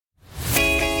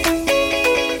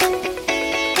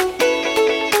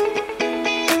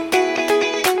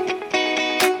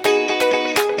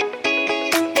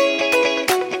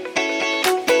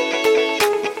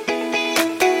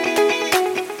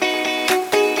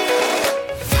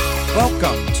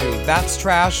Welcome to That's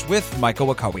Trash with Michael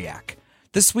Wakowiak.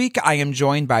 This week, I am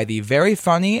joined by the very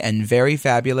funny and very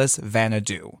fabulous Vanna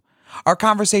Du. Our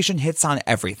conversation hits on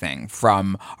everything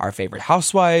from our favorite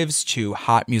housewives to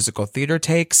hot musical theater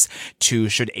takes to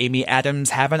should Amy Adams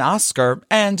have an Oscar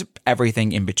and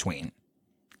everything in between.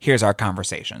 Here's our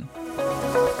conversation.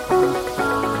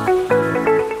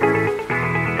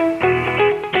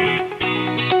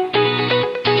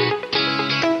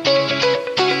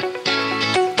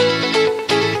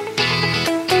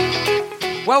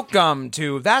 Welcome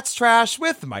to That's Trash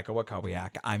with Michael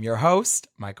Wakowiak. I'm your host,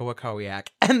 Michael Wakowiak.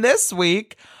 And this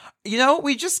week,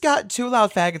 we just got two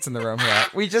loud faggots in the room here.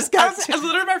 We just got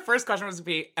literally my first question was to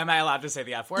be, am I allowed to say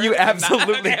the F word? You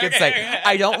absolutely could say.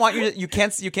 I don't want you to, you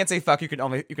can't say fuck, you can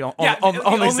only say F word we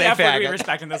faggot.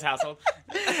 respect in this household.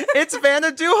 It's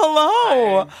Vanna Du.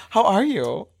 Hello. Hi. How are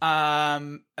you?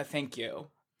 Thank you.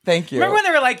 Thank you. Remember when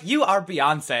they were like, you are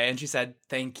Beyonce, and she said,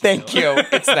 thank you. Thank you.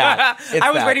 It's that.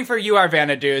 I was waiting for you are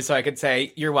Vanna Du so I could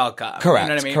say, you're welcome. Correct. You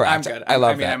know what I mean? Correct. I'm good. I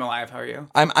love that. I'm alive. How are you?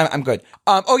 I'm good.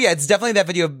 Oh yeah, it's definitely that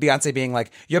video of Beyonce being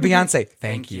like, "You're Beyonce,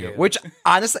 thank you," which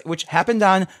happened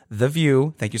on The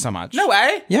View. Thank you so much. No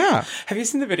way. Yeah. Have you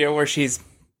seen the video where she's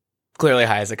clearly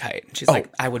high as a kite? She's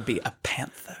like, I would be a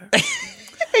panther.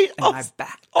 My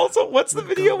back. Also, what's the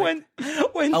video when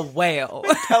A whale.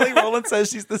 Kelly Rowland says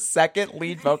she's the second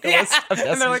lead vocalist of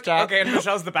Destiny's And they're like, Child? okay, and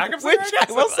Michelle's the backup singer, Which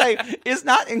I will say is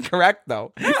not incorrect,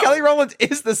 though. Kelly Rowland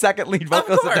is the second lead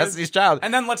vocalist of Destiny's Child.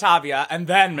 And then Latavia, and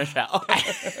then Michelle.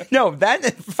 No,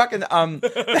 that fucking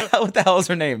what the hell is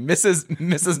her name?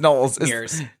 Mrs. Knowles is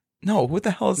Mears. No, what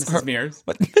the hell is Mrs. her? Mears.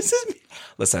 What Mrs.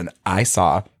 Listen, I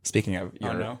saw. Speaking of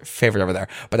your favorite over there,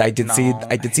 but I did see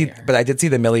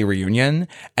the Millie reunion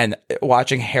and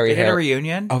watching Harry. They did a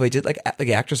reunion. Oh, they did like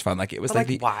Actors Fun. Like it was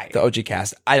like why? the OG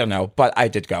cast. I don't know, but I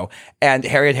did go. And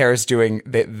Harriet Harris doing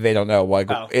they don't know what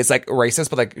it's like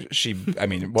racist, but like she. I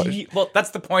mean, what? Well,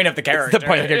 that's the point of the character. The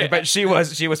point of the character, but she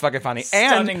was fucking funny.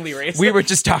 Stunningly And racist. We were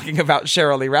just talking about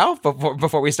Cheryl Lee Ralph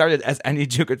before we started, as any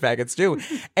two good faggots do.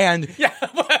 And yeah.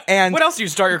 And what else do you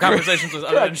start your conversations with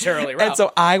other than Cheryl Lee Ralph? And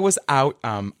so I was out.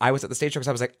 I was at the stage show because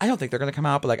I was like, I don't think they're going to come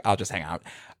out, but like, I'll just hang out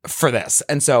for this.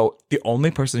 And so the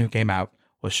only person who came out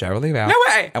was Cheryl Lee Ralph. No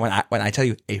way. And when I tell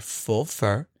you a full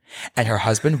fur, and her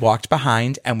husband walked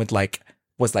behind and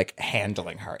was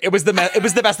handling her. It was the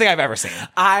best thing I've ever seen.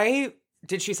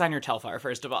 Did she sign your Telfar,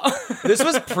 first of all? This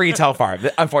was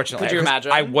pre-Telfar, unfortunately. Could you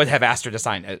imagine? I would have asked her to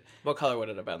sign it. What color would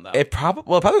it have been, though? It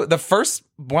probably the first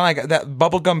one I got, that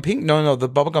bubblegum pink. No, the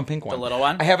bubblegum pink one. The little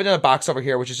one? I have it in a box over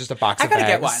here, which is just a box of bags. I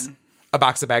gotta get one. A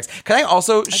box of bags. Can I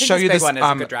also show you this? One is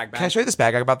a good drag bag. Can I show you this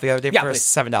bag I bought the other day for please.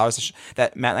 $7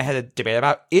 that Matt and I had a debate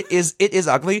about? It is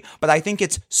ugly, but I think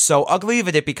it's so ugly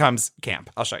that it becomes camp.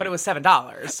 I'll show you. But it was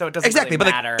 $7, so it doesn't exactly. really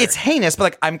But matter. it's heinous,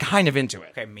 but I'm kind of into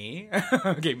it. Okay, me?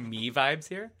 Okay, me vibes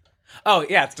here? Oh,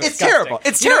 yeah, it's disgusting. It's terrible.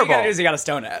 It's terrible. terrible. What you gotta do is you gotta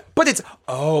stone it. But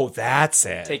that's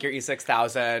it. Take your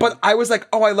E6000. But I was like,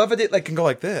 I love it. It can go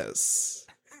like this.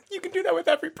 You can do that with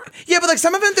every purse. Yeah, but like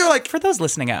some of them, they're like. For those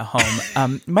listening at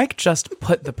home, Mike just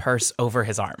put the purse over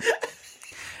his arm,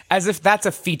 as if that's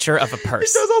a feature of a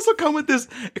purse. It does also come with this.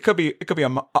 It could be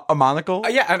a monocle.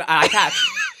 Yeah, an eye patch.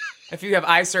 If you have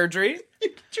eye surgery,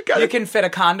 you can fit a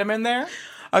condom in there.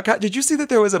 Did you see that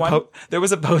there was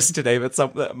a post today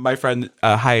that my friend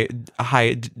hi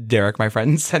Derek, my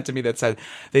friend, sent to me that said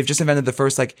they've just invented the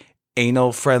first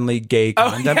anal friendly gay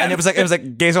condom, and it was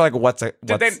like gays are like what's a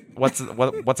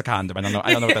condom? I don't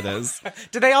know what that is.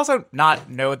 Do they also not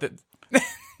know that?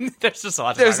 There's just a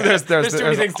lot. There's too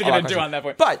many things to get into on that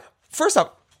point. But first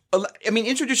off, I mean,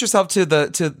 introduce yourself to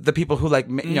the people who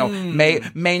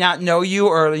may not know you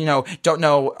or don't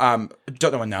know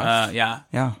enough.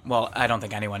 Yeah. Well, I don't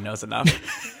think anyone knows enough.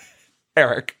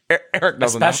 Eric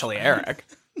knows enough. Especially Eric.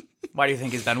 Why do you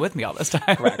think he's been with me all this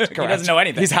time? Correct. He doesn't know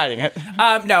anything. He's hiding it.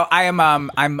 No, I am.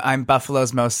 I'm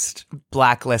Buffalo's most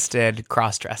blacklisted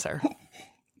crossdresser.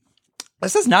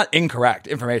 This is not incorrect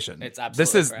information. It's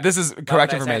absolutely correct. This is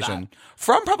correct information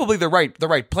from probably the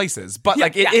right places. But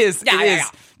it is.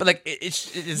 But it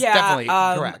is definitely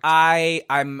correct.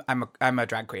 I'm a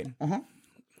drag queen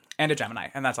and a Gemini,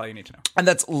 and that's all you need to know. And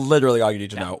that's literally all you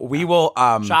need to know. We will.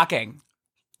 Shocking.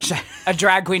 A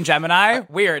drag queen Gemini.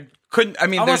 Weird.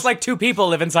 Almost like two people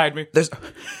live inside me. There's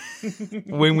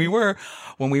when we were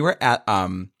at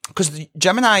because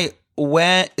Gemini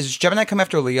does Gemini come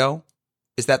after Leo?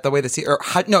 Is that the way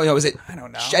no, is it? I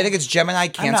don't know. I think it's Gemini,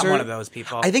 Cancer. I'm not one of those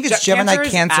people. I think it's Gemini,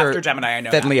 Cancer. After Gemini, I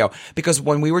know then that. Leo. Because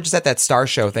when we were just at that star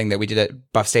show thing that we did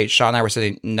at Buff Stage, Sean and I were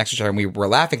sitting next to each other and we were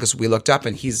laughing because we looked up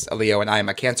and he's a Leo and I am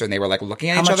a Cancer and they were like looking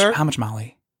at each other. How much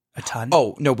Molly? a ton?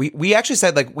 Oh no, we actually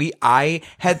said like I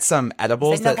had some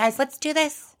edibles. No, guys, let's do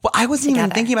this. Well, I wasn't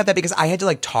even thinking about that because I had to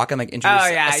like talk and like introduce. Oh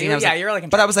yeah, a scene. you were like.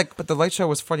 But I was like, but the light show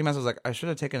was 40 minutes. I was like, I should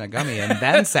have taken a gummy and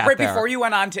then sat right there. before you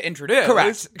went on to introduce.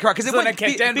 Correct. Because it wouldn't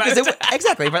kicked in. Because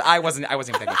exactly. But I wasn't even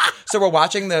thinking. So we're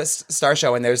watching the Star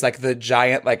Show and there's like the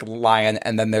giant like lion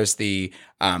and then there's the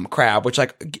crab. Which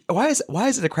like why is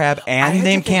it a crab and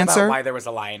named Cancer? Why there was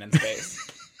a lion in space?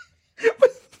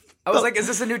 I was like, is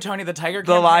this a new Tony the Tiger?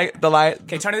 The lion.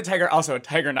 Okay, Tony the Tiger, also a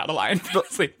tiger, not a lion.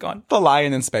 Sleep, go on. The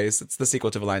Lion in Space. It's the sequel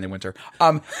to The Lion in Winter.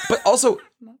 But also,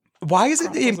 why is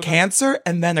it named Cancer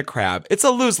and then a crab? It's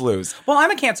a lose-lose. Well, I'm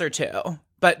a Cancer too,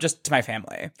 but just to my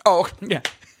family. Oh, Yeah.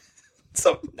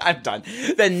 so I'm done.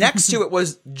 Then next to it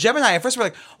was Gemini. At first we're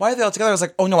like, why are they all together? I was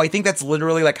like, oh no, I think that's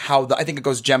literally like how I think it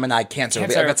goes Gemini, Cancer.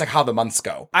 That's like how the months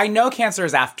go. I know Cancer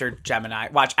is after Gemini.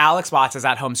 Watch, Alex Watts is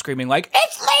at home screaming like,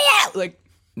 it's Leo! Like,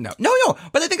 No.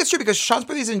 But I think it's true because Sean's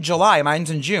birthday's in July, mine's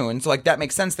in June, so like that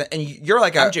makes sense. That and you're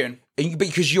like I'm June,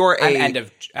 because you're I'm end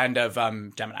of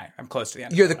Gemini. I'm close to the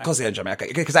end. You're the close to the end of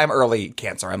Gemini because I'm early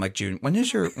Cancer. I'm like June. When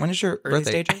is your early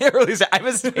birthday? Stages? Early stage. I'm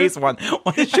a phase one.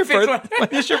 When is your birthday? When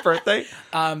is your birthday?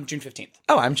 June 15th.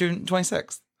 Oh, I'm June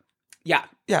 26th. Yeah.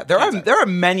 Yeah, there are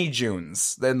many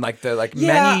Junes. Then like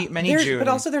the many June. But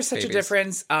also there's such a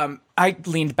difference. I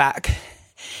leaned back.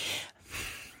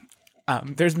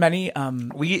 There's many.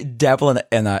 We dabble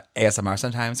in a ASMR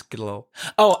sometimes. Get a little.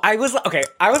 Oh, I was listening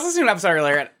to an episode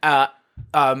earlier.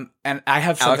 And I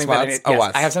have something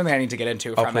I have something I need to get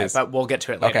into from it, but we'll get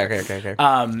to it later. Okay.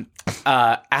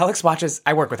 Alex watches.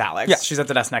 I work with Alex. Yeah. She's at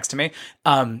the desk next to me.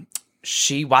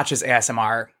 She watches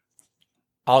ASMR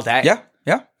all day. Yeah.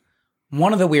 Yeah.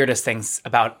 One of the weirdest things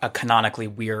about a canonically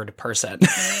weird person.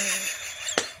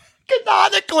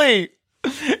 Canonically,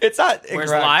 it's not. Where's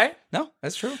the lie? No,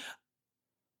 that's true.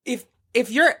 If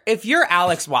you're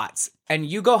Alex Watts and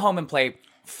you go home and play,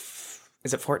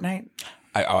 is it Fortnite?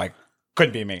 I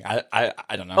couldn't be me. I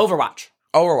don't know.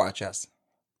 Overwatch, yes.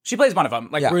 She plays one of them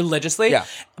religiously. Yeah.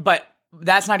 But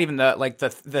that's not even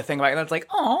the thing about it. It's like,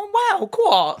 oh wow,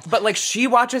 cool. But like she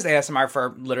watches ASMR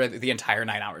for literally the entire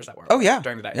 9 hours that we're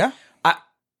during the day. Yeah.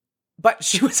 But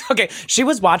she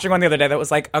was watching one the other day that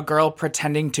was like a girl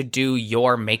pretending to do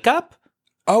your makeup.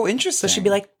 Oh, interesting. So she'd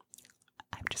be like,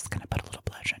 I'm just gonna put a little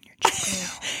blush on your cheek.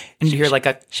 And you hear like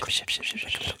a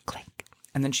click.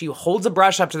 And then she holds a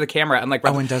brush up to the camera and like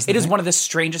and does it is one of the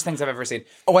strangest things I've ever seen.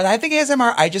 Oh, when I think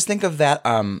ASMR, I just think of that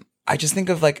I just think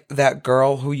of like that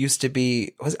girl who used to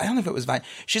be I don't know if it was Vine.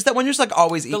 She's that one who's like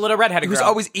always the little redheaded girl who's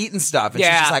always eating stuff and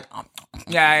she's just like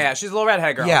yeah, she's a little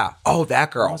redheaded girl. Yeah. Oh,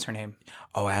 that girl. What's her name?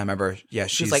 Oh, I remember. Yeah,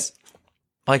 she's like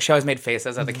she always made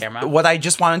faces at the camera. What I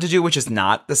just wanted to do, which is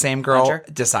not the same girl, Hunter?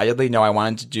 decidedly. No, I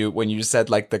wanted to do when you said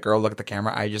like the girl look at the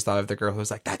camera. I just thought of the girl who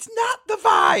was like, "That's not the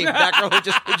vibe." That girl who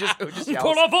just yells.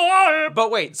 Pull a vibe.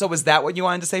 But wait, so was that what you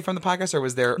wanted to say from the podcast, or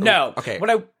was there? No. Okay.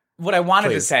 What I wanted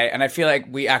to say, and I feel like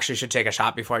we actually should take a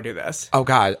shot before I do this. Oh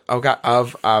God.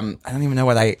 Of I don't even know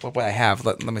what I have.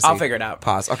 Let me see. I'll figure it out.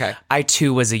 Pause. Okay. I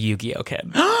too was a Yu-Gi-Oh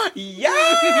kid.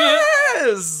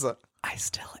 Yes. I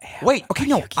still am. Wait,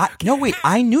 okay, wait.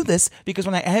 I knew this because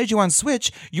when I added you on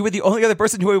Switch, you were the only other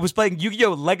person who was playing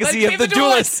Yu-Gi-Oh! Legacy of the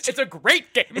Duelist. It's a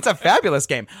great game. It's a fabulous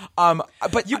game.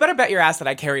 But you better bet your ass that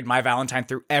I carried my Valentine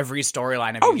through every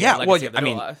storyline of Yu-Gi-Oh! Legacy of the I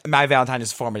mean, Duelist. my Valentine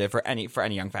is formative for any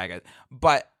young faggot.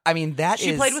 But I mean,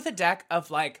 she played with a deck of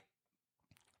like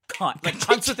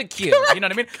cunts with a Q. You know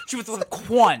what I mean? She was with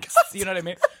quants. You know what I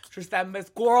mean? She was that Miss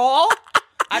Girl.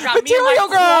 I got me and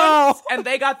my quants, and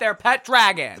they got their pet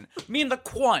dragon. Me and the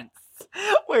quants.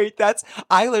 Wait,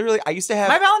 I used to have...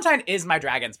 My Valentine is my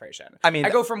drag inspiration. I mean... I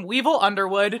go from Weevil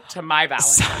Underwood to my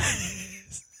Valentine.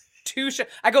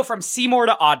 I go from Seymour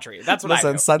to Audrey. That's what I do.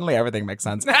 Listen, suddenly everything makes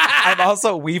sense. I'm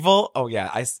also Weevil. Oh, yeah.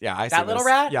 I see that little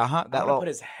rat? Yeah, huh? That little... put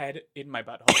his head in my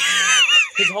butthole.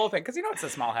 His whole thing. Because it's a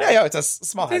small head. Yeah, it's a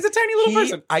small head. He's a tiny little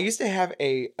person. I used to have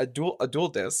a dual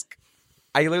disc.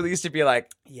 I literally used to be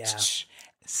like... Yeah.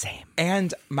 Same.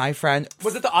 And my friend...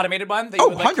 Was it the automated one that you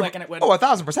would like click and it would... Oh,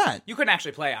 1,000%. You couldn't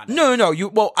actually play on it.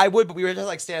 No. I would, but we were just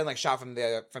like standing like shot from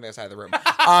the other side of the room.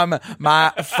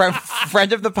 My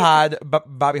friend of the pod,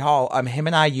 Bobby Hall, him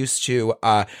and I used to,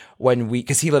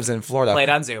 because he lives in Florida. Played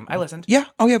on Zoom. I listened. Yeah.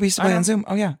 Oh yeah, we used to play on Zoom.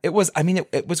 Oh yeah. It was,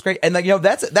 it was great. And like,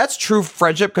 that's true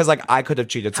friendship because like I could have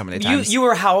cheated so many times. You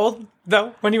were how old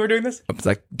though when you were doing this? It was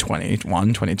like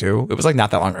 21, 22. It was like not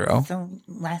that long ago. So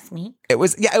last week? It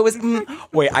was,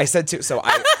 wait, I said too, so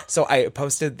I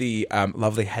posted the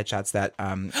lovely headshots that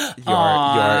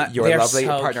your lovely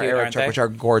so partner cute, Eric took, which are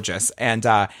gorgeous. And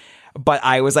But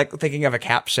I was like thinking of a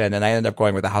caption, and I ended up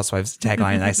going with the Housewives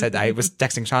tagline. And I said, I was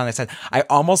texting Sean, and I said, I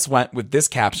almost went with this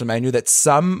caption, but I knew that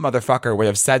some motherfucker would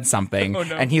have said something. Oh,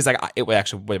 no. And he's like, it would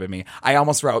have been me. I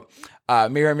almost wrote,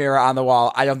 mirror, mirror on the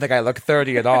wall, I don't think I look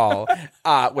 30 at all,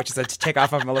 which is a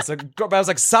takeoff of Melissa. But I was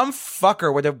like, some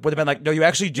fucker would have been like, no, you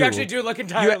actually do. You actually do look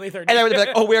entirely 30. And I would have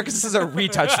been like, oh, weird, because this is a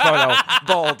retouch photo.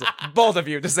 Bold of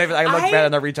you to say that I look bad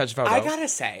in a retouch photo. I gotta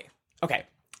say, okay,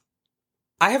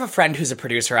 I have a friend who's a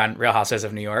producer on Real Housewives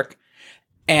of New York,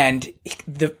 and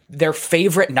their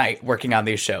favorite night working on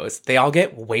these shows, they all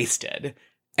get wasted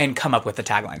and come up with the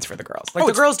taglines for the girls. Like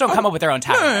the girls don't come up with their own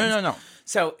taglines. No.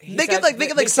 So they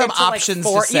get some options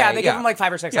to say. Yeah, they give them like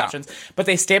 5 or 6 options, but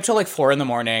they stay up till like 4 a.m.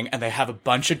 and they have a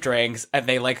bunch of drinks and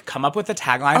they like come up with the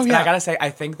taglines. Oh, And yeah. I gotta say, I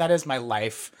think that is my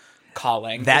life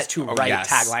calling, is to write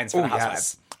taglines for the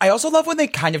Housewives. I also love when they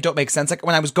kind of don't make sense. Like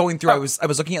when I was going through, I was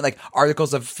looking at like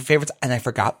articles of favorites, and I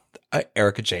forgot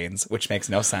Erica Jane's, which makes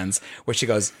no sense. Where she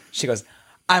goes,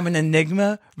 I'm an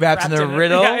enigma wrapped in a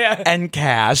riddle and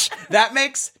cash. That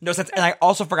makes no sense. And I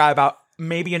also forgot about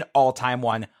maybe an all-time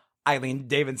one, Eileen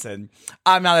Davidson.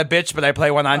 I'm not a bitch, but I play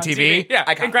one on TV. Yeah,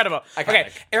 Iconic. incredible. Iconic. Okay,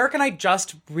 Eric and I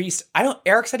just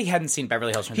Eric said he hadn't seen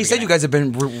Beverly Hills from the He said you beginning. guys have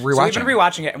been rewatching. So we've been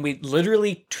rewatching it, and we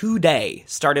literally today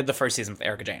started the first season with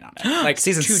Erica Jane on it. Like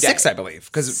Season today. 6, I believe,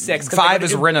 because 6, 'cause 5 they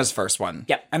is go to Rinna's first one.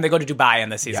 Yep, and they go to Dubai in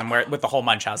this season with the whole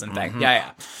Munchausen thing.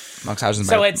 Yeah. Munchausen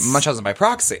So by it's- Munchausen by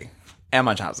proxy. And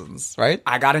Munchausen's, right?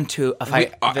 I got into a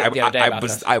fight the other day about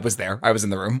this. I was there. I was in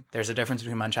the room. There's a difference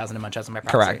between Munchausen and Munchausen by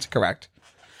proxy. Correct.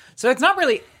 So it's not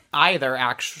really either,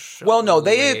 actually. Well, no,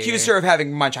 they accused her of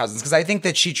having Munchausen's because I think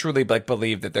that she truly like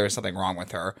believed that there was something wrong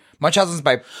with her. Munchausen's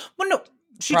by Well, no,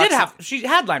 she proxy. she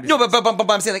had Lyme no, disease. but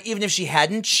I'm saying like even if she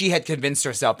hadn't, she had convinced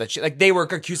herself that she like they were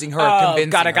accusing her of Oh, convincing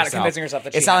got it, herself. convincing herself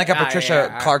that it she sounded had like a it. Patricia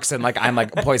Yeah. Clarkson, like I'm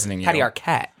like poisoning you. Patty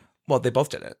Arquette. Well, they both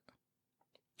did it.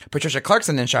 Patricia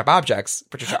Clarkson in Sharp Objects.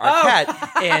 Patricia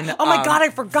Arquette in Oh my God, I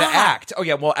forgot. The Act. Oh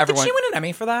yeah, well Did everyone. she win an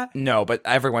Emmy for that? No, but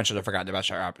everyone should have forgotten about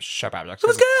Sharp Objects. It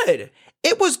was good.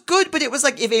 It was good, but it was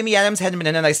like if Amy Adams hadn't been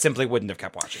in it, I simply wouldn't have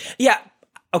kept watching it. Yeah.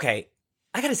 Okay.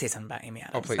 I gotta say something about Amy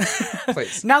Adams. Oh,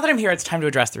 please. Now that I'm here, it's time to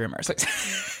address the rumors.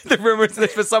 The rumors,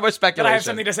 there's been so much But speculation. I have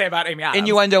something to say about Amy Adams.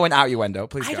 Innuendo and outuendo.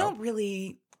 Please I go. don't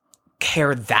really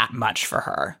care that much for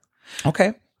her.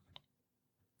 Okay.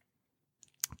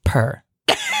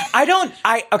 I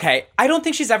don't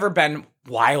think she's ever been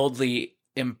wildly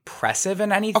impressive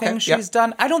in anything Okay, she's yep.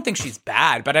 done. I don't think she's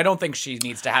bad, but I don't think she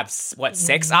needs to have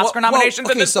 6 Oscar nominations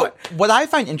at this point. What I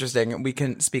find interesting, we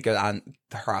can speak on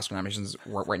her Oscar nominations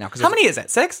right now. How many is it?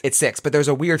 6? It's 6, but there's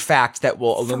a weird fact that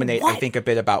will illuminate, I think, a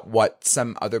bit about what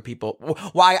some other people.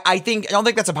 Why I don't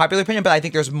think that's a popular opinion, but I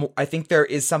think there's more. I think there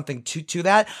is something to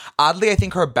that. Oddly, I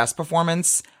think her best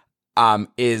performance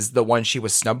is the one she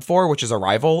was snubbed for, which is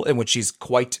Arrival, in which she's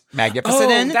quite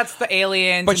magnificent in. That's the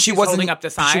Alien. But she wasn't holding up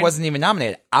the sign. She wasn't even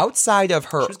nominated. Outside of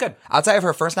her, She was good. Outside of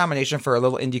her first nomination for a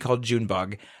little indie called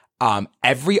Junebug,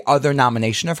 every other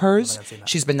nomination of hers,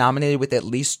 she's been nominated with at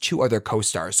least 2 other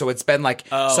co-stars. So it's been like,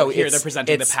 here they're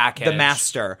presenting the package. The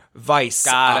Master, Vice,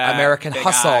 Got it. American Big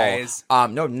Hustle. Eyes.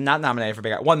 No, not nominated for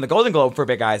Big Eyes. Won the Golden Globe for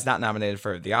Big Eyes, not nominated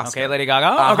for the Oscar. Okay, Lady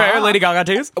Gaga. Okay, Lady Gaga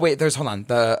tease. Wait, hold on.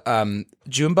 The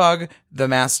Junebug, The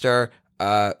Master,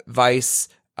 Vice,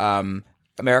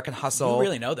 American Hustle. You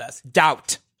really know this.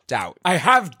 Doubt. I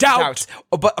have doubt.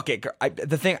 Oh, but okay,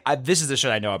 this is the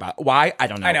shit I know about. Why? I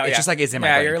don't know. I know, It's yeah. just like it's in my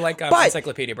Yeah, brain. you're like,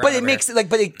 Encyclopedia Brown But it over makes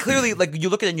but it clearly like you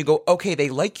look at it and you go, okay, they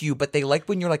like you, but they like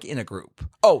when you're like in a group.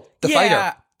 Oh, the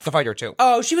Yeah. fighter too.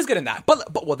 Oh, she was good in that.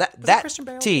 But well, that Christian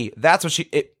Bale? that's what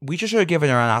we just should have given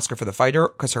her an Oscar for The Fighter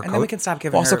because her And then we can stop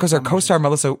giving also her because her co-star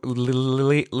Melissa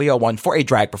Leo won for a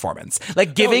drag performance,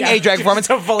 like giving yeah. a drag performance,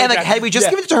 So fully and like drag. had we just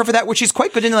given it to her for that, which she's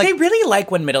quite good in, like They really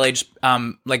like when middle-aged,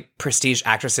 like prestige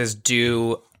actresses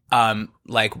do,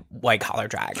 like white collar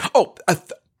drag.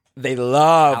 they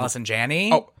love Allison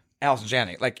Janney. Allison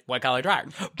Janney, like, White collar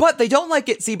drag. but they don't like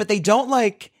it. See, but they don't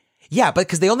like. Yeah, but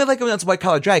because they only like it when it's white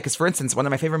collar drag. Because, for instance, one of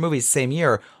my favorite movies, same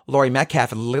year, Laurie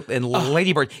Metcalf and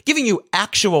Lady Bird, giving you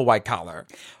actual white collar.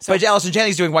 But Allison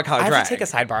Janney's doing white collar I drag. have to take a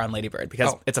sidebar on Lady Bird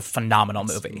because it's a phenomenal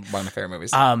movie. One of my favorite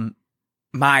movies.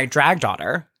 My drag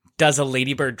daughter does a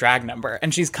Lady Bird drag number,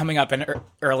 and she's coming up in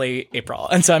early April,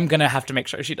 and so I'm gonna have to make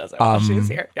sure she does it while she's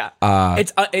here. Yeah,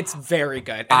 it's very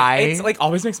good. And it's like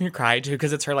always makes me cry too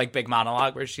because it's her like big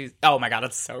monologue where she's oh my god,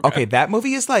 it's so good. Okay, that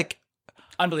movie is like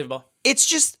unbelievable. it's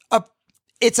just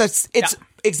it's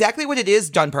exactly what it is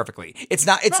done perfectly. It's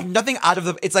nothing out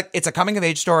of it's a coming of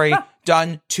age story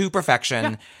done to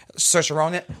perfection. Saoirse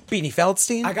Ronan, Beanie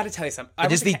Feldstein. I got to tell you something.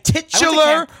 It is the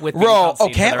titular role.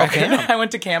 Okay. Okay. I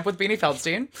went to camp with Beanie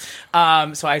Feldstein.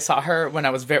 So I saw her when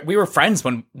I was we were friends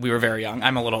when we were very young.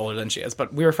 I'm a little older than she is,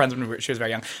 but we were friends when she was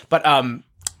very young. But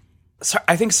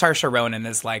I think Saoirse Ronan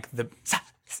is like the.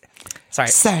 Sorry,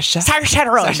 Saoirse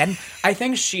Ronan. I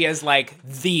think she is like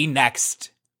the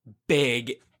next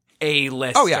big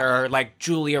A-lister, like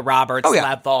Julia Roberts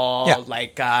level. Yeah.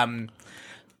 Like,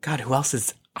 God, who else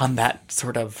is on that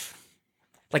sort of,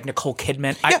 like Nicole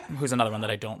Kidman, who's another one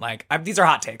that I don't like. These are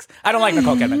hot takes. I don't like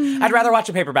Nicole Kidman. I'd rather watch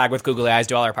a paper bag with googly eyes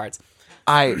do all her parts.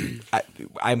 I'm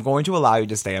going to allow you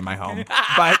to stay in my home,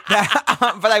 but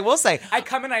I will say I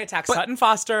come and I attack Sutton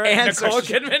Foster and Nicole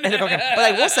Kidman. But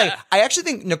I will say I actually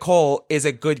think Nicole is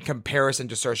a good comparison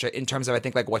to Saoirse in terms of I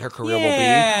think like what her career will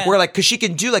be. Where like because she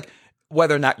can do like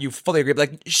whether or not you fully agree,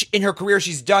 but like in her career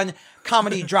she's done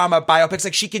comedy, drama, biopics.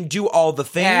 Like she can do all the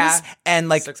things and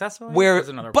like successfully.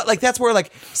 But like that's where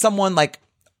like someone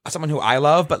who I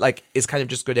love, but like is kind of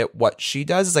just good at what she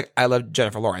does. Is like I love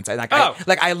Jennifer Lawrence, and like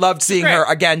I loved seeing her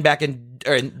again back in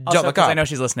Don't Look Up. I know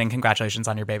she's listening. Congratulations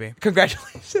on your baby.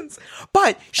 Congratulations.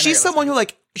 But she's someone who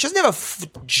like she doesn't have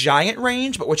a giant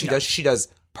range, but what she does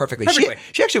perfectly.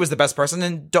 She actually was the best person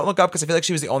in Don't Look Up because I feel like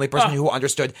she was the only person who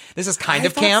understood this is kind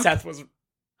of camp. Seth was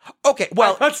okay.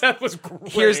 Well, I thought Seth was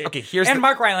great. Here's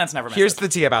Mark Rylance never. Here's the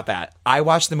tea about that. I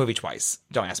watched the movie twice.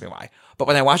 Don't ask me why. But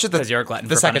when I watched it you're a glutton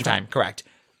the for second punishment. time, correct.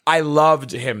 I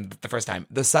loved him the first time.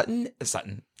 The Seth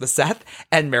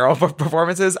and Meryl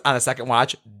performances on a second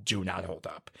watch do not hold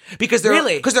up because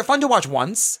they're fun to watch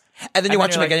once, and then you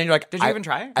watch them again and you're like, did you even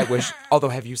try? I wish. Although,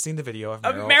 have you seen the video of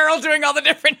Meryl? Meryl doing all the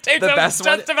different takes. The I best was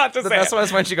just about to say. The best one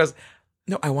is when she goes,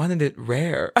 "No, I wanted it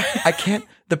rare. I can't.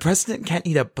 The president can't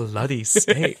eat a bloody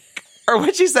steak." Or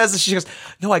when she says, she goes,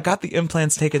 "No, I got the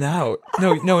implants taken out.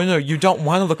 No, you don't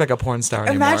want to look like a porn star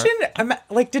anymore."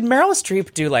 Did Meryl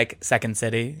Streep do like Second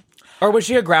City? Or was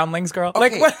she a Groundlings girl?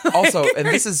 Okay. Also, and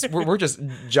this is, we're just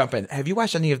jumping. Have you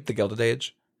watched any of The Gilded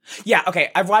Age? Yeah, okay.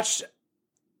 I've watched,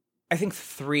 I think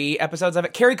 3 episodes of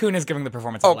it. Carrie Coon is giving the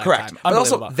performance of a lifetime. Correct. But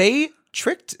also, they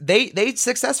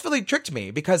successfully tricked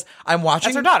me because I'm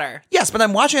watching. That's her daughter. Yes, but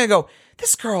I'm watching and I go,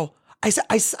 this girl. I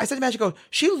said to Magic,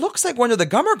 she looks like one of the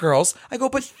Gummer girls. I go,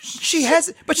 but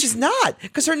she's not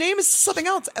because her name is something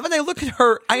else. And when I look at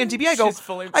her IMDb, I go,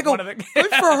 good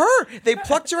for her. They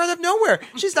plucked her out of nowhere.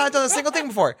 She's not done a single thing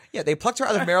before. Yeah, they plucked her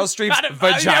out of Meryl Streep's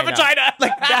vagina.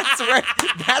 Like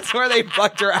that's where they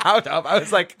plucked her out of. I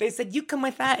was like, they said you come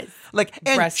with us. Like,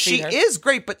 and she is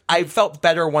great, but I felt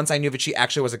better once I knew that she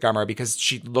actually was a Gummer because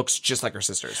she looks just like her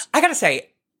sisters. I gotta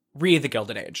say, read The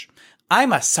Gilded Age.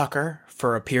 I'm a sucker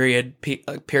for a period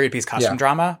piece costume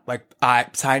drama. Like,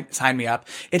 sign me up.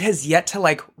 It has yet to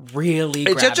like really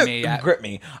grip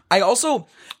me. I also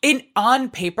on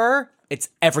paper, it's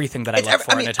everything that I look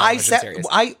for in a television series.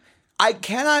 I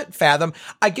cannot fathom.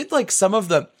 I get like some of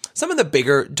the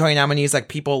bigger Tony nominees, like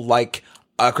people like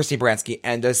Christine Baranski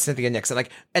and Cynthia Nixon,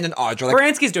 like and then Audra. Like,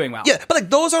 Baranski's doing well. Yeah, but like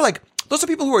those are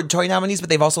people who are Tony nominees, but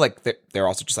they've also like they're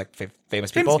also just like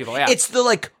famous people. Yeah.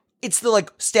 It's the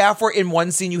staff where in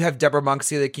one scene you have Deborah Monk,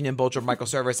 Celia Keenan Bolger, Michael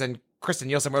Service, and Kristen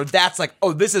Nielsen. Where that's like,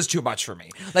 oh, this is too much for me.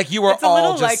 Like you were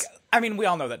all just like. I mean, we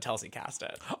all know that Telsey cast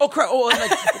it. Oh, crap! Oh, and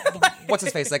like what's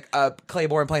his face? Like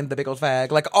Claiborne playing the big old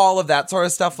fag. Like all of that sort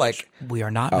of stuff. Like we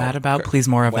are not mad about. Please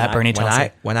more of that, Bernie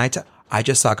Telsey. I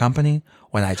just saw Company.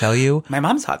 When I tell you, my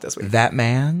mom's hot this week. That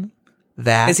man.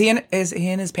 Is he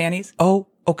in his panties? Oh,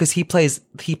 because he plays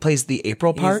the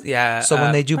April part. So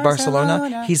when they do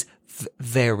Barcelona, he's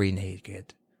very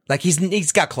naked. Like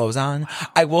he's got clothes on.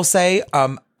 I will say,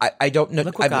 I don't know.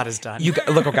 Look what God has done.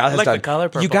 Look what God has like done. The color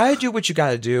purple. You gotta do what you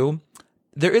gotta do.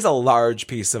 There is a large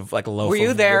piece of like loaf. Were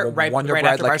you there right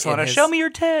after Barcelona? Show me your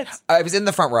tits. I was in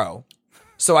the front row,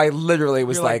 so I literally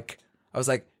was like, I was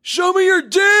like, show me your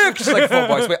dick! Just like full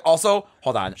voice. Wait, also,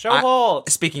 hold on. Show hole.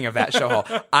 Speaking of that, show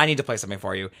hole. I need to play something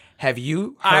for you. Have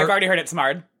you I've already heard it,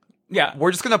 Smart. Yeah.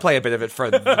 We're just going to play a bit of it for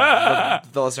the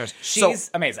listeners. She's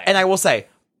amazing. And I will say,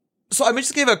 so I'm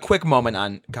just going to give a quick moment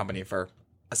on Company for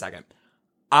a second.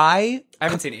 I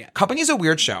haven't seen it yet. Company is a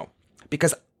weird show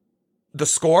because the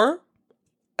score,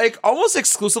 like almost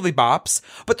exclusively bops,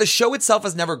 but the show itself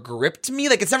has never gripped me.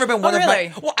 Like it's never been one of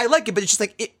my. Well, I like it, but it's just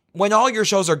like it. When all your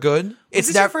shows are good, it's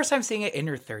this your first time seeing it in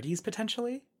your 30s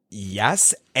potentially.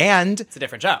 Yes, and it's a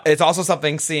different show. It's also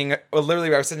something seeing.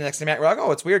 Literally, I was sitting next to Matt. We're like,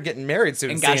 "Oh, it's weird getting married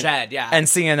soon." And Gajed, yeah, and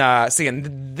seeing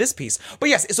this piece. But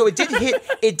yes, so it did hit.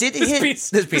 It did hit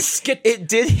this piece. It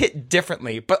did hit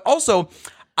differently, but also,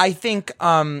 I think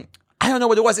I don't know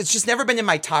what it was. It's just never been in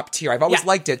my top tier. I've always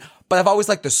liked it, but I've always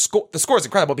liked the score. The score is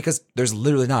incredible because there's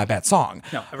literally not a bad song.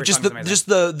 No, every just song is amazing. just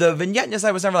the vignette-ness.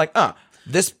 I was never like,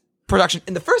 this production.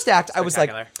 In the first act, I was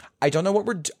like, I don't know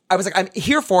what I was like, I'm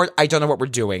here for it. I don't know what we're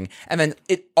doing. And then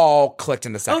it all clicked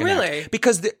in the second act. really?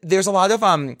 Because there's a lot of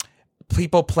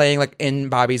people playing like in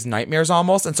Bobby's nightmares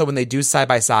almost, and so when they do side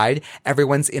by side,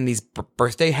 everyone's in these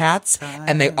birthday hats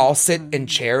and they all sit in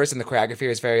chairs, and the choreography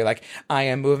is very like, I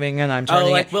am moving and I'm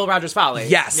turning like it. Will Rogers Folly.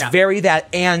 Yes, very that.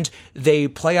 And they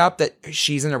play up that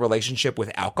she's in a relationship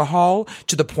with alcohol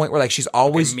to the point where like she's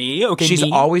always she's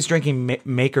always drinking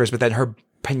Makers, but then her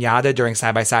pinata during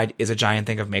side by side is a giant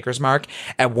thing of Maker's Mark.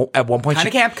 At one point,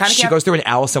 she goes through an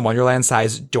Alice in Wonderland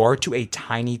sized door to a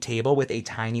tiny table with a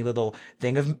tiny little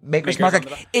thing of Maker's Mark.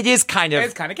 Like, it is kind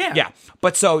of camp. Yeah,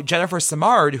 but so Jennifer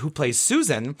Simard, who plays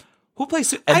Susan, I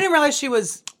didn't realize she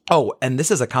was. Oh, and this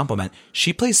is a compliment.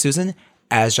 She plays Susan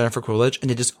as Jennifer Coolidge,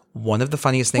 and it is one of the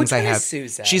funniest things I have. Is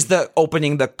Susan? She's the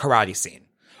opening the karate scene.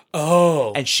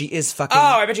 Oh, and she is fucking. Oh,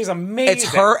 I bet she's amazing. It's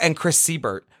her and Chris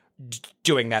Siebert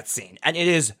doing that scene, and it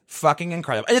is fucking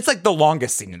incredible. And it's like the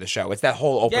longest scene in the show. It's that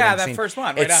whole opening scene. That first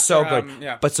one. Right it's after, so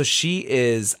good. But so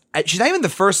she's not even the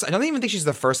first. I don't even think she's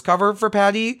the first cover for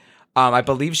Patty. I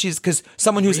believe she's because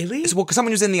someone who's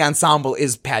someone who's in the ensemble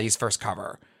is Patty's first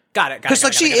cover. Got it. Because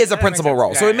like she is a principal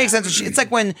role, so it makes sense. It's like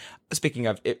when, speaking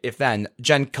of if then,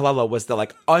 Jen Colella was the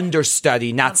like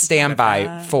understudy, not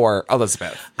standby for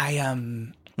Elizabeth.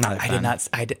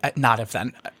 Not if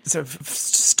then. So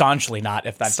staunchly not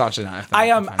if then. Staunchly not if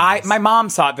then. My mom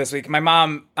saw it this week. My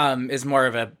mom is more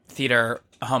of a theater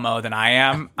homo than I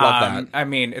am. Love that. I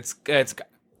mean, it's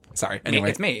sorry.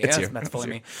 Anyway, it's me. It's you. That's fully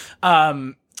me.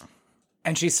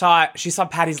 And she saw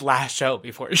Patty's last show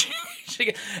before she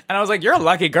and I was like, you're a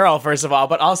lucky girl, first of all,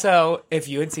 but also if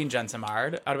you had seen Jen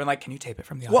Simard, I'd have been like, can you tape it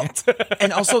from the audience?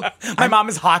 And also my mom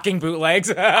is hawking bootlegs.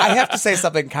 I have to say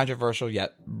something controversial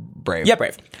yet brave. Yeah,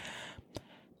 brave.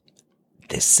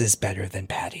 This is better than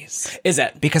Patty's. Is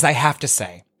it? Because I have to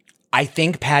say, I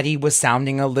think Patty was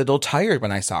sounding a little tired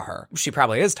when I saw her. She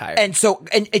probably is tired. And so,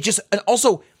 and it just, and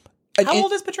also. How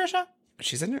old is Patricia?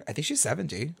 She's in her, I think she's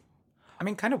 70. I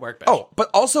mean, kind of work, bitch. Oh,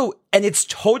 but also, and it's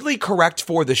totally correct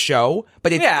for the show,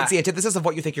 but it's the antithesis of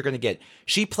what you think you're going to get.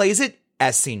 She plays it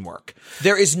as scene work.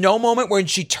 There is no moment when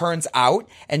she turns out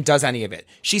and does any of it.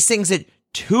 She sings it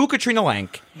to Katrina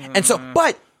Lenk. And so,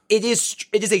 but it is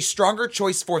a stronger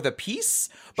choice for the piece,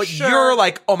 but you're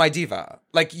like, oh, my diva.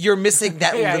 Like, you're missing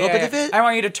that little bit of it. I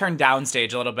want you to turn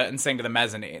downstage a little bit and sing to the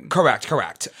mezzanine. Correct.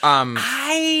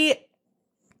 I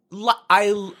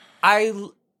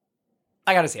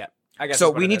gotta see it. I guess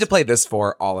so we need to play this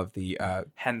for all of the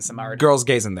girls,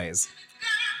 gays, and theys.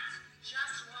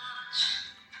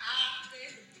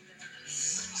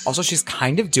 Also, she's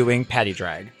kind of doing Patty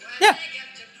drag. Yeah.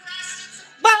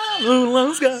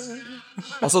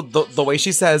 Also, the way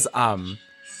she says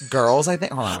girls, I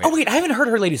think. Hold on, wait. Oh, wait, I haven't heard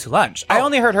her Ladies Who Lunch. I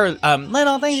only heard her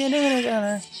little thing you do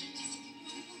together.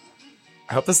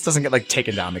 I hope this doesn't get like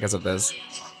taken down because of this.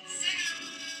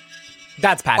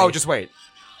 That's Patty. Oh, just wait.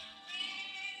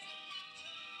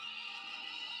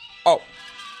 Oh.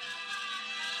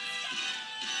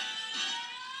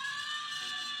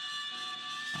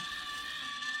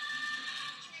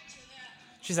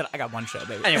 She said, I got one show,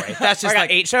 baby. Anyway, that's just I got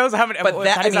like 8 shows? How many? But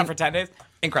that, Patty's on for 10 days?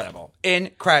 Incredible.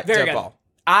 Very good.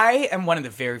 I am one of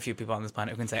the very few people on this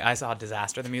planet who can say I saw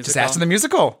Disaster the Musical. Disaster the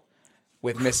Musical.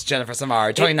 With Miss Jennifer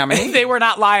Simard, Tony nominee. They were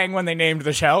not lying when they named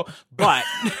the show, but...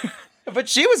 but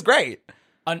she was great.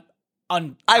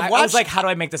 I was like, how do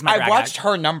I make this my drag I watched act?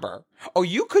 her number. Oh,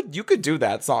 you could do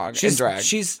that song in drag.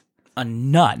 She's a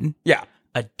nun. Yeah.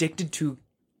 Addicted to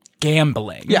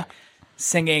gambling. Yeah.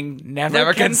 Singing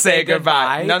Never Can Say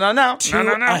Goodbye. No.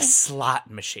 To a slot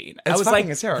machine. It's I was fucking like,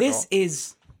 hysterical. this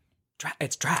is...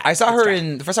 It's drag. I saw her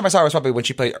the first time I saw her was probably when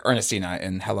she played Ernestina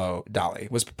in Hello, Dolly.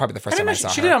 Was probably the first time I saw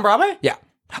her. She did it on Broadway? Yeah.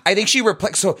 I think she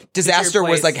replaced... So Disaster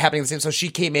was like happening the same... So she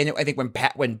came in, I think,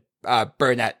 when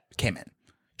Burnett came in.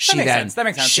 That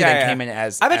makes sense. She then came in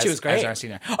as... I bet she was great.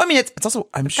 I mean, it's also...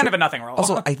 I'm sure... Kind of a nothing role.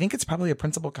 Also, I think it's probably a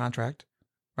principal contract,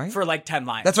 right? For like 10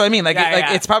 lines. That's what I mean. Like,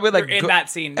 it's probably like... You're in that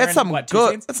scene. That's some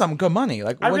good... That's some good money.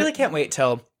 Like, I really can't wait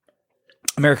till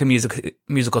American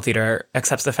musical theater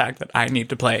accepts the fact that I need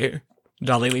to play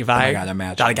Dolly Levi. Oh my God,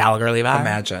 imagine. Dolly Gallagher Levi.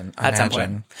 Imagine. At some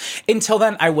point. Until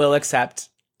then, I will accept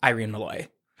Irene Malloy.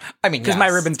 I mean, because my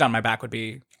ribbons down my back would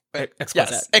be exquisite.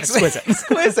 Yes.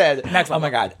 Exquisite. Next level. Oh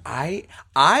my God.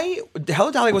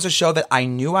 Hello Dolly was a show that I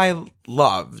knew I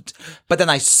loved, but then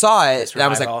I saw it and I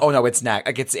was like, oh no, it's not.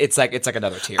 Like it's like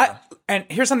another tier. And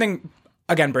here's something,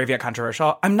 again, brave yet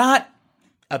controversial. I'm not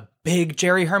a big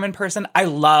Jerry Herman person. I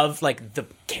love like the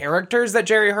characters that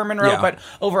Jerry Herman wrote, Yeah. but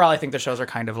overall I think the shows are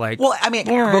kind of like Well, I mean,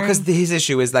 because his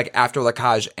issue is like after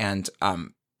Lacage and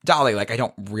Dolly, like I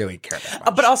don't really care that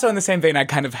much. but also in the same vein, I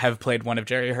kind of have played one of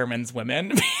Jerry Herman's women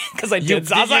because I did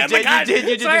Zaza and Lacage. you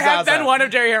did so I have Zaza. been one of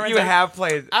Jerry Herman's. You have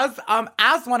played.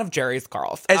 as one of Jerry's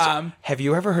girls. Have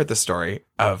you ever heard the story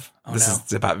of this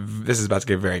no. is about to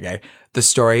get very gay. The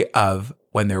story of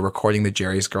when they're recording the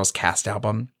Jerry's Girls cast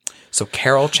album. So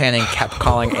Carol Channing kept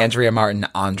calling Andrea Martin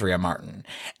Andrea Martin,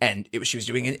 and she was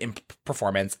doing it in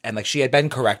performance, and like she had been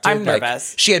corrected. I'm like,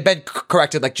 nervous. She had been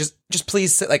corrected. Like just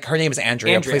please, say, like her name is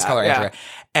Andrea. Please call her yeah. Andrea.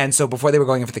 And so before they were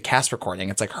going in for the cast recording,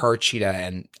 it's like her,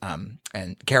 Cheetah,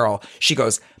 and Carol. She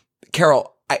goes,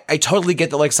 Carol, I totally get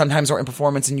that, like, sometimes we're in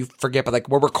performance and you forget, but, like,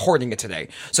 we're recording it today.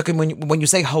 So when you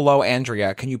say hello,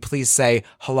 Andrea, can you please say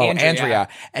hello, Andrea?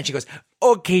 And she goes,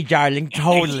 okay, darling,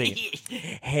 totally.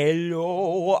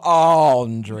 Hello,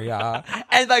 Andrea.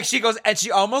 And, like, she goes, and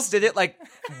she almost did it, like,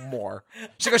 more.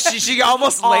 She goes, she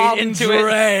almost laid into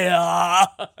it.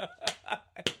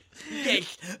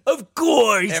 Yes, of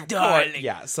course, darling.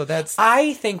 Yeah, so that's...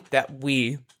 I think that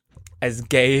we, as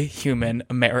gay human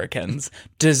Americans,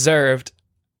 deserved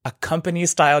a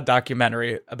company-style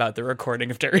documentary about the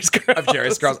recording of Jerry's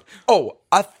Girls. Oh,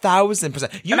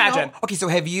 1,000%. You Imagine. know- okay, so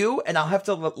have you, and I'll have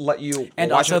to let you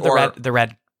And watch also it, the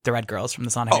red girls from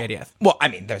the Sonic 80th. Well, I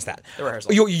mean, there's that. The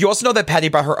rehearsal. You also know that Patty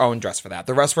brought her own dress for that.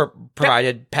 The rest were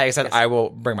provided. Patty said, I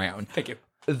will bring my own. Thank you.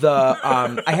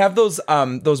 I have those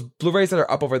Blu-rays that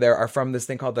are up over there are from this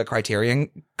thing called the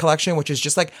Criterion Collection, which is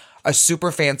just like a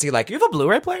super fancy, like, You have a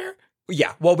Blu-ray player?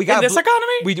 yeah. Well, we got In this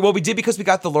economy? We did because we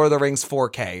got the Lord of the Rings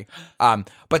 4K.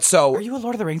 But so Are you a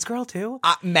Lord of the Rings girl too?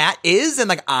 Matt is, and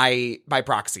like I by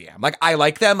proxy am. Like I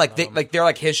like them. Like they're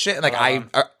like his shit. And like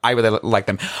I really like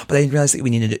them. But I didn't realize that we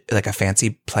needed like a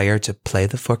fancy player to play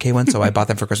the 4K one. So I bought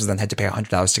them for Christmas and had to pay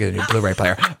 $100 to get a new Blu-ray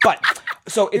player. But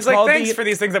so it's It's like, called thanks for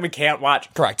these things that we can't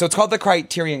watch. correct. So it's called the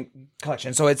Criterion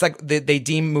Collection. So it's like they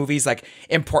deem movies like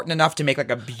important enough to make like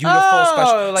a beautiful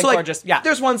special. Like so gorgeous. Yeah.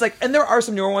 There's ones like, and there are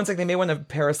some newer ones like they made one of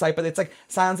Parasite, but it's like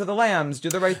Silence of the Lambs, Do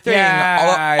the Right Thing,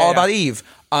 Yeah, all yeah. about Eve.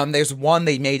 There's one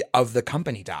they made of the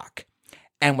company doc.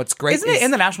 And what's great Isn't it in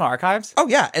the National Archives? Oh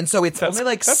yeah, and so it's only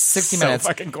like that's 60 so minutes.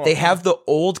 fucking cool. They have the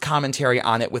old commentary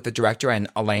on it with the director and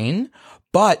Elaine,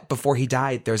 but before he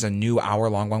died, there's a new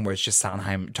hour-long one where it's just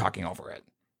Sondheim talking over it,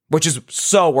 which is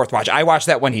so worth watching. I watched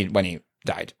that when he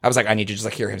died. I was like, I need to just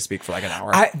like hear him speak for like an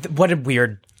hour. What a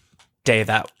weird day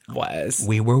that was.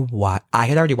 I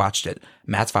had already watched it.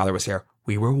 Matt's father was here.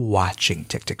 We were watching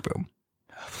Tick Tick Boom.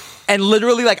 And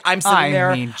literally, like, I'm sitting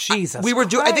there. I mean, Jesus We were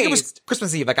doing, I think it was Christ.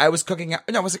 Christmas Eve. Like, I was cooking.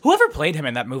 No, it was Whoever played him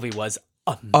in that movie was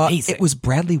amazing. it was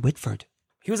Bradley Whitford.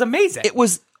 He was amazing. It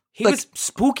was, He like, was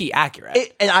spooky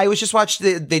accurate. and I was just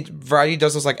watching Variety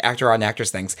does those like actor on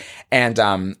actors things, and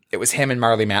it was him and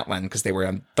Marlee Matlin because they were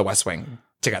on The West Wing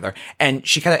together, and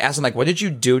she kind of asked him like, "What did you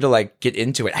do to like get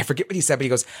into it?" I forget what he said, but he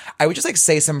goes, "I would just like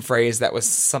say some phrase that was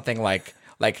something like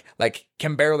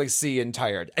can barely see and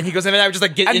tired," and he goes, and then I would just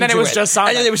like get And into then it was just Sondheim.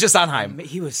 and then it was just Sondheim.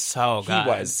 He was so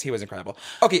good. He was incredible.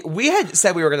 Okay, we had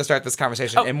said we were going to start this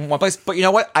conversation in one place, but you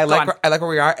know what? I like where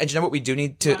we are, and you know what we do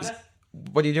need to.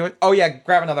 What are you doing? Oh yeah,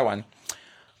 grab another one.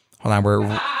 Hold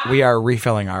on, we are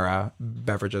refilling our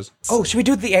beverages. Oh, should we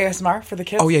do the ASMR for the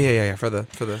kids? Oh yeah. For the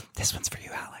This one's for you,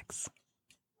 Alex.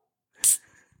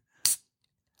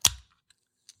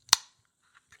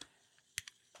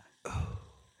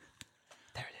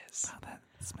 There it is. Wow, that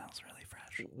smells really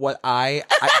fresh. what I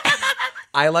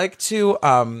like to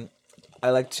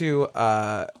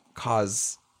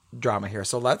cause drama here.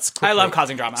 So let's. Quickly, I love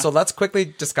causing drama. So let's quickly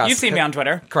discuss. You've seen me on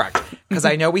Twitter. Correct, because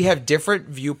I know we have different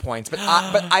viewpoints, but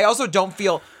I also don't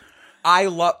feel I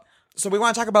love. So we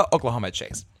want to talk about Oklahoma at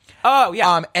Chase. Oh,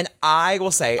 yeah. And I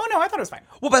will say, oh, no, I thought it was fine.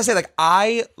 well, but I say like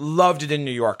I loved it in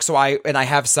New York. So I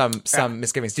have some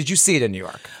misgivings. Did you see it in New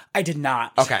York? I did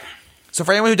not. Okay. So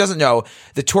for anyone who doesn't know,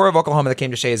 the tour of Oklahoma that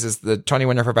came to Shays is the Tony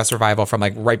winner for Best Revival from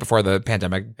like right before the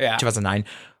pandemic, Yeah. 2009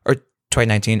 or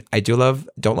 2019. I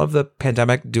don't love the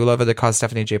pandemic. Do love it. It caused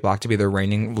Stephanie J. Block to be the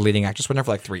reigning leading actress winner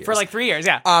for like 3 years. For like 3 years,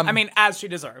 yeah. I mean, as she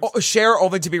deserves. Cher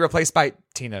only to be replaced by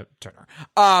Tina Turner.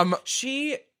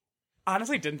 She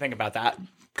honestly didn't think about that.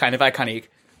 Kind of iconic.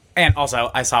 And also,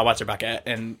 I saw What's Her Bucket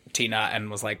and Tina and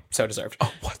was like, so deserved.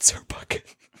 Oh, what's her bucket?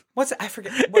 What's it? I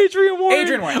forget. Adrienne Warren.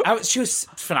 Adrienne Warren. She was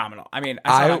phenomenal. I mean, I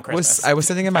saw her on Christmas. I was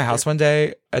sitting in my house one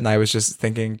day and I was just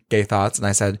thinking gay thoughts and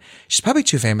I said, she's probably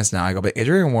too famous now. I go, but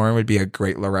Adrienne Warren would be a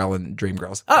great Laurel in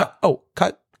Dreamgirls.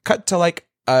 Cut to like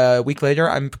a week later,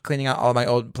 I'm cleaning out all my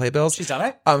old playbills. She's done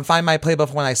it? Find my playbill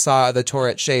from when I saw the tour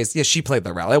at Shays. Yeah, she played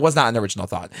Lorel. It was not an original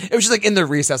thought. It was just like in the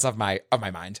recess of my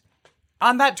mind.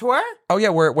 On that tour? Oh yeah,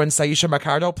 where when Saisha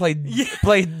Mercado played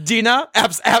Dina?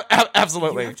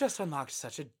 Absolutely. You've just unlocked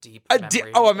such a deep A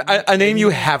memory. a name you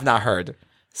have not heard.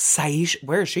 Saish,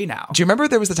 where is she now? Do you remember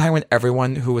there was the time when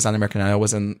everyone who was on American Idol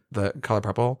was in the Color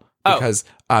Purple? Because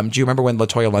do you remember when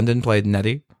LaToya London played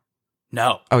Nettie?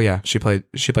 No. Oh yeah, she played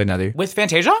Nettie. With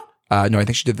Fantasia? No, I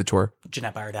think she did the tour.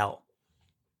 Jeanette Bardell.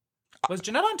 Was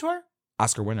Jeanette on tour?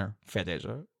 Oscar winner,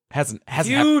 Fantasia. Hasn't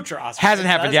Future Oscar. hasn't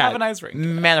happened yet. Have a nice ring to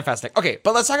it. Manifesting. Okay,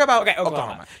 but let's talk about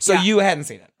Oklahoma. So Yeah. you hadn't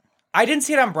seen it. I didn't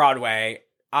see it on Broadway.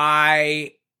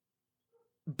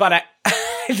 But I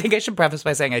I think I should preface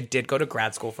by saying I did go to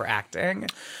grad school for acting.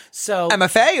 So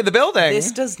MFA in the building.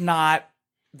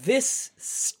 this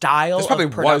style This probably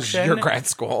of production was your grad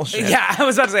school. Shit. Yeah, I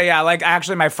was about to say, yeah, like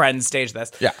actually my friends staged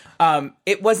this. Yeah.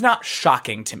 It was not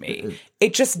shocking to me.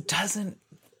 It just doesn't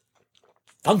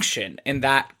function in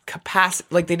that capacity.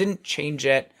 Like they didn't change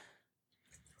it.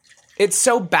 It's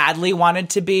so badly wanted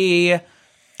to be.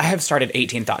 I have started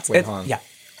 18 thoughts. Wait, hold on. Yeah.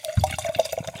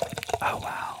 Oh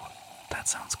wow. That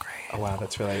sounds great. Oh wow,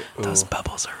 that's really. Those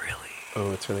bubbles are really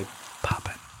Oh, it's really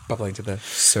popping. bubbling to the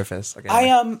surface. Okay.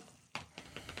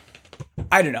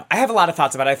 I don't know. I have a lot of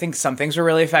thoughts about it. I think some things were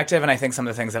really effective, and I think some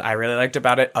of the things that I really liked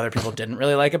about it, other people didn't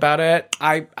really like about it.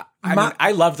 I mean,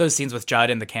 I love those scenes with Judd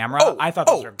in the camera. I thought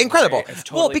those were incredible. great. It's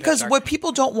totally Well, because Pixar. what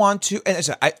people don't want to, and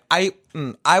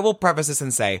I will preface this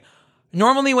and say,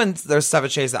 normally when there's stuff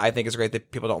at Shays that I think is great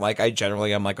that people don't like, I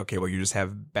generally am like, okay, well, you just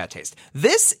have bad taste.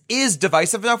 This is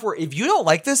divisive enough where if you don't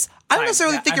like this, I don't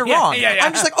necessarily think you're wrong. Yeah.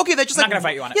 I'm just like, okay, that just I'm like not gonna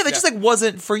fight you on it. Yeah, that just like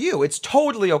wasn't for you. It's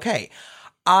totally okay.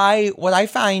 What I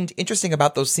find interesting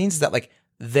about those scenes is that like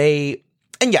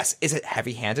and yes, is it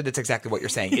heavy-handed? It's exactly what you're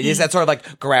saying. It is that sort of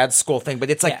like grad school thing,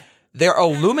 but it's like they're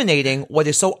illuminating what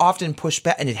is so often pushed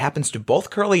back, and it happens to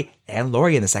both Curly and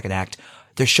Lori in the second act.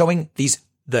 They're showing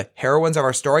the heroines of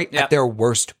our story at their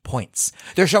worst points.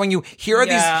 They're showing you here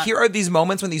are these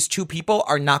moments when these two people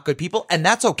are not good people, and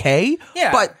that's okay.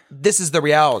 Yeah. But this is the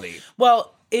reality.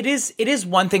 Well, it is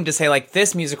one thing to say like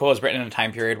this musical was written in a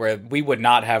time period where we would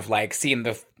not have like seen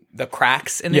the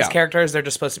cracks in these characters. They're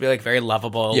just supposed to be like very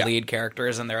lovable lead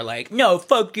characters, and they're like, no,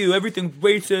 fuck you, everything's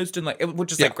racist, and like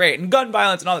which is like great, and gun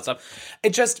violence and all that stuff.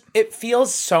 It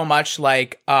feels so much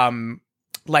like And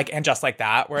Just Like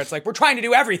That, where it's like we're trying to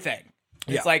do everything.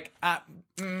 It's like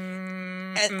and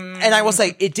I will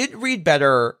say it did read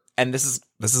better, and this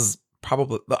is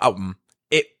probably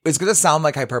it's going to sound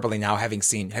like hyperbole now, having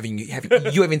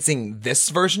you having seen this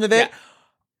version of it. Yeah.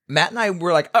 Matt and I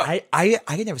were like, I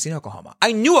had never seen Oklahoma.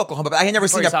 I knew Oklahoma, but I had never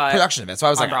seen a production of it. So I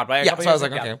was like, Broadway, so I was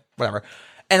like, okay, whatever.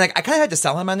 And like, I kind of had to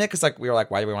sell him on it because like we were like,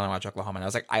 why do we want to watch Oklahoma? And I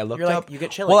was like, I looked up. You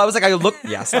get chilly. Well, I was like,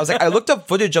 I looked up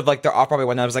footage of like their off-Broadway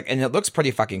one. And I was like, and it looks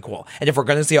pretty fucking cool. And if we're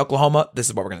gonna see Oklahoma, this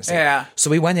is what we're gonna see. Yeah. So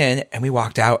we went in and we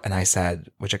walked out, and I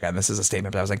said, which again, this is a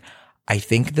statement, but I was like, I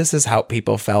think this is how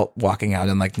people felt walking out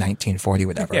in like 1940,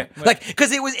 whatever. Yeah, like,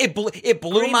 because it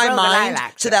blew my mind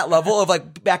to that level of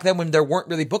like back then when there weren't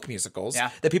really book musicals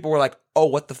that people were like, oh,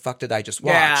 what the fuck did I just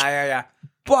watch? Yeah.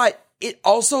 But it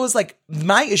also is like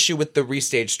my issue with the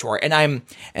Restage tour,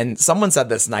 and someone said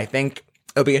this, and I think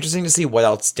it'll be interesting to see what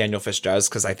else Daniel Fish does,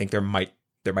 because I think there might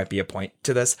be a point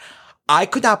to this. I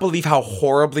could not believe how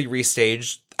horribly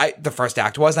restaged the first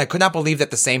act was, and I could not believe that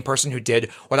the same person who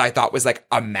did what I thought was like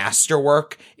a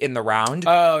masterwork in the round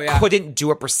couldn't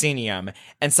do a proscenium.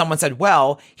 And someone said,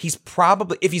 well, he's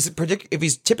probably, if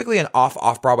he's typically an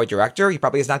off-Broadway director, he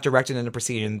probably has not directed in a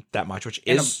proscenium that much, which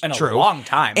is true. In a long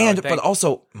time. But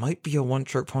also might be a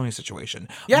one-trick pony situation.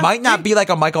 Might not be like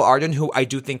a Michael Arden, who I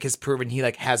do think has proven he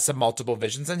like has some multiple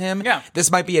visions in him. Yeah. This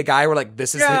might be a guy where like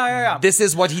this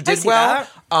is what he did well.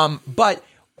 But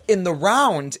in the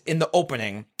round, in the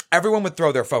opening, everyone would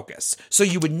throw their focus. So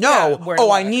you would know,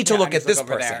 I need to look at this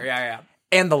person.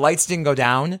 And the lights didn't go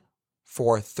down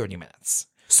for 30 minutes.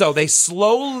 So they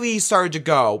slowly started to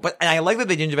go. And I like that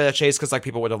they didn't do that at Chase because like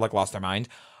people would have like lost their mind.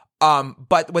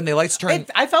 But when the lights turned...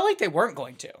 I felt like they weren't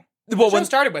going to. Well, when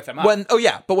started with them.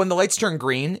 But when the lights turn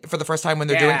green for the first time when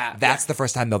they're doing, that's the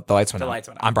first time the lights went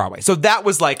on Broadway. So that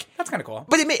was like, that's kind of cool.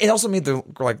 But it also made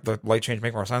the light change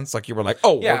make more sense. Like you were like,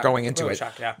 we're going into it.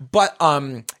 Shocked, But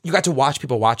you got to watch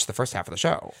people watch the first half of the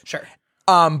show. Sure.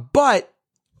 But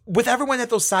with everyone at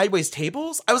those sideways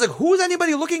tables, I was like, who is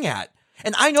anybody looking at?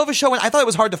 And I know the show, and I thought it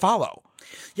was hard to follow.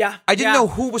 Yeah. I didn't know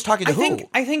who was talking to who.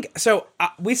 I think so.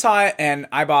 We saw it, and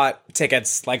I bought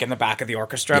tickets like in the back of the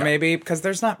orchestra, maybe, because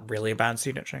there's not really bad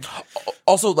seating.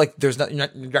 Also, like, you're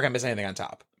not gonna miss anything on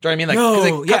top. Do you know what I mean? Like,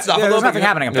 No, 'cause it cuts it off a little there's bit. nothing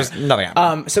happening up there. There's nothing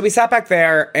happening. So we sat back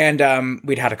there, and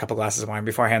we'd had a couple glasses of wine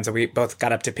beforehand, so we both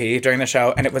got up to pee during the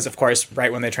show, and it was, of course,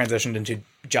 right when they transitioned into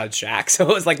Judge Shack. So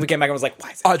it was like we came back and was like,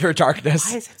 why is Utter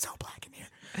darkness. it so black in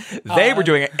here? They were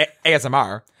doing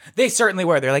ASMR. They certainly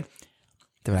were. They're like,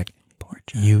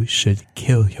 You should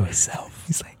kill yourself.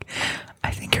 he's like,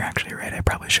 I think you're actually right. I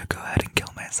probably should go ahead and kill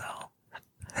myself.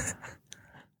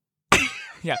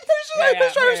 Yeah. I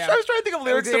was trying to think of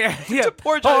lyrics to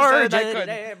Poor Judge. I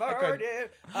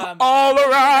couldn't. All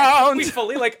around. We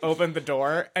fully like opened the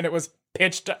door and it was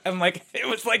pitched and like it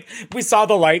was like we saw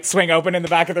the light swing open in the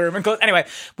back of the room and close. Anyway,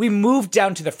 we moved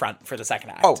down to the front for the second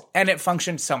act. Oh. And it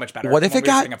functioned so much better. What if when it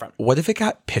we were sitting up got? front. What if it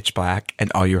got pitch black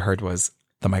and all you heard was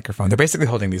the microphone? They're basically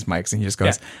holding these mics, and he just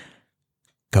goes,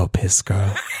 "Go piss,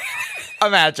 girl."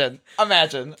 Imagine.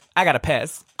 I gotta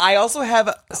piss. I also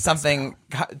have something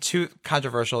too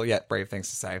controversial yet brave things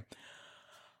to say.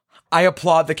 I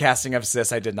applaud the casting of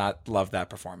Sis. I did not love that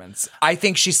performance. I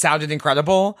think she sounded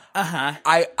incredible.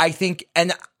 I think,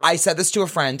 and I said this to a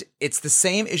friend, it's the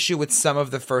same issue with some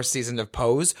of the first season of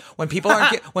Pose. When people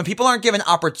aren't given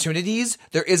opportunities,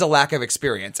 there is a lack of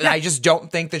experience. And I just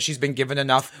don't think that she's been given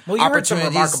enough Well, you heard some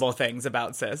opportunities. remarkable things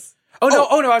about Sis. Oh no,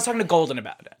 I was talking to Golden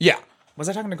about it. Yeah. Was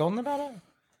I talking to Golden about it?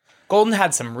 Golden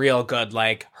had some real good,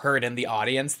 like, heard in the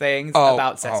audience things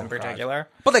about Sis in particular.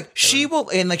 But like she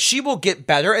will get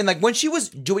better, and like when she was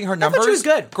doing her numbers, she was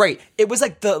good. Great. It was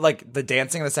like the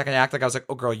dancing in the second act. Like I was like,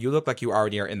 oh girl, you look like you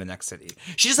already are in the next city.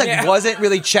 She just like wasn't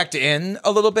really checked in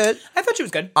a little bit. I thought she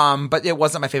was good. But it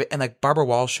wasn't my favorite. And like Barbara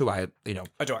Walsh, who I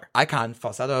Adore. icon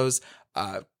falsettos,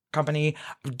 company.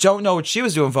 Don't know what she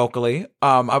was doing vocally.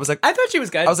 I thought she was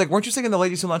good. I was like, weren't you singing the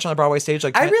Ladies Who Lunch on the Broadway stage?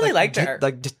 Like I really liked her.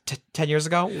 Like 10 years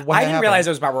ago. I didn't realize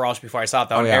it was Barbara Walsh before I saw it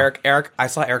though. Oh, And yeah. Eric, I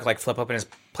saw Eric like flip open his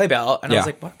playbill, and I Yeah. was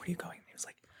like, "What? Where are you going?" And he was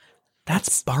like,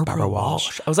 "That's Barbara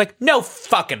Walsh." I was like, "No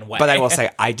fucking way!" But I will say,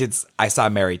 I saw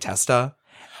Mary Testa,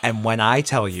 and when I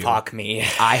tell you, "Fuck me."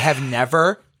 I have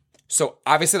never. So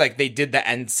obviously, like they did the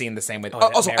end scene the same way.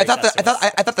 Also, Mary I thought Testa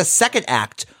I thought the second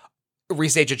act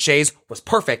restage at Shays was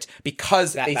perfect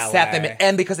because That they ballet. sat them in,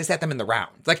 and because they sat them in the round.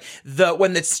 Like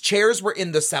when the chairs were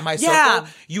in the semicircle, Yeah.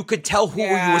 you could tell who you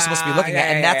were supposed to be looking at,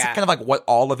 and that's kind of like what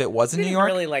all of it was in It New didn't York.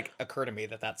 really like occur to me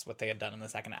that that's what they had done in the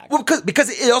second act. Well, because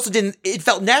it also didn't. It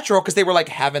felt natural because they were like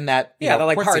having that Yeah, the,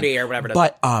 like, court party scene. or whatever it is.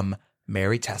 But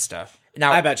Mary Testa.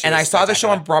 Now I bet she and was I saw the show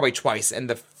on spectacular. Broadway twice, and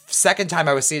the second time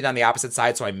I was seated on the opposite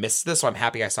side, so I missed this. So I'm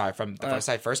happy I saw it from the first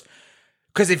side first.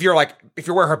 Because if you're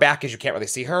where her back is, you can't really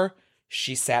see her.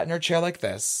 She sat in her chair like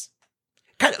this,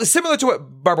 kind of similar to what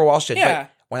Barbara Walsh did. Yeah. But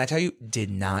when I tell you, did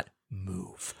not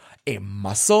move a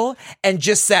muscle, and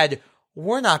just said,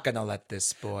 "We're not going to let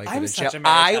this boy go I'm to such jail." a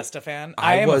Mary Testa fan.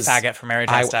 I am a faggot for Mary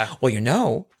Testa. Well, you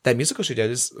know that musical she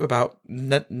did is about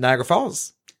Niagara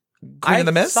Falls. Queen of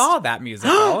the Mist. I saw that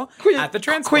musical at the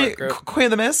Transport Group. Queen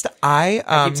of the Mist.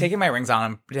 I keep taking my rings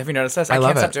on. Have you noticed this? I love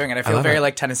can't stop it. doing it. I I feel love very it.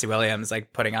 like Tennessee Williams,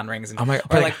 like putting on rings. And, Oh my-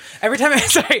 or like every time.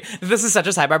 Sorry, this is such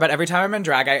a sidebar, but every time I'm in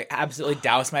drag, I absolutely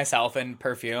douse myself in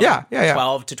perfume. Yeah.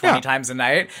 12 to 20 Yeah. times a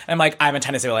night. And I'm like, I'm a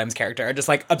Tennessee Williams character, just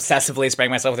like obsessively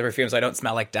spraying myself with perfume so I don't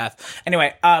smell like death.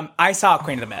 Anyway, I saw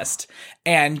Queen of the Mist,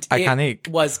 and Iconic. it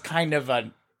was kind of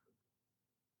a.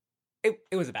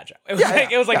 It was a bad show. It was Yeah, like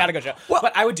yeah. not a good show. Well-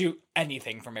 but I would do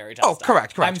anything for Mary Testa. Oh,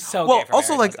 correct. I'm so well. gay for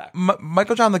Also, Mary like Testa.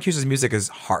 Michael John LaCusa's music is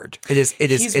hard. He's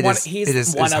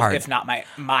one of, hard. if not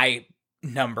my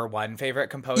number one favorite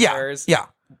composers. Yeah.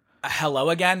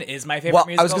 Hello Again is my favorite Well,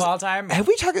 musical of gonna- all time. Have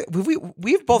we talked?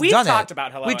 We've both We've done it. talked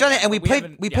about Hello We've done it, Again, and we but we played.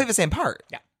 haven't- We yeah. played the same part.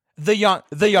 Yeah. The young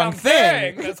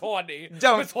thing. Miss Honey.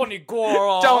 Don't- Miss Honey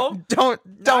girl. Don't.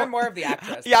 Now I'm more of the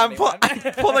actress. Yeah, than I'm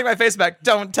anyone. pulling my face back.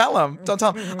 Don't tell him. Don't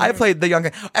tell him. I played the young.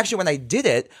 Actually, when I did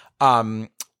it,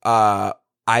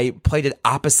 I played it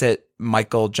opposite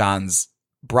Michael John's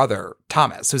brother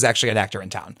Thomas, who's actually an actor in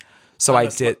town. So I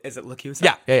did. Is it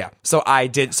LaCusa? Yeah. So I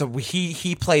did. So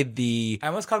he played the I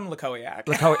almost called him Lakowiak.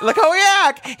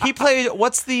 Lakowiak. He played.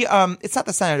 What's the? It's not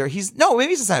the senator. Maybe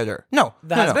he's a senator. No,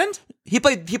 The no. husband? He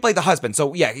played the husband.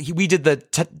 So yeah, we did the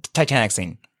Titanic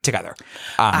scene together.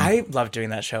 I love doing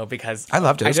that show because I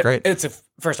loved it. It was great. It's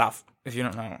first off, if you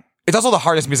don't know. It's also the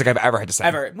hardest music I've ever had to sing.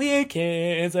 Ever. We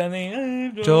kids and the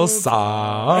Angels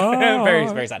song. very,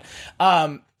 very sad.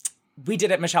 We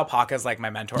did it. Michelle Park is like my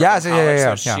mentor. Yes, in college,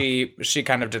 yeah. So she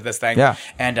kind of did this thing. Yeah.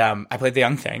 And I played the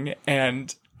young thing,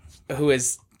 and who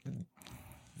is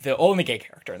the only gay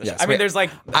character in the show. Yes, I mean, wait. there's like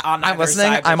on I'm either listening.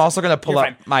 side, I'm there's- also going to pull you're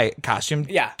up fine. my costume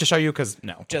to show you because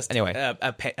Just anyway.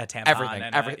 a tampon. Everything.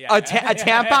 and, A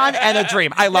tampon and a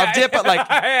dream. I loved it, but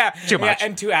like too much.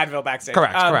 and 2 Advil backstage.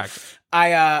 Correct.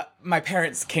 My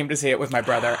parents came to see it with my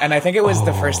brother, and I think it was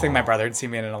the first thing my brother had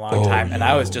seen me in a long time, and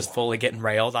I was just fully getting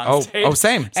railed on stage.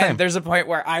 Same. And there's a point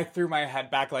where I threw my head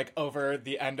back like over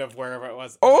the end of wherever it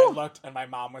was. Oh. And I looked, and my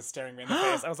mom was staring me in the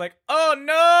face. I was like, "Oh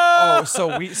no!" So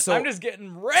I'm just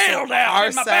getting railed out,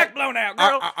 and my back blown out,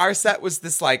 girl. Our set was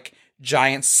this like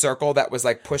giant circle that was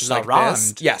like pushed La like ronde.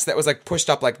 this. Yes, that was like pushed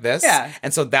up like this. Yeah.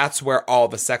 And so that's where all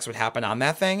the sex would happen on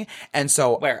that thing. And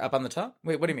so Where up on the top?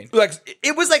 Wait, what do you mean? like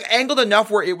it was like angled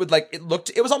enough where it would like it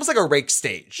was almost like a rake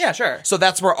stage. Yeah, sure. So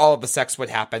that's where all of the sex would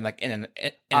happen, like in On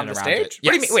and the around stage? it.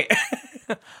 What do you mean? Yes.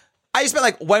 Wait. I just meant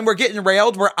like when we're getting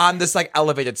railed, we're on this like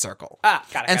elevated circle. Got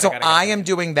it. And so I am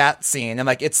doing that scene, and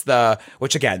like it's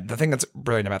which again, the thing that's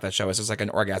brilliant about that show is there's like an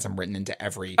orgasm written into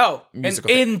every musical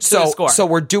thing. into the score. So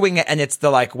we're doing it, and it's the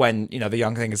like when the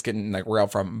young thing is getting like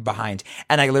railed from behind,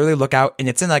 and I literally look out, and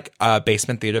it's in like a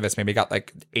basement theater that's maybe got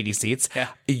like 80 seats. Yeah.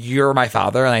 You're my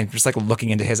father, and I'm just like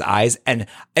looking into his eyes, and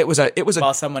it was a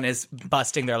while someone is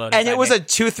busting their load. and it was a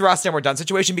 2 thrust and we're done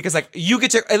situation because like you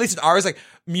get to, at least in ours, like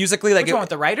musically, like Which one, with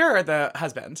the writer or the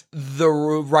husband? the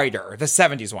writer, the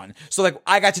 70s one. So like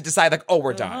I got to decide like, oh,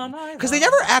 we're done. Because they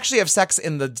never actually have sex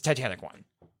in the Titanic one.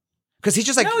 Because he's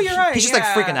just like, No, you're right. he's just like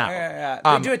freaking out. Yeah.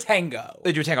 They do a tango.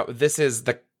 They do a tango. This is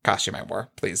the costume I wore.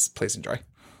 Please enjoy.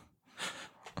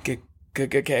 Okay.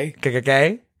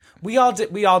 Okay. We all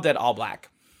did all black.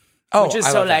 Oh, Which is I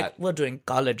so love like that. we're doing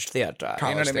college theater. You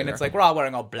know what I mean? theater. It's like we're all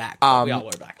wearing all black. But we all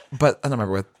wear black. But I don't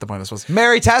remember what the point of this was.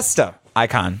 Mary Testa,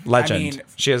 icon, legend. mean,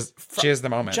 she is the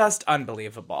moment. Just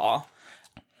unbelievable.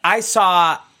 I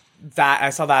saw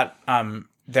that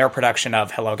their production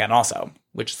of Hello Again also,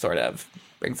 which sort of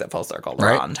brings it full circle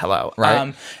Right. around Hello.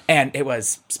 Right. And it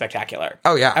was spectacular.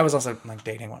 Oh, yeah. I was also like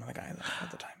dating one of the guys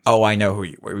at the time. Oh, I know who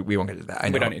you. We won't get into that. I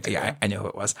know, don't need to, Yeah, yeah. I know who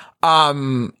it was.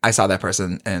 I saw that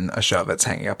person in a show that's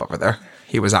hanging up over there.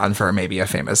 He was on for maybe a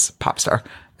famous pop star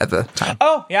at the time.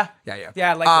 Oh, yeah.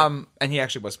 Yeah. Like and he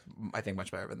actually was, I think,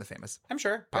 much better than the famous I'm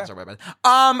sure. pop Yeah. star women.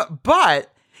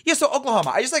 But yeah, so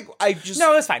Oklahoma. I just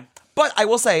No, it's fine. But I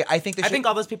will say, I think I think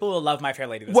all those people will love My Fair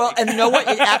Lady this well, week. and you know what?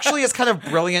 It actually is kind of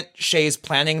brilliant. Shay's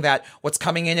planning that what's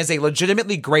coming in is a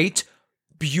legitimately great,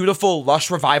 beautiful, lush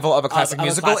revival of a classic of a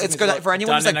musical. classic It's gonna musical for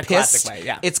anyone who's done like in a classic pissed. way,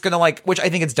 yeah. It's gonna like, which I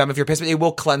think it's dumb if you're pissed, but it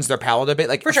will cleanse their palate a bit,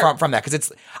 like sure. from that because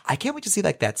it's. I can't wait to see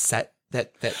like that set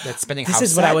that spinning. This house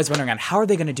is what I set. was wondering on. How are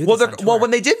they going to do Well, this on tour? well,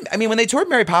 when they did, I mean, when they toured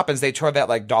Mary Poppins, they toured that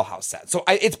like dollhouse set. So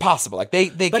it's possible. Like they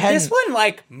But can. this one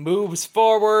like moves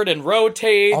forward and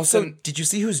rotates. Also, and, did you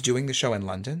see who's doing the show in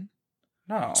London?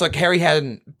 no. So like Harry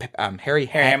Haddon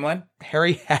Hamlin?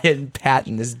 Harry Haddon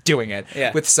Patton is doing it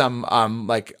Yeah. with some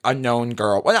like unknown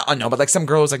girl. Well, not unknown, but like some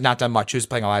girl who's like not done much. Who's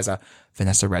playing Eliza?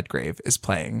 Vanessa Redgrave is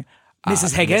playing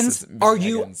Mrs. Higgins? Mrs. Are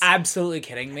you Higgins. absolutely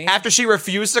kidding me? After she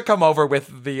refused to come over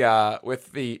with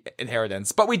the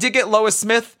Inheritance, but we did get Lois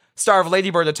Smith, star of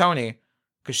Lady Bird, a Tony,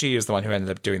 because she is the one who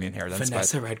ended up doing the Inheritance.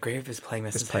 Vanessa Redgrave is playing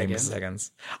Mrs. playing Higgins. Mrs.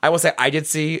 Higgins. I will say I did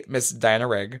see Miss Diana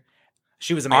Rigg,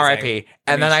 She was amazing. R.I.P.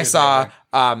 And then I saw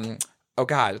oh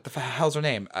God, what the hell's her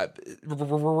name?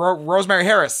 Rosemary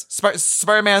Harris,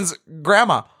 Spider-Man's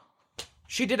grandma.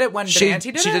 She did it when She Benanti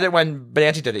did it? did it when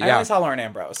Benanti did it. I Yeah, only saw Lauren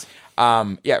Ambrose.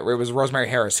 yeah, it was Rosemary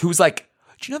Harris, who's like,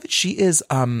 do you know that she is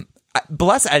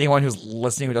bless anyone who's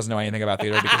listening who doesn't know anything about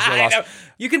theater because you're I lost. know.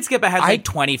 You can skip ahead like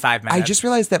 25 minutes. I just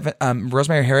realized that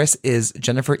Rosemary Harris is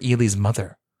Jennifer Ely's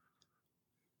mother.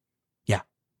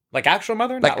 like actual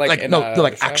mother? Like, Not like in no, a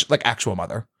like show? actual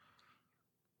mother.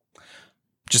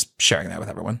 Just sharing that with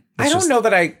everyone. I It's don't just- know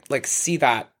that I like see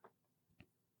that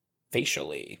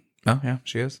facially. Oh yeah,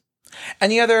 she is.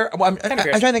 Any other? Well, I'm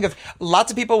curious. trying to think of.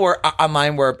 Lots of people were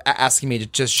online were asking me to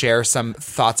just share some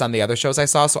thoughts on the other shows I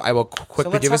saw. So I will quickly So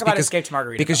let's do talk this about because Escape to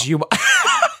Margaritaville. because you.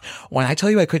 When I tell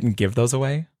you I couldn't give those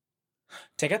away,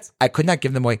 Tickets? I could not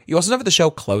give them away. You also know that the show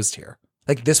closed here.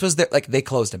 Like this was like they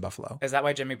closed in Buffalo. Is that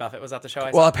why Jimmy Buffett was at the show?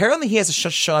 Well, apparently he has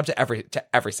shown up to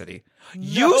every city.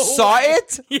 You No saw way.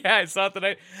 it? Yeah, I saw it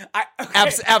tonight.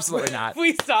 Okay. Absolutely not.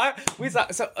 We saw.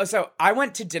 So I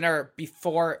went to dinner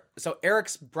before. So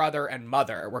Eric's brother and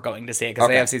mother were going to see it because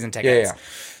they Okay. have season tickets.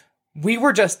 Yeah. We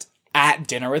were just at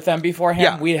dinner with them beforehand.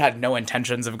 Yeah. We had no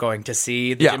intentions of going to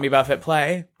see the Yeah. Jimmy Buffett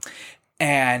play,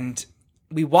 and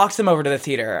we walked them over to the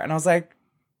theater. And I was like,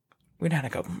 "We know how to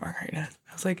go Margarita."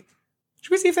 I was like,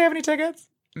 "Should we see if they have any tickets?"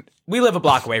 We live a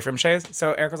block away from Shays,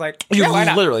 so Eric was like, You "Yeah, why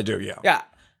not?" literally do, yeah. Yeah.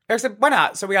 Eric said, why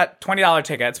not? So we got $20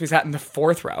 tickets. We sat in the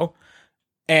 4th row.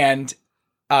 And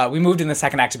we moved in the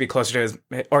second act to be closer to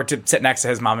his, or to sit next to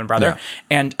his mom and brother.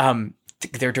 And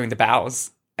they're doing the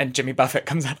bows, and Jimmy Buffett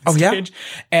comes on the stage.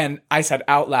 And I said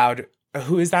out loud,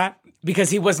 "Who is that?"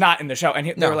 Because he was not in the show.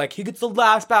 And they were like, he gets the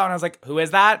last bow. And I was like, who is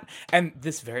that? And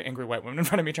this very angry white woman in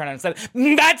front of me turned around and said,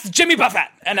 "That's Jimmy Buffett."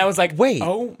 And I was like, wait,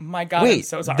 oh my God, I'm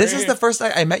so sorry. This is the first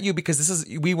night I met you because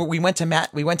we went to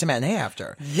matinee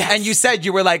after. Yes. And you said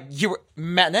you were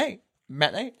matinee.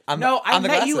 I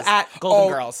met you at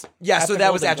Golden Girls. Yeah, so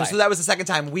that was after. So that was the second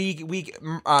time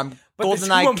Golden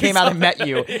and I came out and met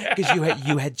you because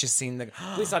you had just seen the.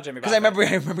 We saw Jimmy Buffett. Because I remember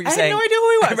you saying. I had no idea who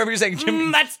he was. I remember you saying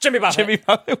Jimmy. That's Jimmy Buffett. Jimmy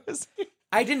Buffett was.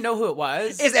 I didn't know who it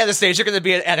was. Is Anastasia going to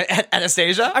be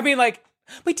Anastasia? I mean, like.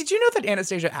 Wait, did you know that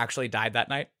Anastasia actually died that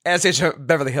night? Anastasia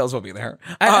Beverly Hills will be there.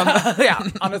 Yeah,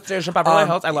 Anastasia Beverly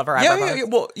Hills. I love her.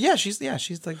 She's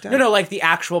like dead. No, like the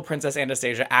actual Princess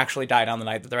Anastasia actually died on the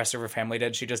night that the rest of her family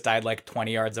did. She just died like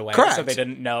 20 yards away. Correct. So they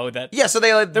didn't know that. Yeah, so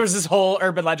they there was this whole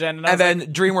urban legend, and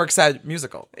then DreamWorks said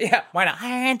musical. Yeah, why not?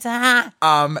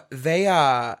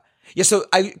 So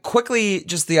I quickly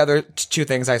just the other two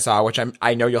things I saw, which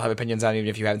I know you'll have opinions on even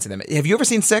if you haven't seen them. Have you ever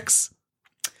seen Six?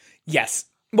 Yes.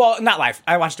 Well, not live.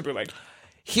 I watched it bootleg.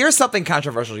 Here's something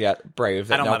controversial yet, Brave,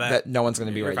 that no one's going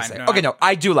to be ready to say. Okay, no,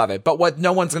 I do love it, but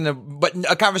but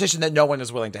a conversation that no one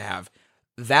is willing to have.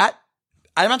 That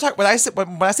I'm not talking when I say book.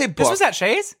 This was at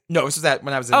Shays? No, this was at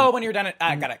when I was in. When you were done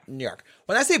at got it. New York.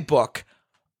 When I say book,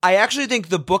 I actually think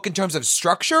the book in terms of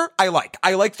structure, I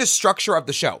like the structure of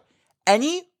the show.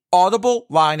 Any audible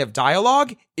line of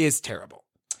dialogue is terrible.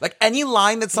 Like any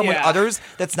line that someone utters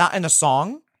that's not in a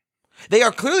song. They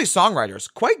are clearly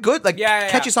songwriters, quite good,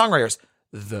 catchy songwriters.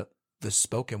 The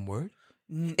spoken word,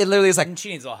 it literally is like she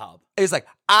needs a little help. It's like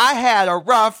I had a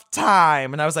rough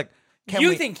time, and I was like,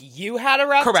 "You think you had a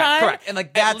rough time? Correct, and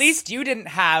like at least you didn't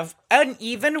have an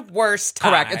even worse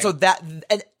time. Correct, and so that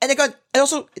and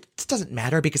also it doesn't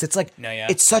matter because it's like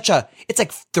it's like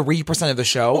 3% of the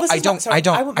show. Well, I don't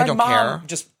care.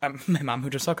 My mom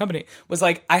who just saw Company was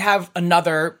like, I have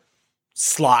another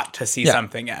slot to see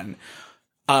something in.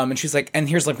 And she's like, and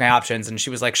here's like my options. And she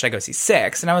was like, should I go see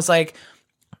Six? And I was like,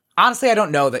 honestly, I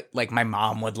don't know that like my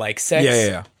mom would like Six.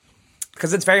 Yeah.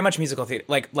 Because it's very much musical theater.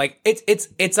 Like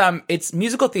it's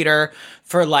musical theater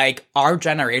for like our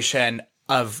generation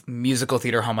of musical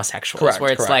theater homosexuals. Correct,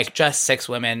 where it's like just 6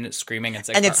 women screaming and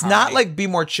singing. And it's not like Be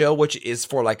More Chill, which is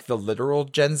for like the literal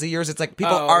Gen Zers. It's like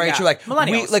people our age who like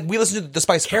millennials. We listen to the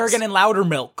Spice Girls. Kerrigan and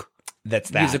Loudermilk.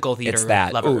 That's that. Musical theater. It's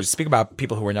that. Lovers. Ooh, speak about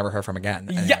people who were never heard from again.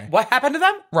 Anyway. Yeah, what happened to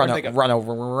them?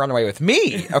 Run away with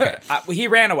me. Okay. He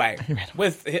ran away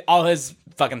with all his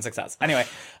fucking success. Anyway,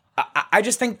 I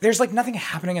just think there's like nothing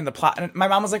happening in the plot. And my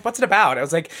mom was like, "What's it about?" I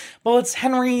was like, "Well, it's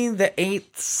Henry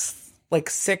VIII's like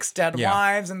 6 dead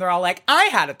wives," and they're all like, "I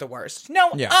had it the worst."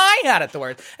 No, I had it the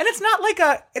worst. And it's not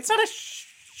a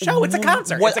show. It's a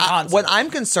concert. It's a concert. What I'm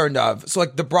concerned of, so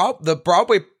like the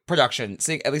Broadway production,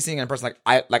 at least seeing it in person,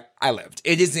 I lived.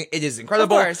 It is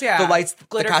incredible. Of course, yeah. The lights,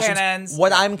 glitter the costumes. cannons.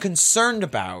 What I'm concerned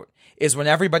about is when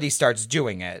everybody starts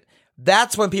doing it.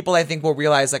 That's when people I think will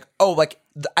realize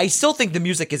I still think the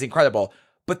music is incredible,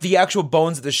 but the actual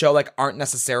bones of the show aren't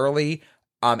necessarily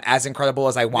as incredible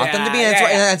as I want them to be.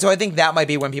 And so I think that might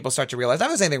be when people start to realize not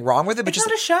there's anything wrong with it, but it's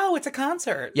not a show, it's a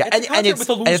concert. Yeah,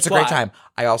 it's a great time.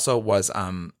 I also was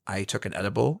I took an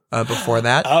edible before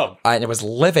that. And it was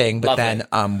living, but then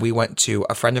we went to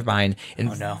a friend of mine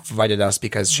invited us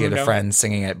because she had a friend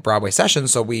singing at Broadway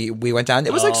Sessions, so we went down.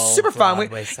 It was super fun. We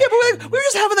were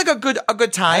just having a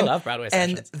good time. I love Broadway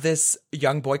Sessions. And this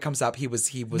young boy comes up. He was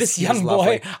this young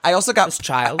boy. I also got this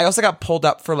child. I also got pulled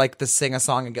up for the sing a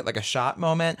song and get a shot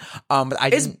moment.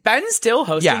 But is Ben still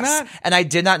hosting that? And I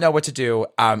did not know what to do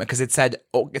because it said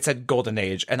Golden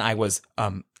Age, and I was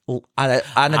on a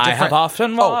different. I have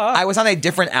often walked. I was on a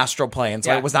different astral plane,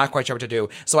 so I was not quite sure what to do.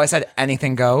 So I said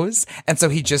anything goes, and so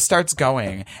he just starts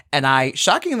going, and I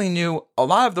shockingly knew a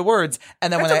lot of the words.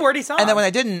 And then That's a wordy song. And then when I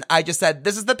didn't, I just said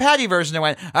this is the Patty version. And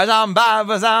went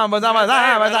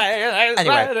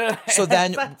anyway. So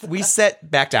then we sit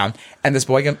back down, and this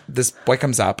boy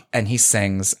comes up, and he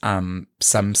sings some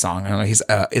song. I don't know. He's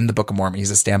in the Book of Mormon.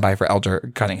 He's a standby for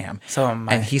Elder Cunningham. So am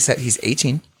I. And he said he's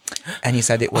 18. And he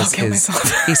said it was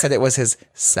his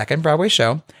second Broadway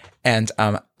show. And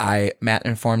Matt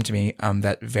informed me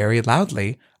that very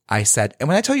loudly I said, and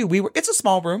when I tell you it's a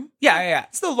small room. Yeah.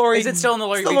 It's the Laurie. Is it still in the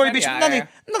Laurie Beach? Not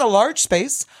a large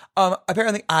space.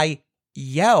 Apparently I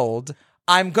yelled,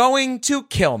 "I'm going to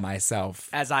kill myself,"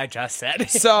 as I just said.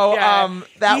 So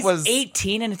he's was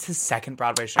 18 and it's his second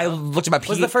Broadway show. I looked at my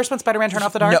Was the first one Spider-Man Turn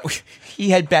Off the Dark? No, he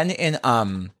had been in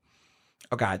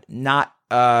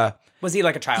Was he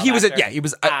like a child? He was actor? he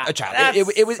was a child. That's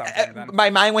It was something then. my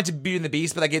mind went to Beauty and the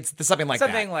Beast, but like it's something like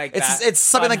Something that. like it's that. it's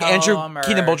something Fun like Andrew Home or-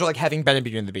 Keenan Bolger like having been in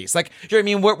Beauty and the Beast. Like, you know what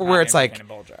I mean? Where it's like Andrew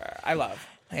Keenan Bolger. I love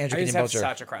Andrew I used Keenan to have Bolger.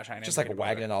 such a crush on Andrew just like Keenan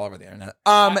wagging Bolger. it all over the internet.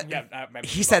 Maybe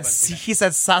He both said of us do that. he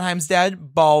said Sondheim's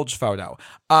dead. Bulge photo.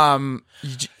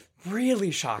 Really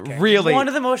shocking. Really. One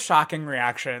of the most shocking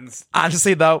reactions.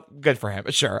 Honestly, though, good for him.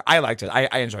 Sure, I liked it.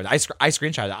 I enjoyed it. I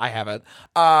screenshot it. I have it.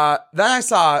 Then I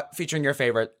saw, featuring your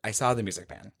favorite, I saw The Music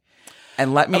Man.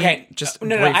 And let me just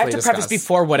no. I have to briefly preface discuss.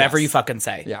 before whatever Yes. you fucking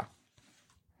say. Yeah.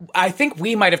 I think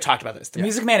we might have talked about this. The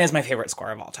Music Man is my favorite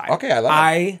score of all time. Okay, I love it.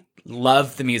 I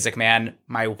love The Music Man.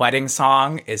 My wedding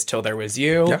song is Till There Was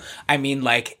You. Yep. I mean,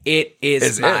 like, it is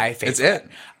It's my it. favorite. It's it.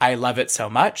 I love it so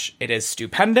much. It is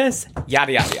stupendous.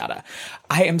 Yada, yada, yada.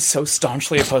 I am so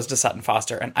staunchly opposed to Sutton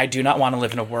Foster, and I do not want to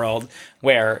live in a world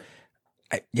where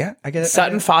I get it.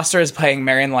 Sutton Foster is playing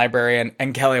Marion the Librarian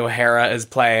and Kelly O'Hara is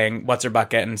playing What's Her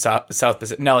Bucket and South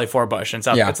Pacific, Nellie Forbush and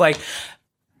South. Yeah. It's like,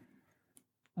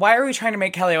 why are we trying to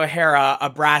make Kelly O'Hara a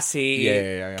brassy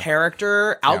Yeah.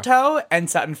 character alto and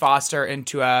Sutton Foster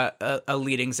into a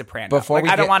leading soprano?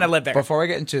 I don't want to live there. Before we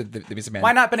get into the Music Man,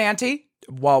 Why not Benanti?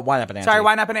 Well, why not Benanti? Sorry,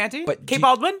 why not Benanti? But Kate do-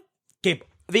 Baldwin? Kate,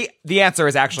 the answer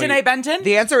is actually Janae Benton?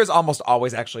 The answer is almost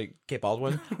always actually Kate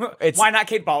Baldwin. It's Why not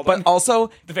Kate Baldwin? But also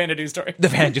the Vanity story. the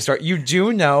Vanity Store. You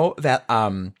do know that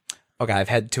okay, I've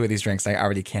had 2 of these drinks. I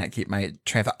already can't keep my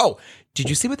train of thought. Oh, did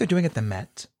you see what they're doing at the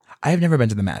Met? I have never been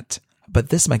to the Met, but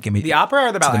this might give me The opera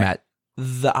or the to ballet? the Met.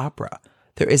 The opera.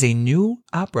 There is a new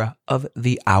opera of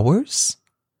The Hours,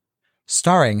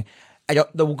 starring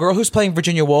the girl who's playing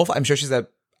Virginia Woolf. I'm sure she's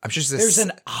There's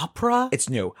an opera? It's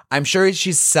new. I'm sure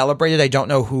she's celebrated. I don't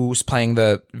know who's playing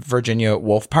the Virginia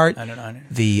Woolf part. I don't know.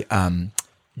 The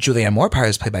Julianne Moore part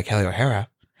is played by Kelly O'Hara.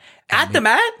 At the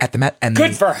Met? At the Met. And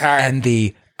Good for her. And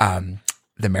the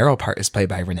Meryl part is played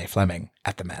by Renee Fleming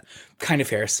at the Met. Kind of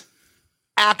fierce.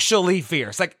 Actually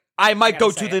fierce. Like, I might gotta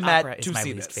go say, to the opera Met is to my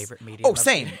see least this. favorite medium Oh, of-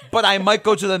 same. But I might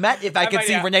go to the Met if I could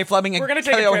see yeah. Renee Fleming and We're gonna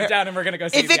take Kelly a trip O'Hara. down and we're gonna go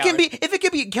see If The it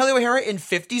can be Kelly O'Hara in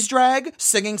 50s drag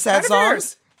singing sad Kind of songs,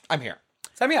 fierce. I'm here.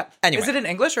 Sign me up. Anyway. Is it in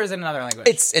English or is it in another language?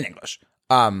 It's in English.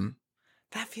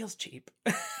 That feels cheap.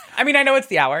 I mean, I know it's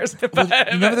The Hours, but You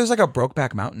remember there's like a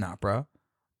Brokeback Mountain opera?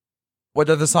 What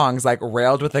are the songs like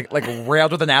railed with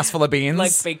railed with an ass full of beans?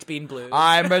 like Baked Bean Blues.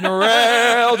 I'm been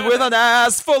railed with an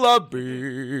ass full of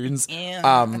beans.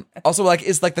 Ew. Also, like,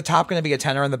 is like the top going to be a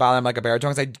tenor and the bottom like a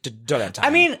baritone? 'Cause I don't have time. I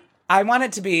mean, I want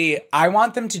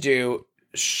them to do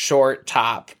short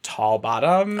top, tall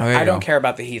bottom. there you I don't go. care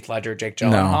about the Heath Ledger, Jake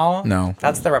Gyllenhaal. no.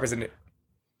 That's the representation.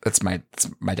 that's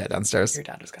my dad downstairs. Your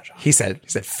dad just got shot. He said,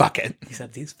 fuck it. He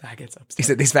said, these faggots upstairs. He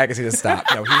said, these faggots need to stop.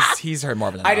 No, he's heard more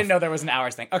of it. I didn't know there was an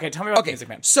Hours thing. Okay, tell me about the Music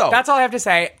Man. so- that's all I have to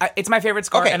say. It's my favorite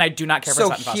score, and I do not care for So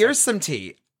Sutton Foster. here's some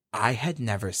tea. I had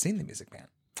never seen The Music Man.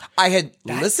 I had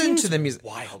listened to seems the music.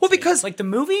 wild Well, to me. because like the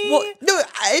movie. well, no,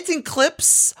 it's in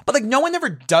clips, but like no one ever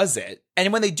does it.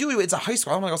 And when they do, it's a high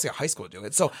school. I don't want to go see a high school do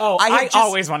it. So I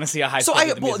always want to see a high So school.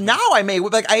 do the well Music now Man. I may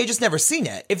like I had just never seen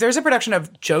it. If there's a production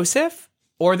of Joseph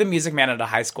or The Music Man at a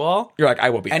high school, You're like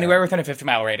I will be anywhere there. within a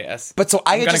 50-mile radius. But so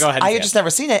I I'm had gonna just go ahead and I see had it. just never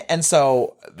seen it, and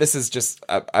so this is just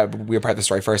a weird part of the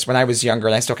story. First, when I was younger,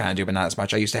 and I still kind of do, but not as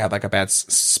much. I used to have like a bad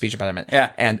speech impediment.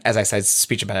 Yeah. and as I said,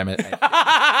 speech impediment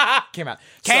came out.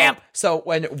 Camp. So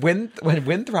when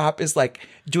Winthrop is like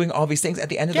doing all these things at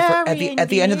the end of at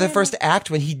the end of the first act,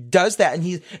 when he does that,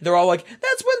 and they're all like,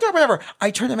 "That's Winthrop," whatever.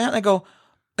 I turn him out and I go.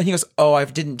 And he goes, "Oh, I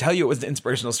didn't tell you it was an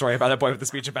inspirational story about a boy with a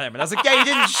speech impediment." I was like, "Yeah, you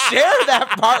didn't share that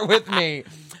part with me."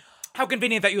 How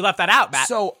convenient that you left that out, Matt.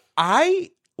 So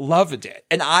I loved it,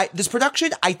 and this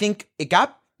production, I think it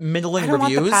got middling I don't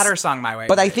reviews. want the Patter song my way.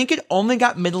 But I think it only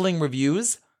got middling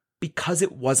reviews because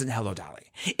it wasn't Hello Dolly.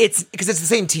 It's because it's the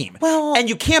same team. Well- and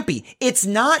you can't be. It's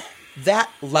not that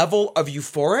level of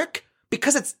euphoric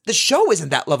because the show isn't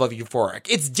that level of euphoric.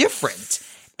 It's different.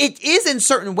 It is in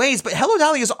certain ways, but Hello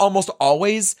Dolly is almost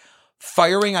always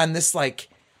firing on this like.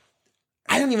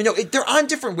 I don't even know. They're on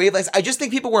different wavelengths. I just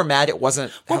think people were mad it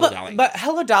wasn't Hello Dolly. But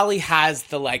Hello Dolly has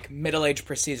the like middle-aged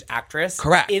prestige actress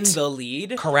Correct. in the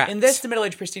lead. Correct. In this, the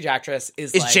middle-aged prestige actress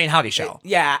is It's like, Jane Howdyshell.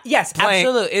 Yeah. Yes. Playing-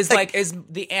 absolutely. Is like- is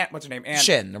the aunt? What's her name? Aunt.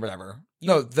 Shin or whatever.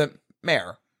 No, the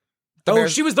mayor. The Oh,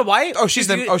 mayor's- she was the wife. Oh, she's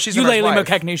the mayor's Eulalie wife.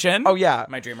 McKechnie Shin. Oh yeah.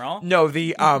 My dream role. No,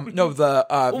 the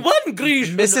One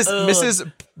Grecian.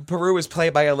 Mrs. Peru is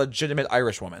played by a legitimate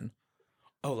Irish woman.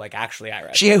 Oh, like actually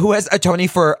Irish. Who has a Tony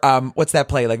for what's that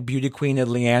play, like Beauty Queen of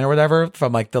Leanne or whatever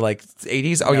from like the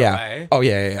 80s? Oh No yeah. way. Oh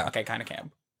yeah. Okay, kind of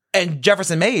camp. And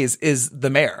Jefferson Mays is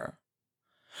the mayor.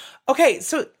 Okay,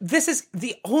 so this is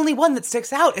the only one that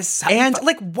sticks out. Is And-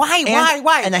 like why?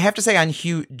 And I have to say on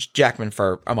Hugh Jackman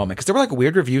for a moment, because there were like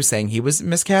weird reviews saying he was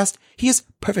miscast. He is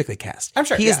perfectly cast. I'm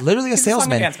sure, he yeah. is literally He's a a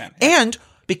song and salesman. dance man, yeah. And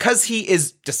because he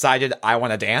is decided I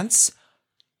want to dance,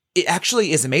 it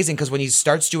actually is amazing because when he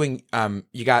starts doing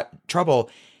You Got Trouble,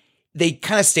 they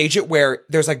kind of stage it where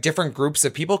there's like different groups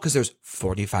of people because there's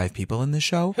 45 people in the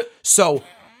show. So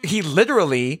he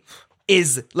literally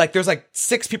is like, there's like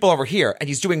 6 people over here and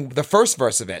he's doing the first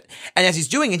verse of it. And as he's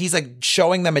doing it, he's like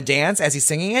showing them a dance as he's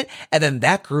singing it. And then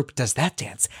that group does that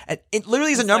dance. And it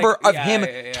literally is a number like- of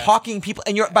him talking people.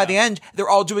 And you're by the end, they're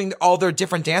all doing all their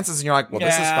different dances. And you're like, well,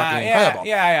 this is fucking incredible.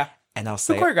 Yeah. And I'll Who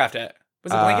say, choreographed it?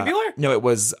 Was it Blanket Bueller? no, it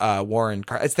was Warren.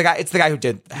 It's the guy who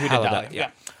did Dolly, yeah.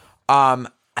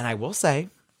 And I will say,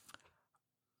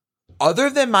 other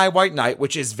than My White Knight,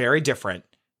 which is very different,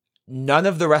 none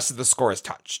of the rest of the score is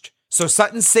touched. So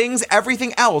Sutton sings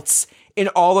everything else in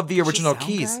all of the original sound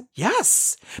keys. good?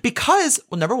 Yes. Because,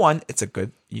 well, number one,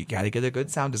 you got to get a good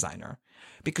sound designer.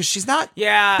 Because she's not.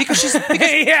 Yeah. Because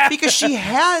because she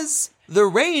has the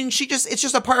range. It's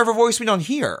just a part of her voice we don't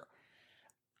hear.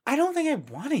 I don't think I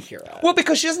want to hear it. Well,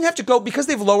 because she doesn't have to go, because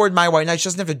they've lowered My White Knight, she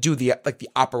doesn't have to do the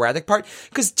operatic part.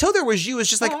 Because Till There Was You is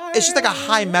just like, it's just like a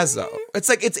high mezzo. It's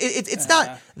like, it's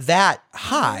not that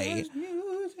high.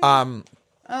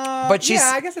 But she's,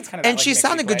 I guess it's kind of and that, like, she mixed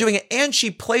sounded good way. doing it, and she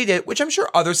played it, which I'm sure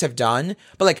others have done,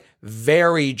 but like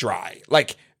very dry.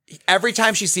 Like every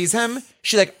time she sees him,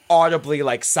 she like audibly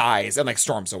like sighs and like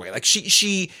storms away. Like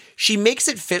she makes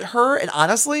it fit her, and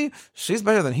honestly, she's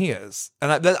better than he is.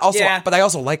 And but I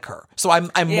also like her, so I'm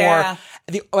more.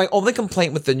 My only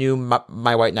complaint with the new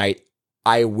My White Knight,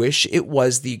 I wish it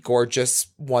was the gorgeous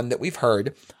one that we've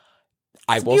heard.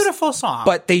 Beautiful song,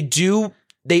 but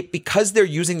because they're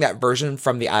using that version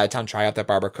from the Out of Town tryout that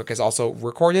Barbara Cook has also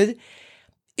recorded,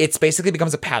 it's basically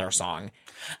becomes a patter song,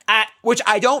 which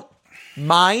I don't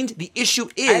mind. The issue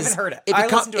is I haven't heard it.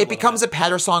 It becomes a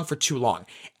patter song for too long.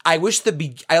 I wish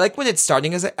I like when it's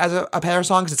starting as a patter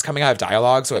song because it's coming out of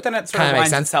dialogue, so then it sort kind of makes winds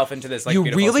sense. itself into this like You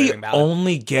beautiful really soothing ballad.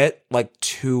 only get like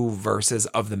 2 verses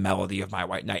of the melody of My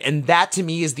White Knight, and that to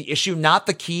me is the issue, not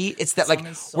the key. It's that like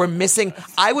we're missing.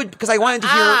 Because I wanted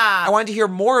to hear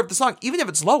more of the song, even if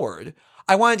it's lowered.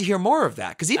 I wanted to hear more of that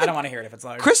because I even don't want to hear it if it's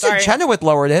lowered. Kristen Sorry. Chenoweth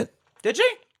lowered it. Did she?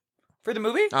 For the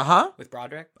movie? With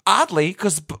Broderick? Oddly,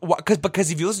 because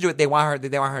if you listen to it, they want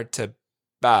her to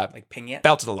Like ping it?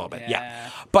 belt it a little bit. Yeah.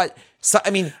 But so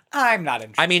I mean, I'm not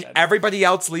interested. I mean, everybody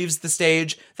else leaves the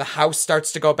stage. The house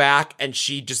starts to go back, and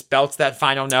she just belts that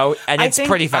final note, and it's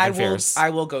pretty fucking fierce. I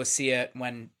will go see it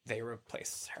when they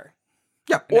replace her.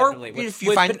 Yeah, or Inevitably, if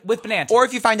you find with Bonanza, or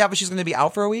if you find out that she's going to be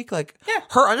out for a week, like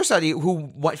her understudy,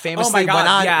 who famously God, went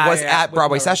on, was at with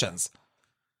Broadway her. Sessions,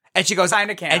 and she goes,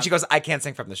 Kinda can. and she goes, I can't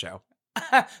sing from the show.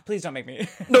 Please don't make me.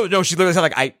 No, she literally said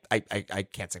like, I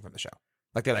can't sing from the show.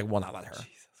 Like they will not let her.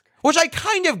 Which I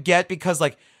kind of get because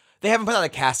like they haven't put out a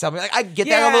cast album. Like I get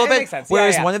that a little it bit. makes sense.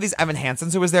 Whereas Yeah. one of these Evan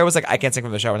Hansons who was there was like, I can't sing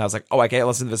from the show, and I was like, oh, I can't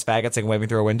listen to this faggot sing "Waving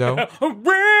Through a Window."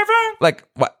 Like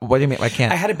what? What do you mean? I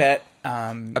can't. I had a bit.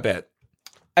 A bit.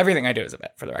 Everything I do is a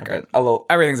bit, for the record. A little.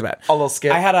 Everything's a bit. A little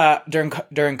skit. I had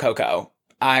during Coco.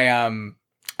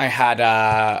 I had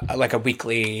like a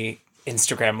weekly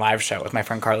Instagram live show with my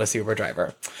friend Carlos Uber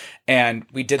driver, and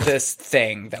we did this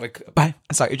thing that we.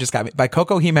 Sorry, you just got me. By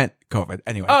Coco, he meant COVID.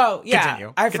 Anyway. Oh yeah,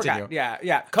 Continue. I Continue. forgot.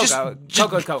 Yeah.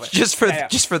 Coco's COVID. Just for Yeah.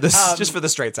 just for this, just for the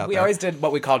straights out We there. always did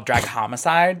what we called drag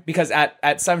homicide because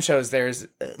at some shows there's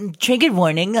Trigger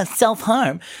warning,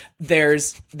 self-harm.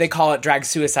 they call it drag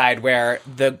suicide, where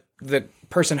the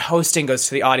person hosting goes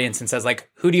to the audience and says like,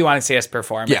 who do you want to see us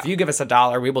perform? Yeah. If you give us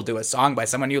 $1, we will do a song by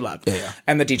someone you love. Yeah.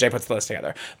 And the DJ puts the list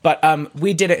together. But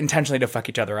we did it intentionally to fuck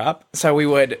each other up. So we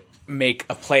would make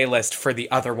a playlist for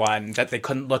the other one that they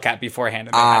couldn't look at beforehand,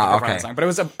 and they had to perform the song. But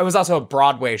it was also a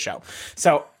Broadway show.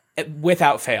 So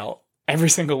without fail, every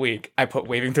single week I put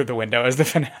 "Waving Through the Window" as the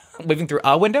finale. Waving through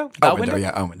a window? Oh, window.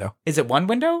 Yeah, oh, window. Is it one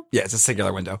window? Yeah, it's a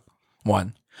singular window.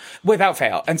 One. Without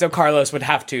fail. And so Carlos would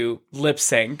have to lip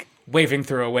sync "Waving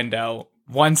Through a Window"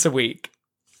 once a week.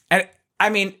 And I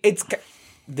mean, it's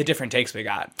the different takes we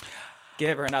got.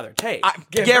 Give her another take.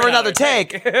 Give her another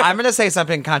take. I'm going to say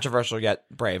something controversial yet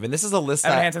brave. And this is a list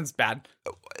Evan that... Hansen's bad.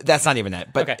 That's not even it.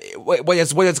 But Okay. what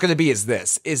it's going to be is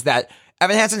this, is that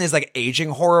Evan Hansen is like aging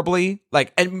horribly.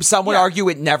 Like, and some would argue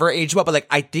it never aged well, but like,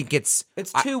 I think it's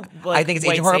too, I think it's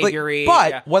white aging horribly. saviour-y, But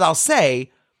yeah. what I'll say,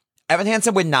 Evan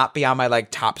Hansen would not be on my like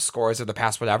top scores of the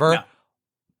past whatever. No.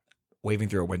 Waving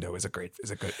Through a Window is a good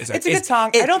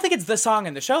song. I don't think it's the song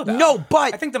in the show though. No,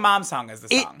 but I think the mom song is the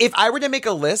song. If I were to make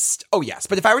a list,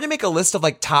 but if I were to make a list of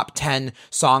like top 10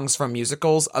 songs from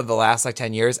musicals of the last like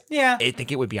 10 years, yeah, I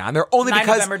think it would be on there only 9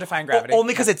 because November, Defying Gravity.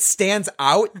 Only because it stands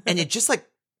out and it just like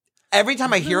every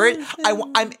time I hear it,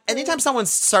 I'm anytime someone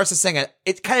starts to sing it,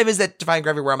 it kind of is that Defying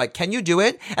Gravity where I'm like, can you do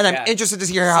it? And I'm interested to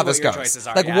hear how this goes.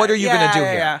 Like, what are you going to do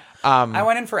here? I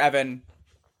went in for Evan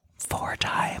 4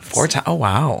 times. 4 times. Oh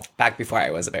wow! Back before I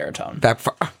was a baritone.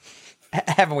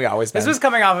 Haven't we always been? This was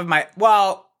coming off of my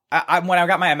when I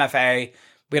got my MFA,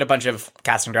 we had a bunch of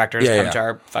casting directors come to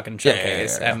our fucking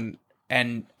showcase, and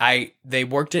they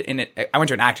worked it in it. I went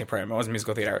to an acting program. It wasn't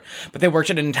musical theater, but they worked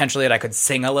it intentionally that I could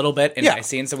sing a little bit in my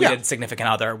scene. So we did Significant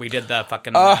Other. We did the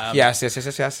fucking yes.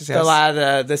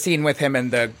 The scene with him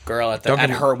and the girl at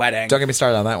her wedding. Don't get me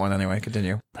started on that one. Anyway,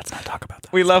 continue. Let's not talk about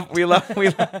that. We love.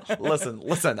 Listen.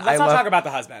 Let's not talk about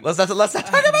the husband. Let's not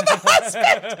talk about the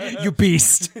husband. You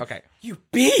beast. Okay. You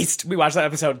beast. We watched that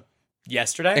episode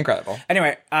yesterday. Incredible.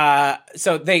 Anyway,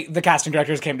 so the casting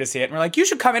directors came to see it and were like, "You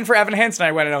should come in for Evan Hansen."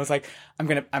 I went and I was like, "I'm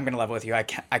gonna level with you. I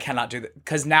cannot do that,"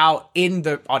 because now in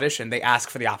the audition they ask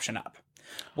for the option up,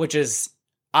 which is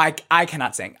I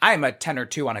cannot sing. I am a tenor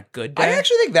 2 on a good day. I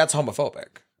actually think that's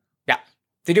homophobic. Yeah,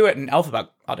 they do it in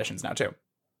Alphabet auditions now too.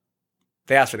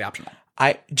 They ask for the option up.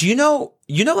 You know,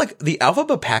 like the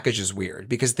Alphabet package is weird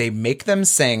because they make them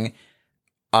sing,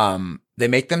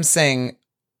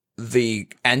 the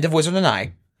end of Wizard and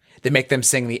I. They make them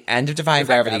sing the end of Defying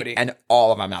Gravity and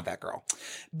all of I'm Not That Girl.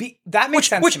 That makes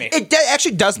sense to me. It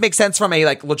actually does make sense from a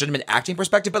like legitimate acting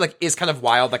perspective, but like is kind of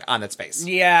wild like on its face.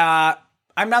 Yeah,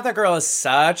 I'm Not That Girl is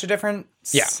such a different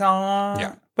song.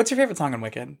 Yeah. What's your favorite song in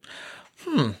Wicked?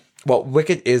 Well,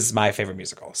 Wicked is my favorite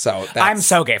musical, so I'm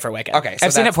so gay for Wicked. Okay, so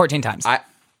I've seen it 14 times.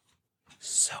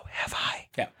 So have I.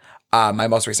 Yeah. My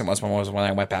most recent was when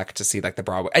I went back to see like the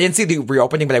Broadway. I didn't see the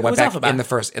reopening, but I went back in the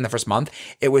first month.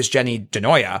 It was Jenny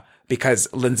DeNoia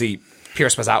because Lindsay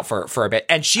Pierce was out for a bit,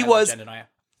 and she was. Jenny DeNoia.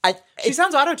 She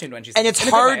sounds auto-tuned when she's and it's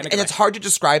hard it's hard to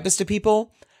describe this to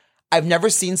people. I've never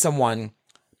seen someone,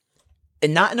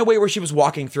 and not in a way where she was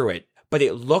walking through it, but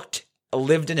it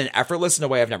lived in an effortless in a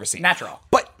way I've never seen. Natural.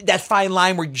 But that fine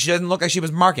line where she didn't look like she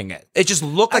was marking it. It just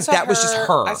looked like that was just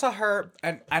her. I saw her,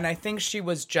 and I think she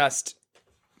was just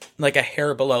like a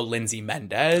hair below Lindsay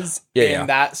Mendez in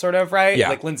that sort of, right? Yeah.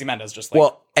 Like Lindsay Mendez just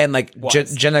like... and like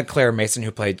Jenna Claire Mason,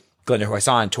 who played Glinda, who I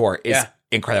saw on tour, is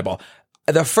incredible.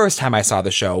 The first time I saw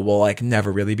the show will like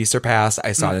never really be surpassed.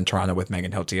 I saw it in Toronto with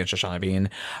Megan Hilty and Shoshana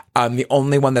Bean. The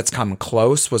only one that's come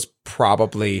close was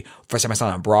probably first time I saw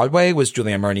it on Broadway was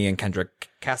Julia Murney and Kendrick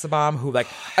Casabam, who like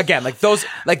again like those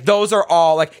are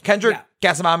all like Kendrick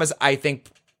Casabam is I think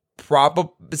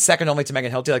probably second only to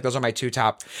Megan Hilty. Like those are my 2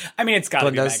 top. I mean, it's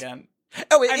gotta Glindas. be Megan.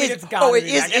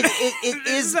 It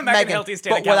is Megan.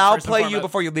 But what I'll play you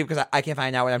before you leave because I can't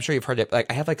find out, and I'm sure you've heard it. Like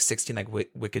I have like 16 like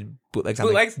Wicked bootlegs.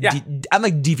 Bootlegs, I'm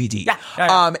like DVD.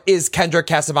 Yeah. Is Kendra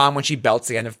Casabon when she belts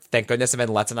the end of Thank Goodness and then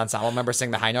lets an ensemble member sing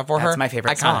the high note for her? That's my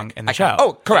favorite song in the show.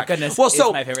 Oh, correct. Thank Goodness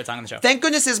is my favorite song in the show. Thank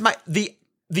Goodness is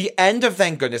the end of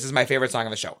Thank Goodness is my favorite song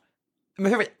in the show. My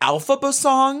favorite Alphaba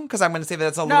song because I'm going to say that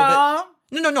that's a little bit.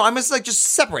 No. I'm just like just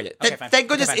separate it. Okay, Thank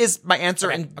Goodness is my answer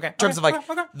in terms of like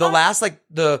the last like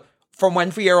the from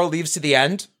when Fiyero leaves to the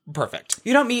end. Perfect.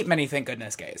 You don't meet many Thank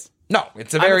Goodness gays. No,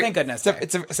 it's a very Thank Goodness.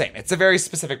 It's a very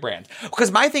specific brand. Because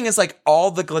my thing is like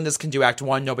all the Glindas can do Act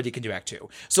 1, nobody can do Act 2.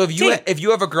 So if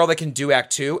you have a girl that can do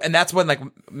Act 2, and that's when like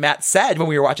Matt said when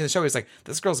we were watching the show, he was like,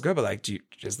 "This girl's good," but like,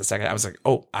 just the second I was like,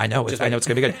 "Oh, I know it's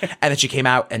gonna be good," and then she came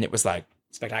out and it was like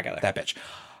spectacular. That bitch.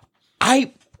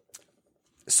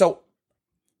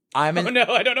 I don't know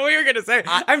what you're gonna say.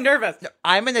 I'm nervous.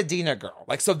 I'm an Adina girl.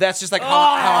 Like, so that's just like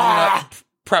how I'm gonna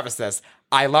preface this.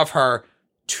 I love her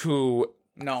to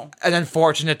an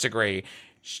unfortunate degree.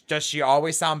 Does she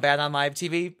always sound bad on live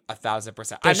TV?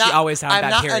 1,000%. Does she always sound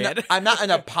bad? Period. I'm not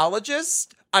an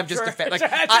apologist. I'm just a fan. Like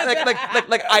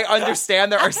I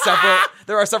understand there are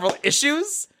several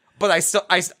issues, but I still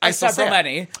several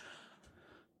many.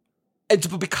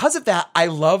 But because of that, I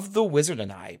love The Wizard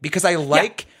and I because I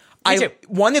like.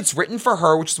 One, it's written for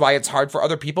her, which is why it's hard for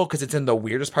other people because it's in the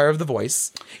weirdest part of the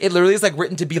voice. It literally is like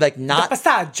written to be like not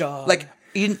like.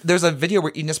 There's a video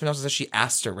where Eden Espinosa says she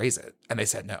asked to raise it, and they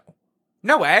said no.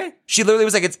 No way. She literally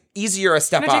was like, "It's easier a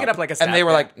step up." Take it up like a step, and they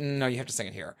were like, "No, you have to sing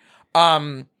it here."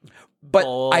 But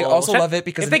I also love it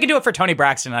because if they can do it for Toni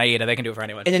Braxton and Aida, they can do it for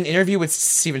anyone. In an interview with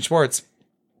Steven Schwartz,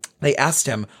 they asked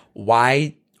him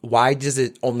why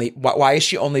is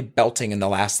she only belting in the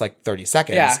last like 30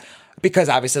 seconds? Yeah. Because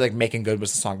obviously, like, Making Good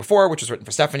was the song before, which was written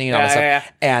for Stephanie and all that stuff. Yeah.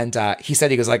 And he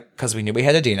said, he goes, like, because we knew we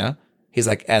had Adina. He's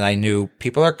like, and I knew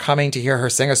people are coming to hear her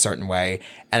sing a certain way,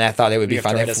 and I thought it would be have to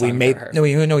fun write a if we song made. for her. No,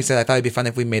 he said I thought it'd be fun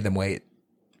if we made them wait.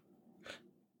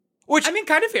 Which I mean,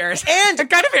 kind of fair. and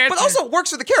kind of fair. but also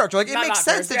works for the character. Like it Not makes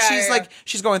not sense fair. that Yeah, she's yeah. like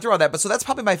she's going through all that. But so that's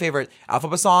probably my favorite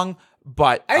Alphaba song.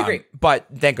 But I agree. But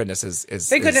thank goodness is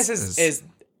Thank goodness is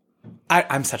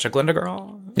I'm such a Glinda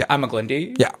girl. Yeah. I'm a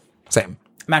Glindy. yeah, same.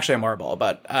 I'm actually a Morrible,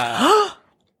 but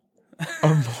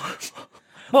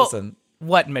Well, listen,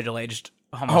 what middle-aged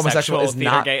Homosexual homosexual is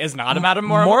theater not- gay is not a Madame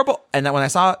Morrible? Morrible. And then when I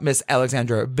saw Miss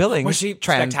Alexandra Billings, Was she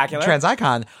spectacular? trans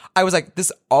icon, I was like,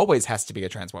 this always has to be a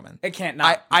trans woman. It can't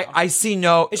not. I see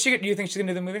no. Is she? Do you think she's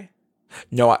gonna do the movie?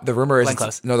 No, the rumor is Glenn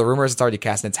Close. no. The rumor is it's already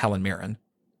cast and it's Helen Mirren,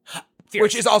 Fierce.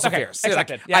 which is also Okay, fierce.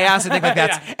 expected. Like, Yeah. I honestly think like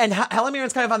that's Yeah. and Helen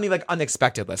Mirren's kind of on the like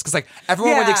unexpected list because like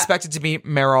everyone would Yeah. expect it to be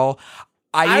Meryl.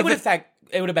 I even- would have thought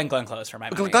it would have been Glenn Close for my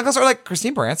movie. Glenn Close or like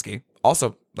Christine Baranski,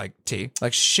 also like T.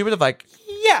 Like she would have like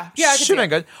yeah, I could should see have been it.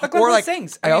 good. But Glenn Or Close like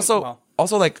sings. I mean, also well,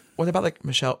 also like what about like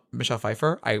Michelle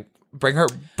Pfeiffer? I bring her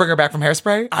back from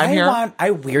Hairspray. I'm here.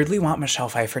 I weirdly want Michelle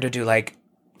Pfeiffer to do like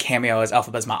cameo as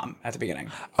Elphaba's mom at the beginning.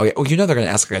 Oh yeah. Well, you know they're gonna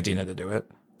ask Adina to do it.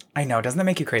 I know. Doesn't that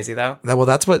make you crazy though? Well,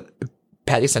 that's what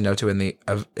Patty said no to in the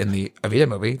Evita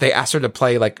movie. They asked her to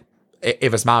play like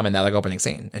Ava's mom in that like opening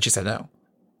scene, and she said no.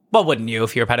 Well, wouldn't you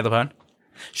if you were Patty LuPone?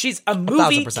 She's a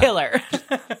movie 1,000%. killer.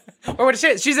 Or what is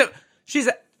she? She's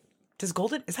a. Does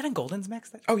Golden? Is that in Golden's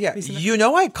mix? Oh yeah. You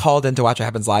know I called in to watch What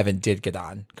Happens Live and did get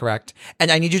on, correct?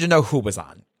 And I need you to know who was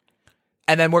on.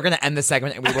 And then we're gonna end the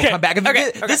segment and we will come back. And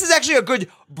Okay, this is actually a good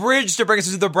bridge to bring us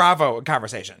into the Bravo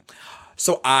conversation.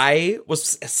 So I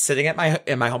was sitting at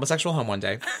my homosexual home one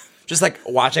day, just like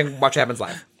watching What Happens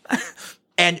Live.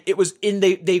 And it was in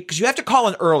they because you have to call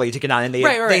in early to get on, and they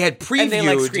Right. they had previewed And they,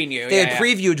 like, screen you. they Yeah, had yeah.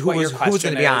 previewed who What your was going to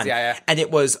question be is. on, Yeah, yeah. and it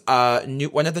was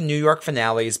one of the New York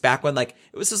finales back when like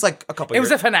it was just like a couple. It was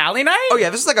years. a finale night. Oh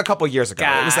yeah, this was like a couple years ago.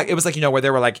 God. It was like you know where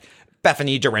they were like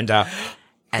Bethany, Dorinda,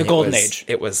 and The golden it was- age.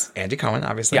 It was Andy Cohen,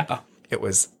 obviously. Yeah. It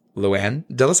was Luann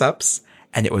de Lesseps,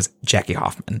 and it was Jackie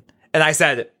Hoffman. And I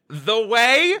said, the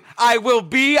way I will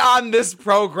be on this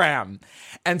program.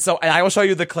 And I will show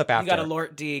you the clip after. You got a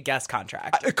Lort D guest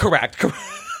contract. Correct.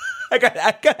 I got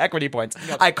equity points.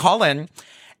 I call in,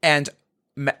 and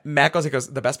Matt goes,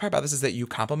 the best part about this is that you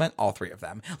compliment all three of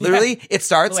them. Literally, it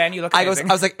starts. Luann, you look I amazing.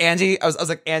 was like, Andy, I was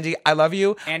like, Andy, I love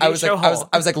you. Andy I was like, Shohol.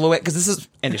 I was like, Luann, because this is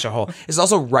Andy Shohol. This is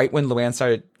also right when Luann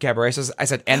started Cabaret. So I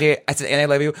said, Andy, I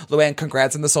love you. Luann,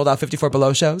 congrats on the sold out 54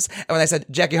 Below shows. And when I said,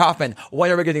 Jackie Hoffman, when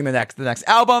are we getting the next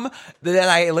album? Then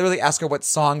I literally asked her what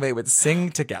song they would sing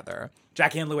together.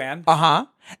 Jackie and Luann.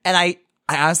 And I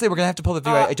honestly, we're gonna have to pull the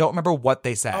video. I don't remember what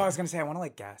they said. Oh, I was gonna say I want to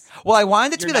like guess. Well, I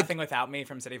wanted it to You're be like Nothing Without Me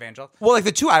from City of Angels. well, like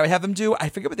the two I would have them do. I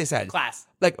forget what they said. Class.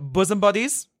 Like bosom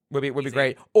buddies would be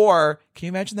great. Or can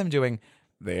you imagine them doing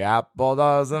 "The apple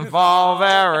doesn't fall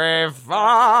very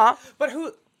far"? But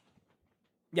who?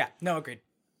 Yeah. No, agreed.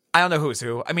 I don't know who's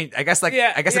who. I mean, I guess like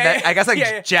Yeah, I guess yeah, that, I guess like yeah,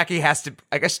 yeah. Jackie has to.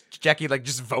 I guess Jackie like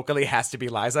just vocally has to be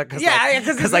Liza because Yeah,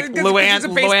 because like Luann she's a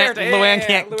bass baritone. Yeah, Luann yeah,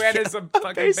 can't. Luann is a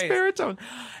fucking bass bass. baritone.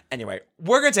 Anyway,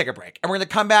 we're gonna take a break and we're gonna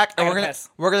come back and I we're gotta gonna piss.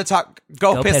 we're gonna talk.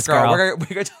 Go piss, piss, girl. girl. We're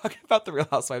gonna talk about the Real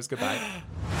Housewives. Goodbye.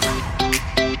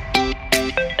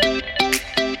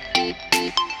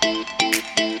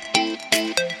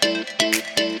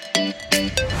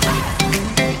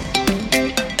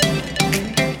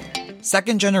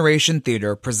 Second Generation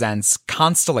Theater presents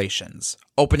Constellations,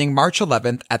 opening March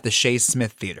 11th at the Shea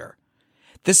Smith Theater.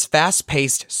 This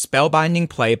fast-paced, spellbinding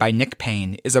play by Nick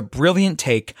Payne is a brilliant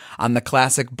take on the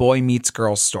classic boy meets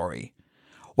girl story.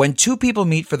 When two people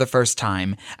meet for the first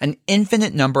time, an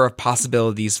infinite number of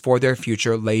possibilities for their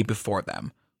future lay before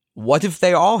them. What if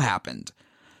they all happened?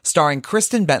 Starring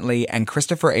Kristen Bentley and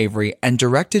Christopher Avery and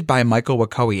directed by Michael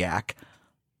Wakowiak.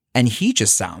 And he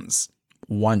just sounds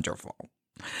wonderful.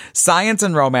 Science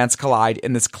and romance collide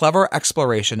in this clever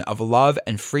exploration of love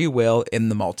and free will in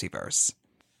the multiverse.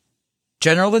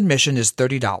 General admission is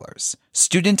 $30.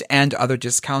 Student and other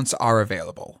discounts are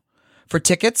available. For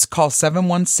tickets, call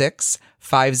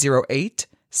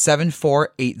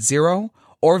 716-508-7480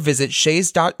 or visit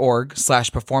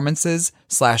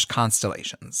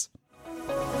shays.org/performances/constellations.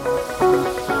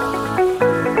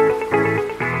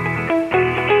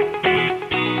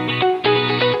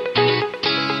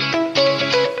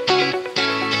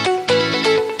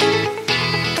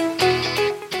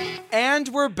 And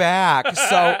we're back.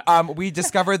 So we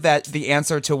discovered that the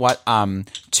answer to what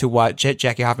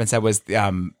Jackie Hoffman said was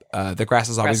the grass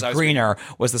is always greener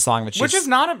was the song that she Which is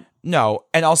not a. no.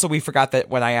 And also we forgot that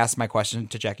when I asked my question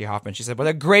to Jackie Hoffman, she said, "What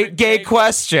a great gay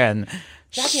question."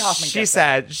 Jackie Hoffman She gets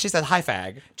said, "Hi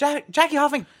fag." Jackie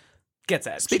Hoffman gets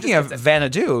it. Speaking of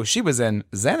Vanadu, she was in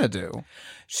Xanadu.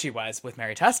 She was with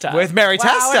Mary Testa. With Mary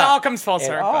Testa. It all comes full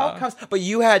circle. But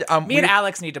you had Me and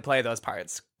Alex need to play those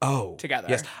parts. Oh, together.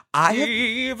 Yes, I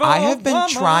have been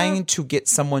trying to get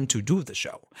someone to do the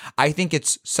show. I think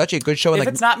it's such a good show. If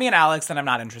it's not me and Alex, then I'm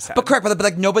not interested. But correct, but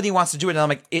like nobody wants to do it, and I'm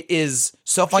like, it is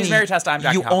so funny. She's Mary Testa. I'm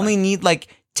Jackie You Hoffman. only need like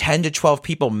 10 to 12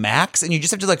 people max, and you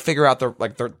just have to like figure out the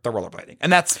rollerblading,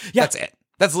 and that's it.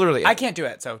 That's literally it. I can't do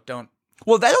it, so don't.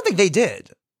 Well, I don't think they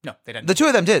did. No, they didn't. The two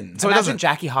of them didn't. So it Imagine doesn't.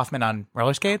 Jackie Hoffman on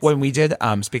roller skates. When we did,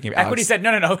 speaking of Equity Alex, said,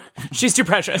 no, she's too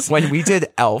precious. when we did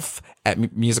Elf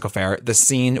at Musical Fair, the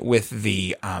scene with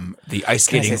the ice Can I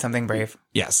skating. say something brave?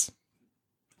 Yes,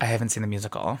 I haven't seen the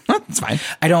musical. it's fine.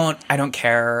 I don't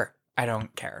care. I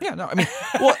don't care. Yeah, no, I mean,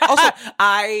 well, also,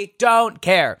 I don't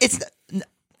care.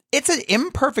 it's an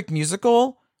imperfect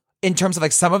musical in terms of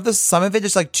like some of it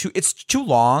is like it's too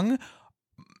long.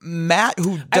 Matt,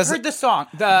 who I've doesn't heard the song,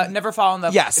 the Never Fall in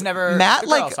the Never. Matt the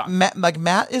girl like song.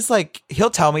 Matt is like he'll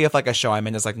tell me if like a show I'm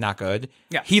in is like not good.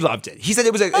 Yeah. He loved it. He said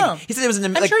it was an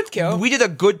I'm sure it's cute. We did a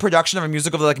good production of a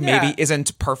musical that like maybe Yeah.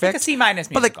 isn't perfect. Like a C-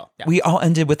 musical. But like Yeah. we all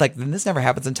ended with like this never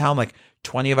happens in town. Like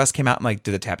 20 of us came out and like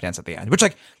did a tap dance at the end, which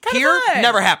like Kinda here fun.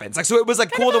 never happens. Like so it was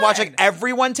like cool to watch like fun.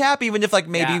 everyone tap, even if like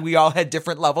maybe Yeah. we all had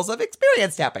different levels of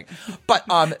experience tapping. But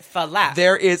Falafel.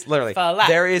 there is literally Falafel.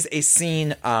 there is a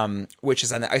scene which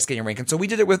is on the ice skating rink, and so we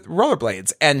did it with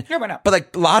rollerblades. And Yeah, why not? but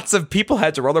like lots of people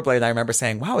had to rollerblade, and I remember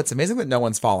saying, "Wow, it's amazing that no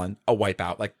one's fallen." A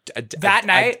wipeout like That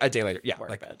night? a day later. Yeah,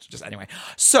 like just anyway.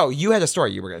 So you had a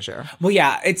story you were going to share. Well,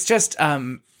 yeah, it's just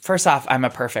first off, I'm a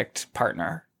perfect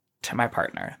partner to my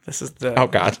partner. This is the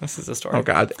This is the story. Oh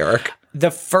God, Eric.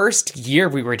 The first year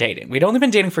we were dating, we'd only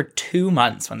been dating for 2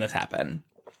 months when this happened,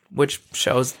 which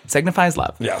signifies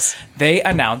love. Yes. They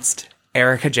announced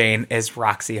Erica Jane is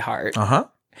Roxy Hart. Uh-huh.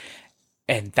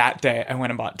 And that day, I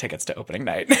went and bought tickets to opening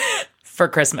night for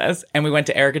Christmas. And we went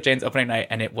to Erica Jane's opening night,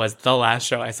 and it was the last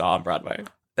show I saw on Broadway.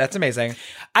 That's amazing.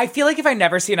 I feel like if I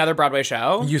never see another Broadway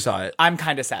show, You saw it. I'm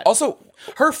kind of sad. Also,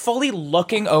 her fully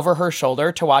looking over her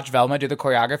shoulder to watch Velma do the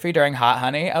choreography during Hot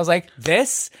Honey, I was like,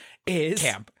 this is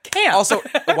camp. Also,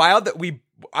 wild that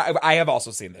I have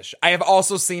also seen this. I have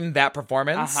also seen that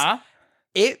performance. uh-huh.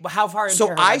 How far into So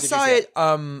her I did you saw see it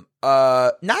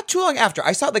not too long after.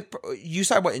 I saw it like you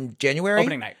saw it what in January?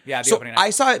 Opening night. Yeah, the so opening night. I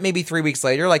saw it maybe 3 weeks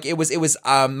later. Like it was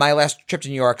my last trip to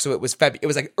New York, so it was It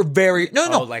was like very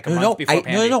like a month before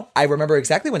Pandy. No. I remember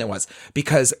exactly when it was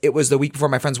because it was the week before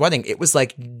my friend's wedding. It was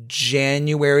like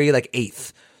January like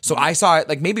 8th. So I saw it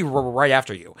like maybe right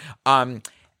after you.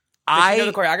 Did you know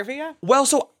the choreography yet? Well,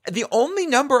 so the only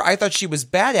number I thought she was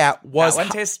bad at was That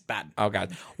one tastes bad. oh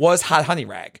God, was Hot Honey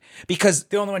Rag because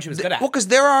The only one she was good at. Well, because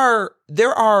there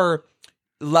are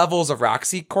levels of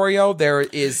Roxy choreo. There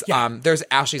is there's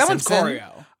Ashley That one's Simpson.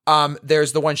 choreo.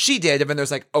 There's the one she did, and then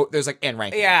there's like Anne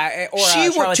Rankin. Yeah, or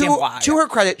she Charlotte Gamboa. to her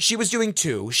credit, she was doing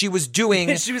two. She was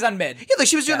doing She was on mid. yeah, like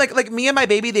she was doing like Me and My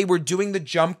Baby. They were doing the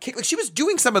jump kick. Like she was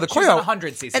doing some of the She was choreo. on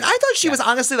 100 seasons. And I thought she was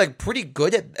honestly like pretty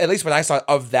good at least what I saw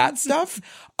of that stuff.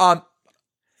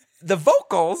 The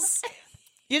vocals,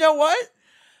 you know what?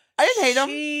 I didn't hate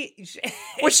them.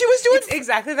 What she was doing. It's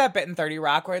exactly that bit in 30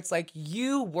 Rock where it's like,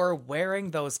 you were wearing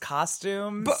those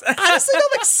costumes. But honestly, though,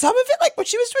 like some of it, like when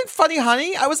she was doing Funny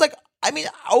Honey, I was like, I mean,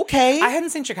 okay. I hadn't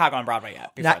seen Chicago on Broadway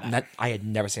yet. Before that. I had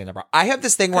never seen it. I have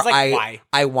this thing where like, why?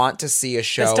 I want to see a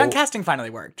show. The stunt casting finally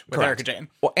worked with Correct. Erica Jane.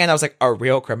 Well, and I was like, a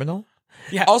real criminal.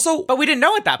 Yeah. Also, but we didn't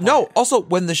know at that point. no. Also,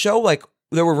 when the show like.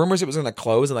 There were rumors it was going to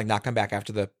close and like not come back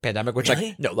after the pandemic, which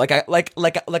Really? like no,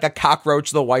 like a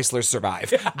cockroach, the Weislers survive.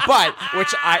 But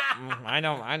which I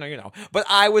know, you know. But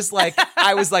I was like,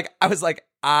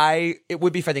 it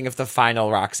would be fitting if the final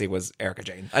Roxy was Erica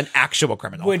Jane, an actual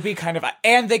criminal. Would be kind of,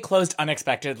 and they closed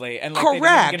unexpectedly, and like,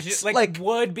 Correct. They didn't get to, Like,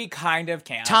 would be kind of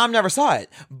camp. Tom never saw it,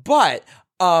 but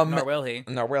Nor will he.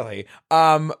 Nor will he.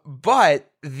 But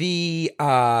the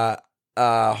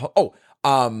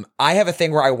I have a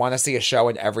thing where I want to see a show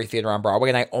in every theater on Broadway,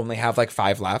 and I only have like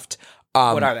 5 left.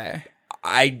 What are they?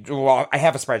 I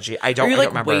have a spreadsheet. I Are don't you like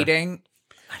remember. waiting?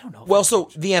 I don't know. Well, so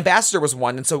The Ambassador was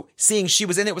one, and so seeing she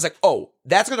was in it was like, oh,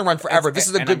 that's going to run forever. It's- This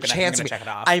is a and good I'm gonna chance. check it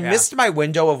off, I yeah. missed my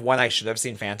window of when I should have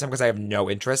seen Phantom because I have no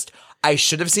interest. I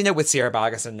should have seen it with Sierra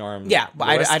Boggess and Norm. Yeah, but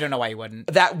Lewis. I don't know why you wouldn't.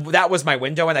 That was my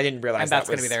window, and I didn't realize And that's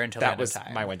that gonna be there until the that end of was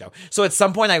time. my window. So at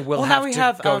some point, I will Well, have now we to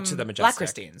have go to the Majestic. Black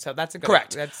Christine, so that's a good.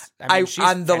 Correct. That's she's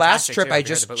on the last fantastic, trip, too, I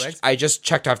compared to bootlegs. I just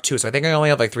checked off 2, so I think I only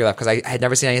have like 3 left because I had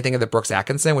never seen anything of the Brooks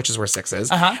Atkinson, which is where 6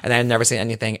 is, and I had never seen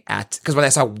anything because when I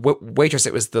saw Waitress,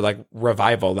 it was the like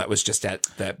revival that was just at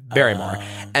the Barrymore,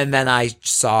 and then I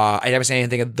I never seen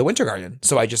anything of The Winter Garden,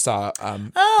 so I just saw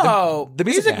the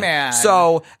Music Man.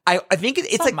 So I think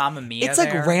it's like Mamma Mia. It's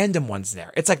there. like random ones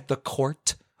there. It's like The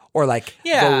Court or like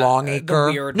Yeah, The Longacre.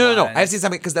 the weird No. ones. I've seen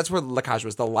something because that's where La Cage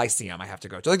was. The Lyceum I have to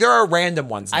go to. Like there are random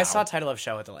ones. Now. I saw title of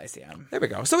show at the Lyceum. There we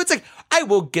go. So it's like I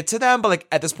will get to them, but like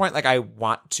at this point, like I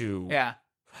want to. Yeah.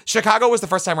 Chicago was the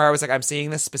first time where I was like, I'm seeing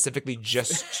this specifically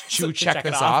just to check it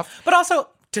this off. But also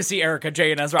to see Erika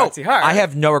Jane as Roxy Hart. I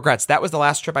have no regrets. That was the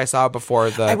last trip I saw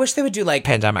before the. I wish they would do like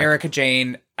pandemic. Erika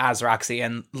Jane as Roxy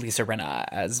and Lisa Rinna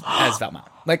as Velma.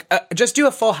 Like just do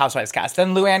a full Housewives cast.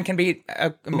 Then Luann can be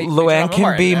Luann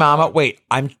can be Mama. Wait,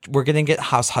 we're gonna get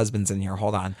house husbands in here.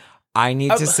 Hold on. I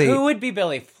need to see who would be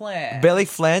Billy Flynn. Billy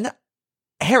Flynn,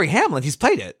 Harry Hamlin. He's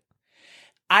played it.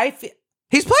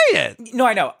 He's played it. No,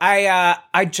 I know.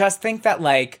 I just think that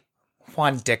like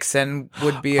Juan Dixon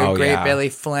would be a great Billy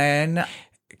Flynn.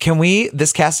 Can we?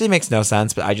 This casting makes no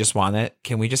sense, but I just want it.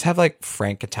 Can we just have like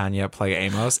Frank Catania play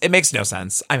Amos? It makes no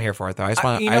sense. I'm here for it though. I just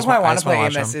want. You know who I want to play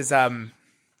Amos is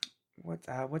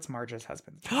what's Marge's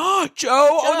husband? Joe.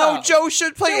 Oh no, Joe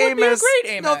should play Joe would be a Amos.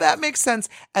 great Amos. No, that makes sense.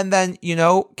 And then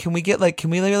can we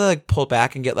literally like pull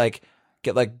back and get like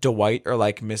Dwight or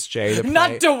like Miss J to play,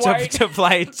 Not Dwight. to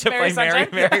play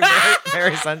Mary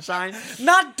Mary Sunshine.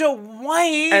 Not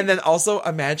Dwight. And then also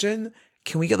imagine,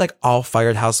 can we get like all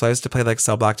fired housewives to play like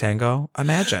Cell Block Tango?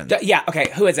 Imagine. Yeah.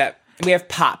 Okay. Who is it? We have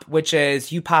Pop, which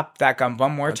is you pop that gum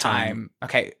one more time.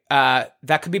 Okay.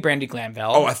 That could be Brandy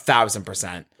Glanville. Oh,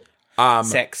 1,000%.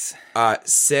 6.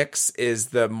 6 is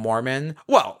the Mormon.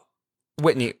 Well,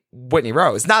 Whitney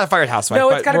Rose, not a fired housewife. No,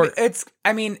 it's but gotta be.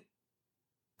 I mean,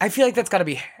 I feel like that's gotta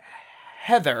be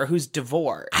Heather, who's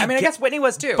divorced. I mean, I guess Whitney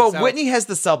was too. But so. Whitney has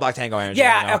the Cell Block Tango energy.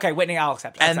 Yeah. Okay. Whitney, I'll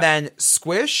accept. And then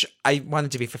Squish, I want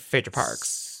it to be for Phaedra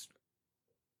Parks.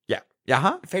 Yeah.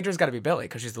 Huh? Phaedra's got to be Billy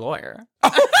because she's the lawyer.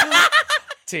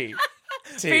 T.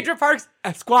 Phaedra Parks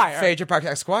Esquire. Phaedra Parks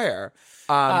Esquire.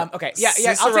 Okay.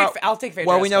 Yeah. I'll take Phaedra.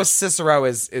 Well, we know Cicero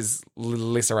is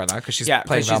Lisa Rinna because she's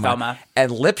playing Velma.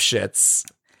 And Lipschitz,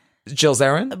 Jill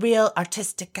Zarin. A real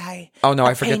artistic guy. Oh no,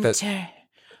 I forget that.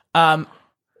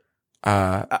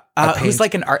 Who's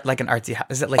like an artsy house?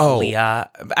 Is it like Leah?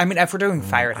 I mean, if we're doing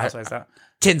Fired Housewives, though.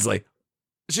 Tinsley.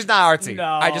 She's not artsy.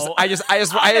 No. I just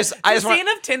the scene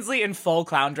of Tinsley in full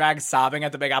clown drag sobbing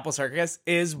at the Big Apple Circus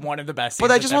is one of the best scenes.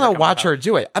 But I just want to watch her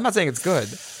do it. I'm not saying it's good.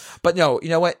 But no, you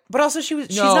know what? But also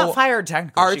she's not fired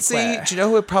technically. Artsy, do you know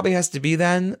who it probably has to be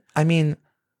then? I mean,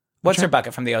 what's her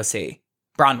bucket from the OC?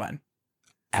 Bronwyn.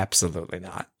 Absolutely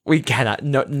not. We cannot.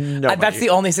 No. That's the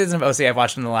only season of OC I've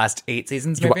watched in the last 8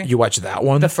 seasons. Maybe you watched that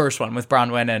one, the first one with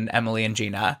Bronwyn and Emily and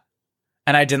Gina,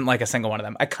 and I didn't like a single one of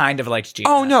them. I kind of liked Gina.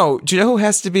 Oh no! Do you know who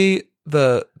has to be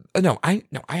the? No, I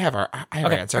have our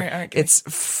answer. All right, it's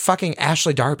fucking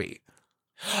Ashley Darby.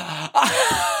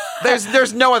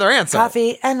 There's no other answer.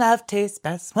 Coffee and love taste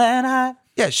best when I.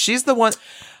 Yeah, she's the one.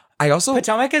 I also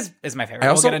Potomac is my favorite.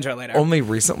 We'll get into it later. Only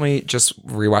recently just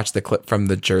rewatched the clip from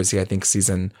the Jersey, I think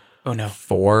season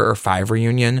 4 or 5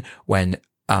 reunion when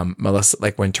Melissa,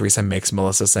 like when Teresa makes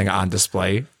Melissa sing On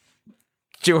Display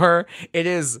to her. It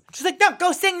is. She's like, no,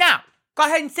 go sing now. Go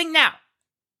ahead and sing now.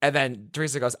 And then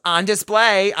Teresa goes, On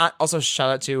Display. Also,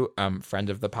 shout out to friend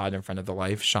of the pod and friend of the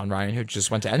life, Sean Ryan, who just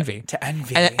went to Envy.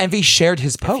 And Envy shared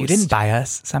his post. If you didn't buy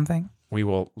us something, we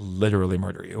will literally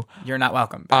murder you. You're not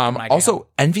welcome. Also,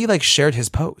 Envy shared his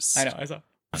post. I know. I saw.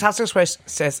 Tasco Squish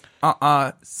says,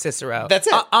 Cicero. That's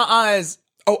it. Is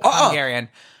Hungarian.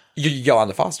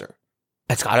 Yolanda Foster.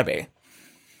 It's gotta be.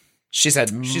 She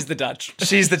said, she's the Dutch.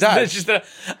 She's the Dutch.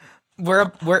 We're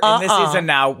in this season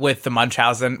now with the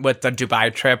Munchausen, with the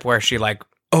Dubai trip where she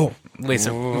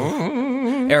Lisa.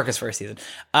 Erica's first season.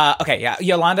 Okay, yeah.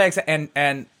 Yolanda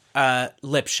and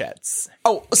Lipschitz.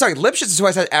 Oh, sorry. Lipschitz is who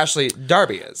I said Ashley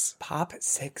Darby is. Pop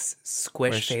 6,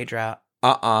 Squish. Phaedra.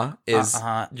 Is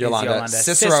Yolanda.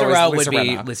 Cicero would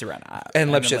be Lisa Rinna.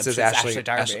 And Lipschitz is Ashley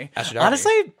Darby. Ashley Darby.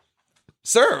 Honestly,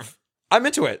 serve. I'm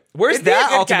into it. Where's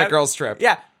that Ultimate Girls Trip?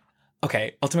 Yeah.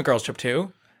 Okay, Ultimate Girls Trip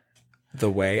 2. The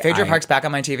way Phaedra Parks back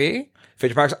on my TV.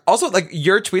 Phaedra Parks. Also, like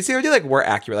your tweets the other day, like were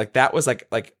accurate. Like that was like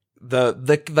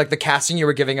the casting you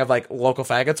were giving of like local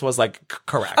faggots was like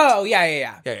correct. Oh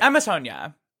yeah. I'm a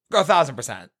Sonia.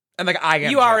 1,000%. And like I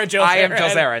am. You are a Jill Zarin. I am Jill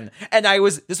Zarin. And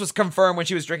this was confirmed when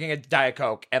she was drinking a Diet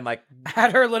Coke and like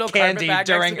had her little candy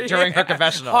during her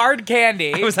confessional. Hard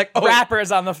candy. I was like,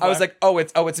 rappers on the floor. I was like,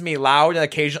 it's me, loud and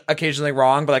occasionally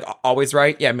wrong, but like always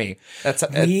right. Yeah, me. It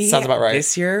sounds about right.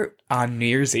 This year on New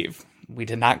Year's Eve, we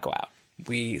did not go out.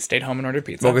 We stayed home and ordered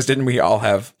pizza. Well, because didn't we all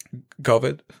have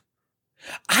COVID?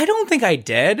 I don't think I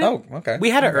did. Oh, okay. We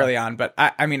had it early on, but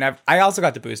I also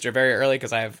got the booster very early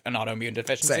because I have an autoimmune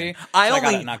deficiency. I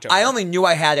got it in October. I only knew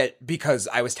I had it because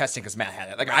I was testing because Matt had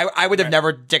it. Like I would have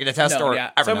never taken a test or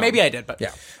ever So known. maybe I did, but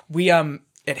Yeah. we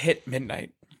it hit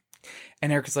midnight,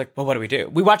 and Eric was like, "Well, what do?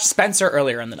 We watched Spencer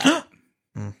earlier in the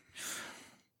night,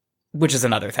 which is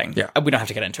another thing. Yeah. We don't have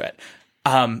to get into it.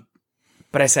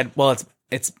 But I said, well,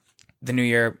 it's the new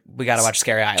year. We got to watch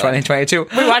Scary Island. 2022.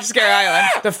 We watched Scary Island.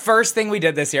 The first thing we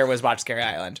did this year was watch Scary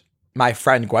Island. My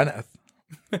friend Gwyneth.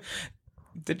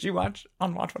 Did you watch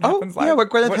What Happens Live? Yeah, but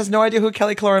Gwyneth has no idea who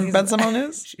Kelly Cloran Ben-Simone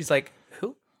is. She's like,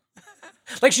 who?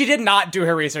 Like, she did not do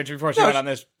her research before she went on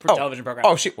this television program.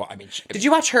 Oh, Did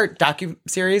you watch her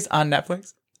docu-series on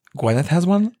Netflix? Gwyneth has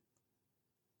one?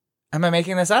 Am I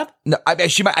making this up? No,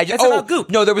 she might. It's about Goop.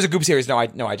 No, there was a Goop series. No, I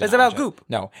did. It's not about watch it. Goop.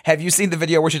 No, have you seen the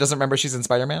video where she doesn't remember she's in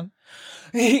Spider-Man?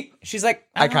 She's like,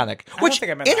 Iconic. I don't Which,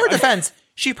 think I meant in that her one. defense,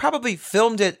 she probably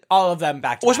filmed it. All of them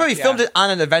back to Well, she back, probably yeah. filmed it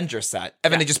on an Avengers set,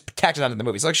 and then they just tacked it onto the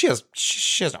movie. So like, she has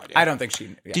no idea. I don't think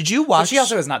she. Yeah. Did you But watch? she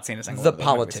also has not seen a single The one of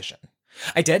movies. Politician.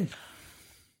 I did.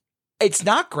 It's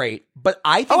not great, but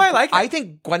I think I like it. I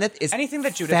think Gwyneth is Anything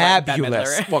that Judith Bette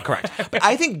fabulous. Midler. Well, correct. But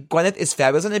I think Gwyneth is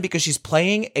fabulous in it because she's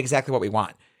playing exactly what we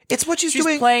want. It's what she's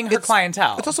doing. playing her It's-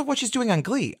 clientele. It's also what she's doing on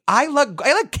Glee. I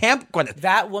like Camp Gwyneth.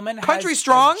 That woman Country has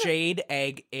Strong? a jade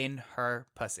egg in her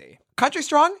pussy. Country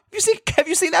Strong. Have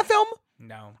you seen that film?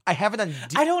 No. I haven't on.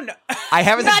 I don't know. I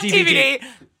haven't on Not DVD.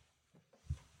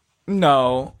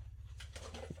 No.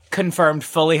 Confirmed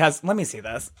fully has. Let me see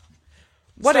this.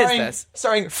 What is this?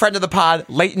 Starring friend of the pod,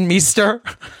 Leighton Meester.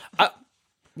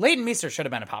 Leighton Meester should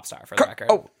have been a pop star for the record.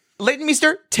 Oh, Leighton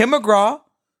Meester, Tim McGraw,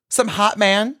 some hot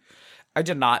man. I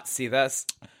did not see this.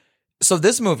 So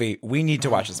this movie, we need to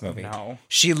watch this movie. No.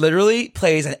 She literally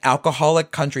plays an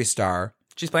alcoholic country star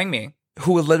She's playing me.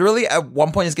 who literally at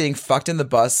one point is getting fucked in the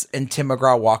bus, and Tim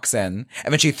McGraw walks in,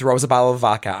 and then she throws a bottle of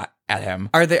vodka at him.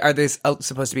 Are they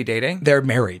supposed to be dating? They're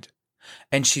married.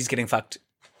 And she's getting fucked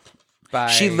by.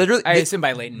 She literally- I assume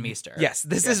by Leighton Meester. Yes,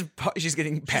 this is she's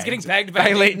getting pegged. getting pegged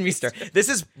by Leighton Meester. This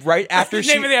is right after the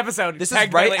name of the episode. This is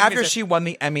Pegged by right Leighton after Meester. she won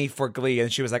the Emmy for Glee,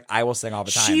 and she was like, "I will sing all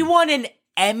the time." She won an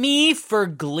Emmy for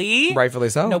Glee. Rightfully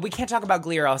so. No, we can't talk about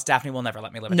Glee or else Daphne will never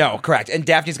let me live it. No, correct. And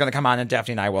Daphne's going to come on, and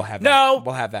Daphne and I will have No.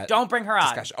 we'll have that. Don't bring her on.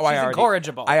 discussion. She's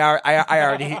incorrigible. I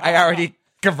already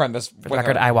confirmed this. For the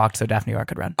record, I walked so Daphne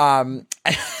could run.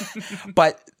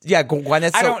 But yeah,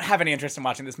 Gwyneth. I don't have any interest in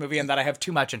watching this movie, and that I have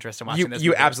too much interest in watching this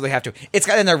You movie. absolutely have to. It's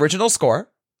got an original score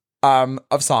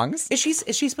of songs. Is she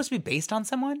supposed to be based on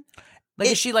someone? Like,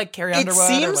 is she like Carrie Underwood? It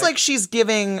seems like she's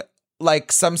giving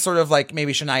like some sort of like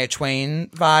maybe Shania Twain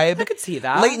vibe. I could see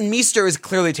that. Leighton Meester is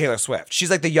clearly Taylor Swift. She's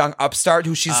like the young upstart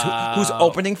who's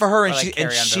opening for her, and Or like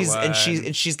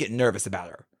Carrie she's getting nervous about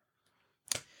her.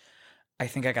 I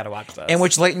think I gotta watch this. In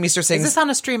which Leighton Meester Is sings. this on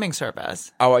a streaming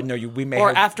service? Oh no, we may Or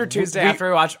have, after Tuesday, after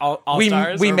we watch All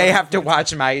Stars? we or may what? have to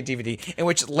watch my DVD in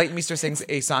which Leighton Meester sings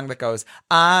a song that goes,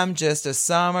 "I'm just a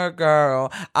summer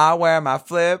girl. I wear my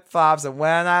flip flops, and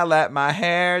when I let my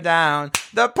hair down,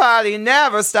 the party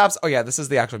never stops." Oh yeah, this is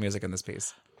the actual music in this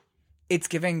piece. It's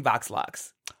giving Vox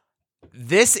Lux.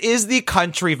 This is the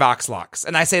country Vox Lux,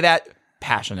 and I say that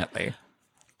passionately.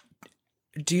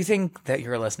 Do you think that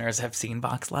your listeners have seen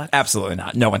Vox Lux? Absolutely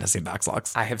not. No one has seen Vox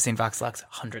Lux. I have seen Vox Lux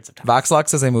hundreds of times. Vox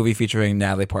Lux is a movie featuring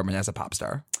Natalie Portman as a pop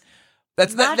star.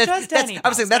 That's Not just any I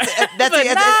was saying pop star. But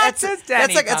not just any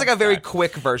it's like a pop very star.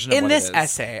 quick version of In what this it is.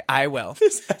 essay, I will.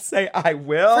 Say I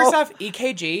will. First off,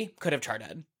 EKG could have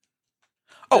charted.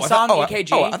 Oh, The I song thought-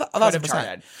 EKG oh, I thought- could have 1,000%.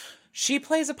 charted. She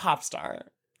plays a pop star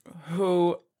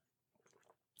who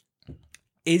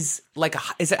is like,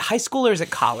 is it high school or is it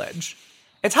college?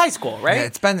 It's high school, right? Yeah,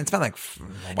 it's been like a while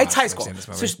It's high since I've school. seen this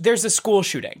So movie. there's a school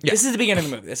shooting. This is the beginning of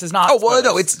the movie. This is not. Oh, well, no,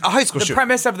 spoilers. it's a high school The shooting.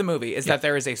 premise of the movie is that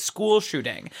there is a school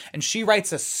shooting, and she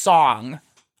writes a song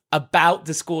about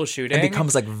the school shooting, and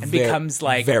becomes like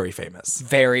very famous.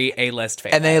 very A-list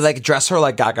famous. And they like dress her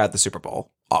like Gaga at the Super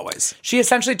Bowl. Always. She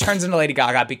essentially turns into Lady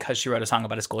Gaga because she wrote a song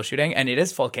about a school shooting, and it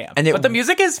is full camp. But the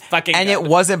music is fucking And good. it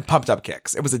wasn't Pumped Up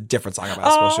Kicks. It was a different song about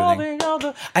a school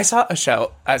shooting. I saw a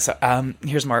show.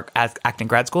 Here's more acting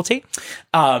grad school tea.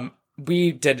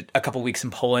 We did a couple weeks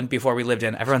in Poland before we lived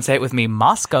in, everyone say it with me,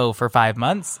 Moscow for 5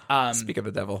 months. Speak of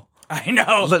the devil. I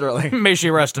know. Literally. May she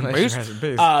rest in peace. rest in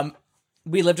peace.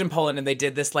 We lived in Poland, and they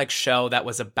did this like show that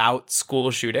was about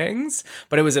school shootings,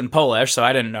 but it was in Polish, so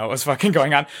I didn't know what was fucking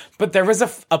going on. But there was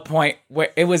a point where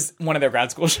it was one of their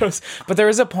grad school shows, but there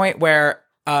was a point where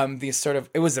these sort of,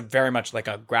 it was very much like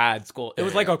a grad school. It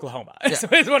was like Oklahoma. So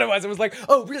it's what it was. It was like,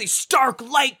 oh, really stark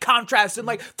light contrast and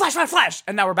like flash, flash, flash.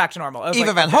 And now we're back to normal. Eva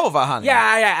like, Van Hova, honey.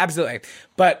 Yeah, absolutely.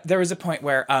 But there was a point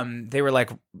where they were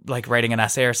like writing an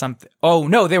essay or something. Oh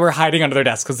no, they were hiding under their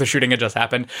desks because the shooting had just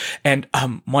happened. And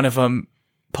one of them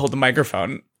pulled the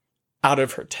microphone out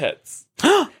of her tits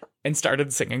and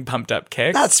started singing Pumped Up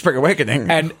Kicks. That's Spring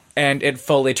Awakening. And it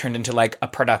fully turned into like a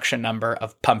production number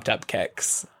of Pumped Up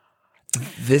Kicks.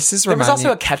 This is there was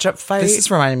also a catch-up fight. This is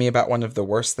reminding me about one of the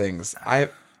worst things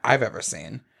I've ever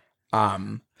seen,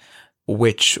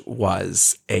 which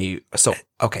was a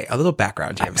little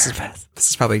background here. This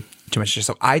is probably too much.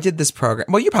 So I did this program.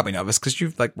 Well, you probably know this because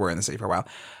you were in the city for a while.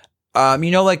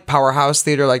 Like Powerhouse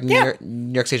Theater, like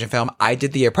New York Stage and Film. I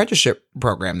did the apprenticeship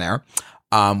program there.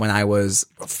 When I was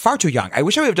far too young. I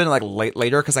wish I would have done it like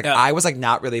later because I was like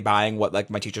not really buying what like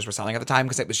my teachers were selling at the time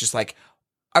because it was just like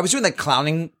I was doing like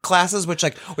clowning classes, which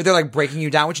like where they're like breaking you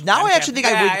down, which now I actually think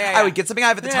I would get something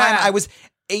out of it. At the time I was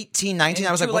 18, 19.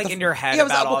 I was like, what the in your head I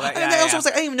was about all that. I also was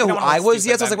like, I didn't even know who I was.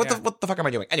 Yes, I was like, what the fuck am I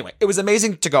doing? Anyway, it was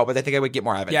amazing to go, but I think I would get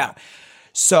more out of it. Yeah. Now.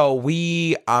 So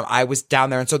I was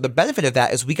down there, and so the benefit of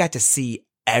that is we got to see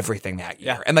everything that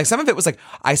year, and like some of it was like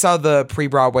I saw the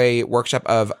pre-Broadway workship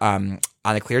of On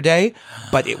a Clear Day,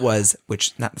 but it was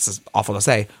this is awful to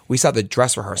say. We saw the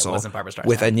dress rehearsal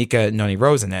with Anika Noni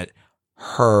Rose in it.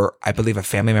 I believe a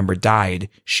family member died.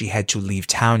 She had to leave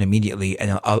town immediately,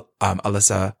 and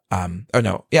Alyssa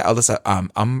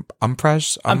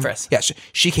Umpress. Yeah,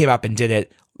 she came up and did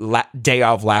it day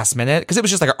of last minute because it was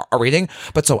just like a reading.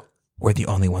 But so we're the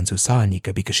only ones who saw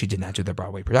Anika because she did not do the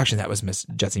Broadway production. That was Miss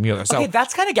Jessie Mueller. So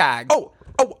that's kind of gag.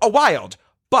 A wild,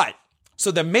 but. So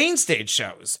the main stage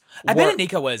shows. I bet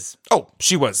Anika was. Oh,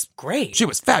 she was great. She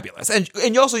was fabulous, and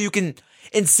also you can,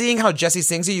 in seeing how Jessie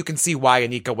sings it, you can see why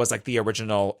Anika was like the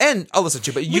original, and Alyssa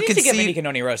too. But you can give see Anika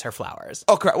Noni Rose her flowers.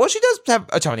 Oh, correct. Well, she does have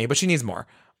a Tony, but she needs more.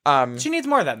 She needs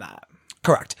more than that.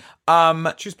 Correct.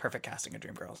 She was perfect casting of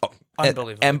Dreamgirls. Oh,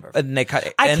 unbelievable. And they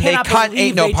cut. Ain't No Party.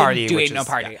 Ain't No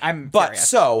Party. I'm but furious.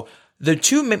 So. The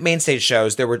two main stage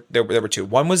shows, there were two.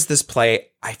 One was this play,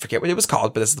 I forget what it was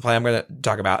called, but this is the play I'm going to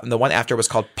talk about. And the one after was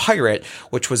called Pirate,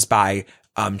 which was by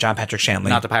John Patrick Shanley.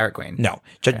 Not the Pirate Queen. No.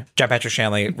 Okay. John Patrick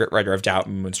Shanley, writer of Doubt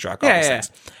and Moonstruck, all those things.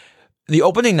 The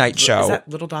opening night show. Is that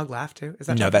Little Dog Laugh too? Is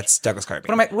that no, that's Douglas Kirby.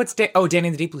 What's Danny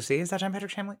and the Deep Blue Sea? Is that John Patrick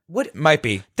Shanley? What might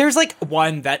be? There's like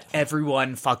one that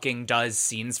everyone fucking does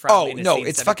scenes from. Oh no,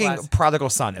 it's fucking class. Prodigal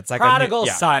Son. It's like Prodigal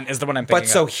Son is the one I'm thinking. But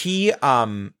so he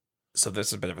So this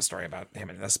is a bit of a story about him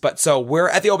in this. But so we're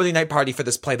at the opening night party for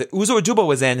this play that Uzo Aduba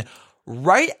was in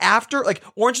right after, like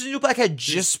Orange is the New Black had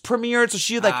just premiered. So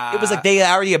she it was like they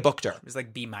already had booked her. It was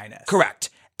like B-. Correct.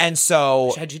 And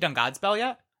so. Had she done Godspell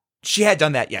yet? She had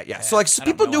done that yet, yeah. So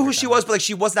people knew who she was, but like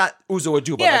she was not Uzo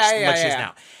Aduba like she is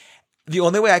now. The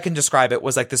only way I can describe it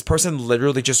was like this person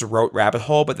literally just wrote Rabbit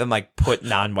Hole, but then like put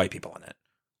non-white people in it.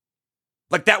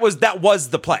 Like that was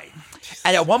the play.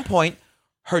 And at one point,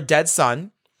 her dead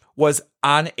son was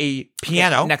on a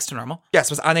piano. Next to Normal. Yes,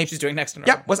 was on a... She's doing Next to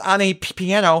Normal. Yep, was on a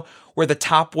piano where the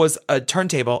top was a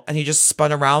turntable, and he just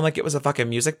spun around like it was a fucking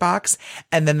music box.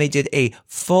 And then they did a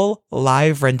full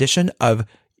live rendition of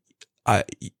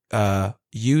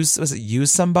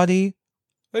Use Somebody?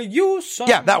 Use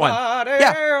Somebody. Yeah, that one.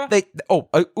 Yeah.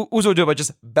 Uzo Aduba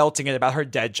just belting it about her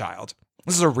dead child.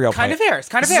 This is a real play.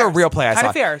 This is a real play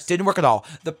I saw. Didn't work at all.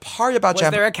 The part about Was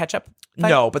there a catch-up?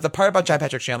 No, but the part about John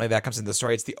Patrick Shanley that comes into the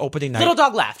story, it's the opening night. Little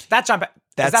Dog Laughed. That's John. Is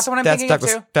that the one I'm thinking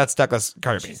Douglas, of too? That's Douglas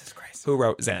Kirby. Jesus Christ. Who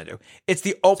wrote Xanadu. It's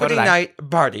the opening night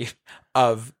party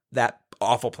of that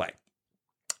awful play.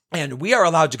 And we are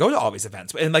allowed to go to all these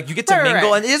events. And like you get to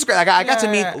mingle, and it is great. I got to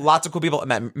meet lots of cool people. I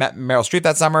met Meryl Streep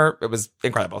that summer. It was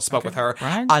incredible. Spoke with her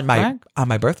on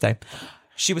my birthday.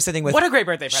 She was sitting with... What a great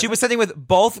birthday present. She was sitting with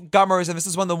both Gummers, and this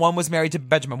is when the one was married to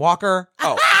Benjamin Walker.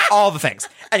 Oh, all the things.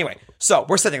 Anyway, so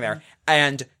we're sitting there,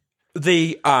 and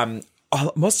the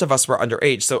most of us were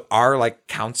underage, so our like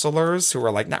counselors who were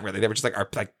like not really, they were just like our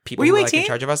like people who were like in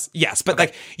charge of us. Yes, but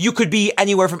like you could be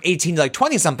anywhere from 18 to like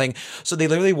 20 something. So they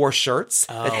literally wore shirts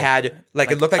that had like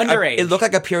it looked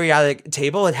like a periodic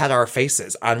table. It had our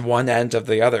faces on one end of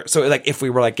the other. So like if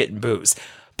we were like getting booze,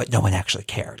 but no one actually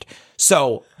cared.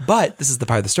 So, but this is the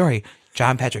part of the story.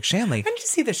 John Patrick Shanley. When did you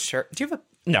see this shirt? Do you have a...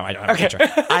 No, I don't have a picture.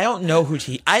 I don't know who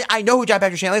I know who John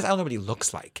Patrick Shanley is. I don't know what he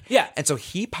looks like. Yeah. And so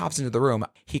he pops into the room.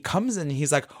 He comes in and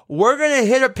he's like, we're going to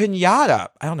hit a piñata.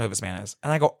 I don't know who this man is.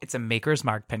 And I go, it's a Maker's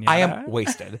Mark piñata. I am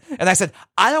wasted. And I said,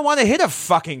 I don't want to hit a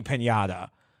fucking piñata.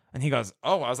 And he goes,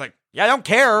 oh, I was like, yeah, I don't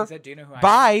care. He said, do you know who I am?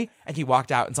 Bye. And he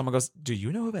walked out and someone goes, do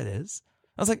you know who that is?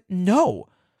 I was like, no.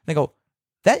 And they go,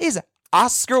 that is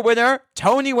Oscar winner,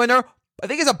 Tony winner, I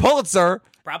think it's a Pulitzer.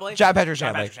 Probably. John Patrick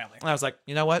John Shanley. Patrick Shanley. And I was like,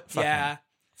 you know what? Fuck Yeah. him.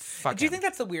 Fuck Do you him. think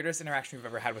that's the weirdest interaction you've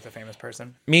ever had with a famous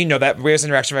person? Me, no, that weirdest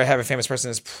interaction I have with a famous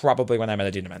person is probably when I met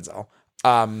Idina Menzel.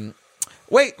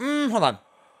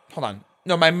 Hold on.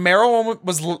 No, my Meryl one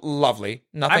was lovely.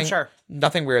 Nothing, I'm sure.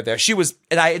 Nothing weird there. She was,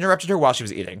 and I interrupted her while she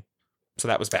was eating. So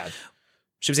that was bad.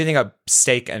 She was eating a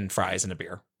steak and fries and a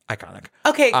beer. Iconic.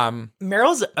 Okay.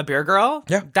 Meryl's a beer girl.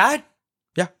 Yeah. That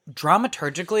Yeah.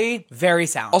 dramaturgically very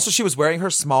sound. Also, she was wearing her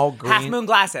small green half moon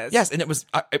glasses. Yes, and it was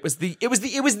the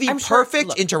I'm sure- perfect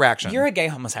look, interaction. You're a gay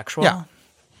homosexual. Yeah.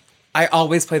 I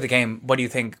always play the game, what do you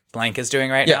think blank is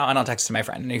doing right Yeah. now? And I'll text to my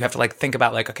friend. And you have to like think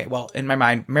about like, okay, well, in my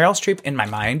mind, Meryl Streep in my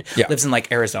mind Yeah. lives in like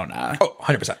Arizona. Oh,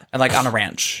 100%. And like on a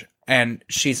ranch. And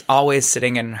she's always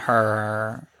sitting in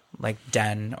her like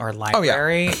den or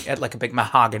library at like a big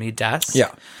mahogany desk.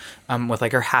 Yeah. With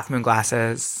like her half moon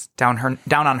glasses down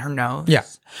on her nose. Yeah.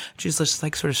 She's just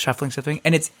like sort of shuffling something.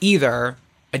 And it's either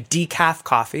a decaf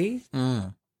coffee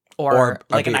or a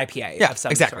like an beer. IPA. Yeah, of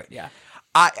some exactly. sort. Yeah.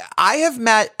 I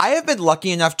have been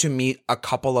lucky enough to meet a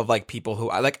couple of like people who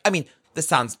I like. I mean, this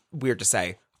sounds weird to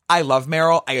say. I love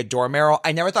Meryl. I adore Meryl.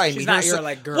 I never thought I'd meet not her. your,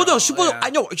 like, girl, Well, no, yeah. I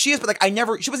know she is, but like I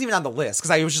never. She wasn't even on the list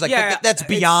because I was just like, Yeah, that's it's so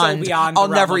beyond. beyond the I'll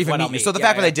realm never of even what meet I'll you. So the meet.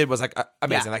 fact Yeah, that I yeah. did was like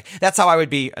amazing. Yeah. Like that's how I would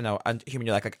be. I know, human.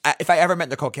 You're like if I ever met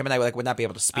Nicole Kidman, I would not be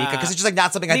able to speak because it's just like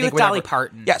not something I me think with would Dolly ever-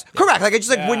 Parton. Yes, correct. Like I just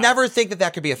like would Yeah. never think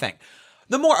that could be a thing.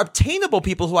 The more obtainable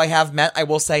people who I have met, I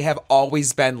will say, have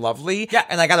always been lovely. Yeah.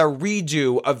 And I got a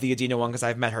redo of the Idina one because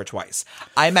I've met her twice.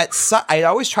 I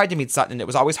always tried to meet Sutton, and it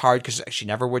was always hard because she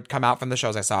never would come out from the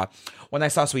shows I saw. When I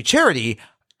saw Sweet Charity,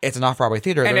 it's an off-Broadway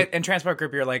theater. And There- in Transport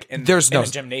Group, you're like in there's no a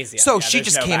gymnasium. So Yeah, she there's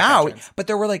just no came back out, entrance. but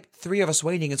there were like 3 of us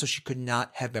waiting, and so she could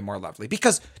not have been more lovely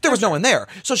because there was no one there.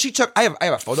 So she took. I have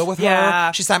a photo with her.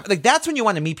 Yeah. She signed. Like that's when you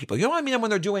want to meet people. You don't want to meet them when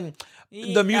they're doing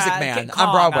the Music Yeah, Man King Kong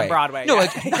on Broadway. on Broadway, No, yeah.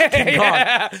 like not King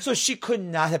Kong. So she could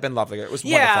not have been lovelier. It was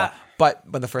Yeah. wonderful. But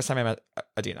when the first time I met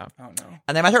Idina, Oh no.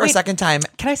 and I met her a Wait. second time.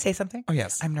 Can I say something? Oh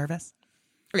yes. I'm nervous.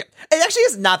 Okay. It actually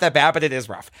is not that bad, but it is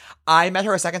rough. I met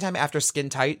her a second time after Skin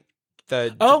Tight,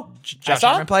 the Oh, I Josh saw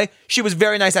Hartman it. play. She was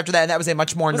very nice after that, and that was a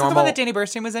much more Was it normal. the one that Danny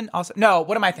Burstein was in? Also, no.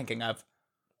 What am I thinking of?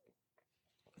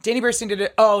 Danny Burstein did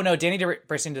it. Oh no, Danny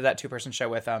Burstein did that 2-person show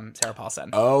with Sarah Paulson.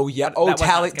 Oh yeah. That Oh, was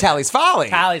not Skin Tally's Folly.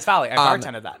 Tally's Folly. I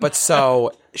bartended that. But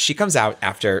so she comes out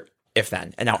after If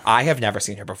Then, and now I have never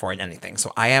seen her before in anything,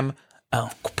 so I am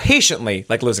patiently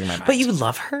like losing my mind. but you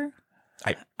love her.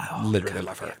 I literally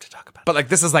love her. We have to talk about. But like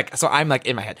this is like so I'm like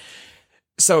in my head.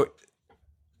 So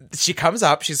she comes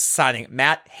up, she's signing.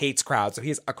 Matt hates crowds, so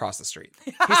he's across the street.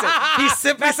 He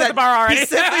simply Matt's at said, the bar already. he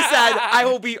simply said, I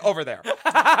will be over there.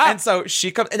 And so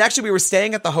she comes, and actually we were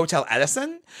staying at the Hotel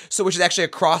Edison, so which is actually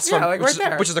across from, like right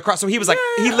there. which is across. So he was like,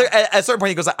 at a certain point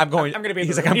he goes, I'm going I'm gonna be in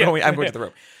he's the like, room. I'm going to the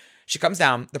room. She comes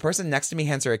down. The person next to me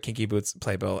hands her a Kinky Boots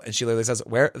playbill, and she literally says,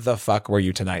 "Where the fuck were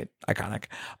you tonight?" Iconic,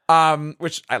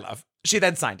 which I love. She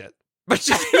then signed it, but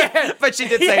she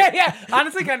did say, yeah.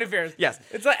 Honestly, kind of fierce. Yes.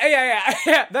 It's like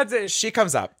yeah. That's it. She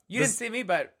comes up. You didn't see me,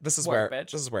 but This is work, where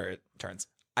bitch. this is where it turns.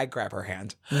 I grab her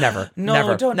hand. Never, No,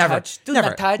 never, don't never, touch. Do never,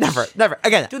 not touch. never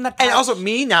again. Do not And touch. also,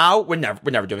 me now would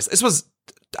never do this. This was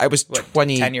I was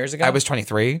 20 10 years ago? I was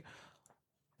 23,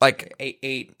 like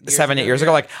 7, 8 years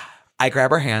ago. Like I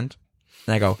grab her hand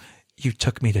and I go, "You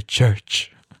took me to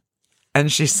church,"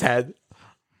 and she said,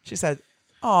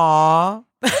 "Aw,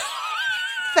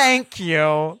 thank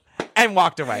you," and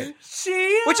walked away.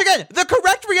 Which again, the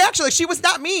correct reaction. Like she was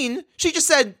not mean. She just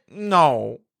said,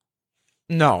 "No,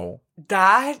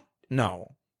 that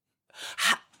no."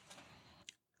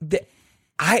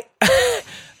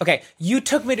 okay. You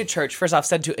took me to church. First off,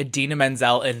 said to Idina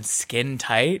Menzel in Skin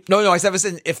Tight. No, I said it was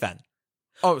in If Then.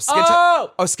 Oh, Skin Tight.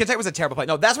 Oh! Oh, Skin Tight was a terrible play.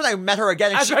 No, that's when I met her again.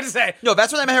 And I was about to say. No,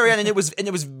 that's when I met her again, and it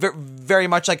was very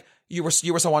much like you were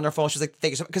so wonderful. She was like,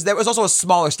 "Thank you," because there was also a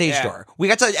smaller stage Yeah. door. We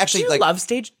got to Do actually you like love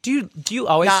stage? Do you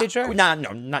always not, stage door? No,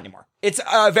 not anymore. It's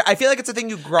I feel like it's a thing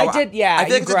you grow. I did, yeah, I feel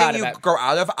you like it's a grow thing out of you it. grow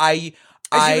out of.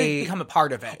 As you become a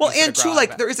part of it. Well, you sort and of grow too, out like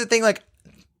of it. there is a thing like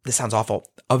this sounds awful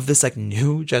of this like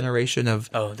new generation of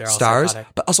Oh, they're all stars,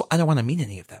 psychotic. but also I don't want to meet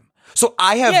any of them. So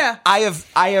I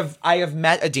have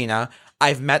met Idina.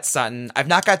 I've met Sutton. I've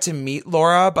not got to meet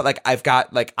Laura, but like I've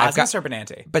got Osmond or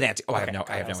Benanti? Benanti. Oh, I have Okay, no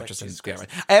I was like, interest in Jesus the other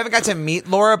Christ. one. I haven't got to meet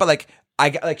Laura, but like I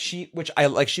got like she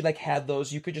had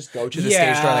those. You could just go to the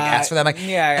stage door, like ask for them, like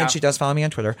Yeah. And she does follow me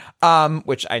on Twitter,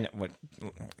 which I know.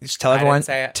 Just tell didn't everyone,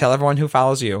 say it. tell everyone who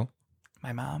follows you,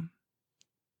 My mom.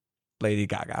 Lady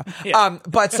Gaga. Yeah.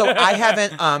 But so I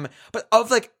haven't. But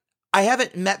of like. I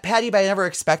haven't met Patty, but I never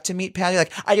expect to meet Patty.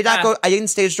 Like I did not go. I didn't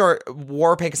stage door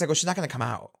Warpaint because I go. She's not going to come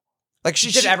out. Like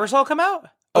Did Ebersole come out?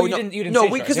 Oh, you didn't No, stage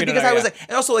door, because so you don't because know, I was yeah. like,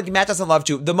 and also like Matt doesn't love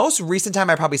to. The most recent time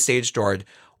I probably stage doored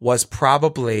was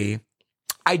probably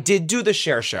I did do the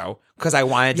Cher show because I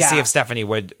wanted to see Yeah. if Stephanie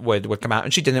would come out,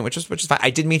 and she didn't, which is fine. I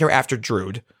did meet her after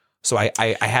Drood, so I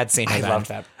had seen her. I then. loved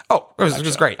that. Oh, it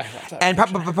was great. I loved that And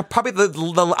probably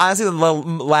the honestly the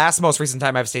last most recent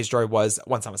time I've stage doored was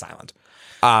Once on a Island.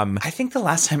 I think the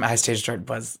last time I stage doored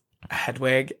was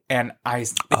Hedwig, and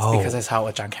it's because I saw it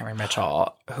with John Cameron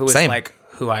Mitchell, who is Same. like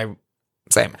who I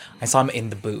Same. saw him in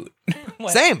the boot.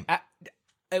 Like, Same.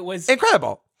 It was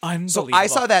Incredible. unbelievable. So I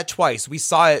saw that twice. We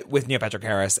saw it with Neil Patrick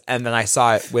Harris, and then I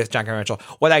saw it with John Cameron Mitchell.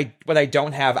 What I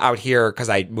don't have out here because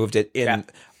I moved it in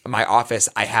my office,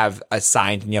 I have a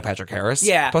signed Neil Patrick Harris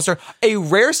poster. A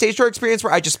rare stage door experience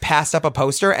where I just passed up a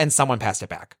poster and someone passed it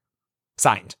back.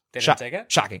 Signed. They didn't take it?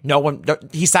 Shocking. No,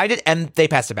 he signed it and they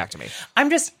passed it back to me.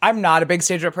 I'm not a big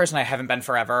stage door person. I haven't been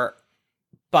forever,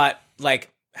 but like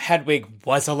Hedwig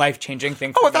was a life-changing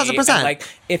thing for me. 1,000%. And, like,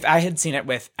 if I had seen it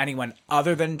with anyone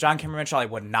other than John Cameron Mitchell,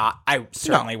 I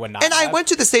certainly would not And I have. went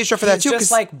to the stage door for that He's too. just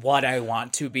 'cause- like what I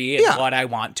want to be and Yeah. what I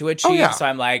want to achieve. yeah. So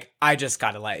I'm like, I just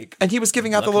gotta like. and he was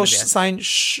giving out the Look little in the ass. signed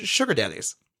sugar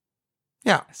daddies.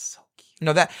 Yeah. So cute.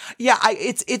 No, that. Yeah,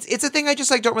 it's a thing I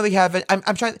just like don't really have.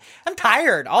 I'm trying. I'm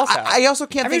tired. Also, I also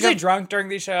can't I'm think usually of. drunk during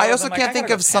these shows. I also I'm like, can't I think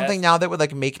gotta of go something piss. now that would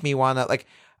like make me want to like.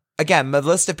 Again, the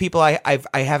list of people I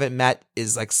haven't met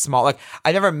is like small. Like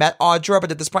I never met Audra, but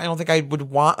at this point, I don't think I would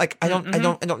want. Like I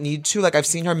don't need to. Like I've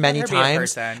seen her many Let her be in times.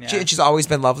 person, yeah. She's always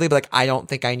been lovely, but like I don't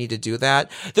think I need to do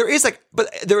that. There is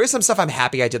some stuff I'm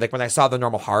happy I did. Like when I saw The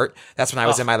Normal Heart, that's when I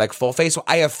was in my like full face. So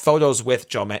I have photos with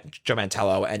Joe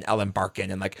Mantello and Ellen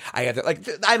Barkin, and like I have like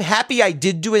I'm happy I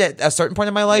did do it at a certain point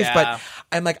in my life, Yeah. but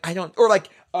I'm like I don't or like.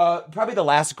 Probably the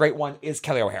last great one is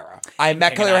Kelly O'Hara. I met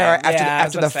King Kelly and I. O'Hara Yeah, I was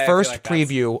after gonna the say, I feel first like that's-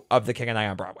 preview of The King and I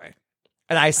on Broadway,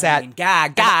 and I sat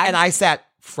God. and I sat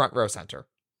front row center.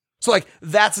 So like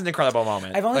that's an incredible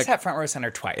moment. I've only like, sat front row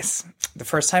center twice. The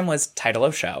first time was Title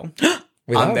of Show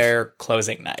We on love. their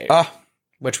closing night, Oh,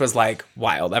 which was like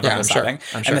wild. Everyone Yeah, was I'm sure. sobbing.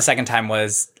 I'm sure. And the second time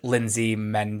was Lindsay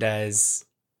Mendez'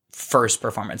 first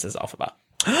performance as Elphaba.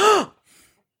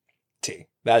 T.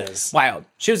 That is. Wild.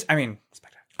 She was, spectacular.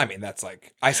 I mean, that's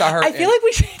like I saw her. I feel like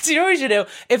we should, do you know what we should do?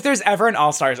 If there's ever an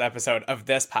All Stars episode of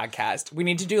this podcast, we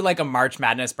need to do like a March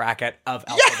Madness bracket of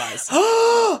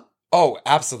Elphabas Oh,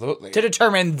 absolutely. to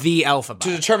determine the Elphaba. To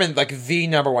determine like the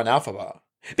number one alphabet.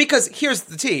 Because here's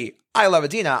the T. I love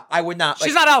Adina. I would not. Like,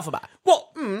 She's not Elphaba. Well,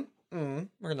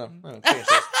 we're gonna change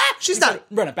this. She's not.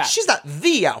 Run it back. She's not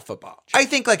the alphabet. I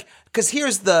think like because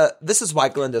this is why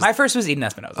Glinda's My first was Eden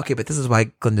Espinosa. okay, but this is why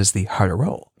Glinda's the harder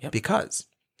role because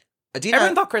Adina.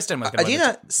 Everyone thought Kristen was going to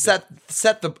Adina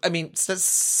set the. I mean,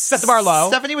 set the bar low.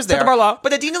 Stephanie was Set there, the bar low.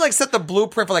 but Adina like set the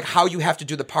blueprint for like how you have to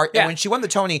do the part. Yeah. And when she won the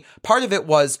Tony, part of it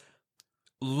was.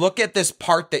 Look at this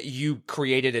part that you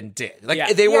created and did. Like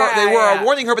Yeah. they were Yeah.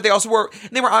 awarding her, but they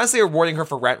were honestly awarding her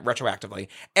for rent retroactively,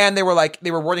 and they were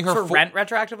awarding her for rent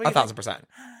retroactively. 1,000%.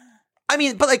 I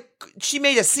mean, but like she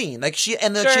made a scene, like she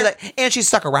Sure. she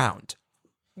stuck around.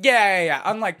 Yeah.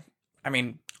 Unlike,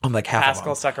 I'm like half of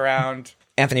Pascal them. stuck around.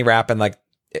 Anthony Rapp and like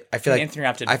I feel like Anthony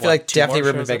Rapp did, I feel what, like 2 Daphne more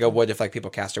Rubin shows Vega with him? would if like people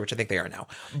cast her, which I think they are now.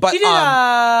 But She did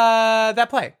that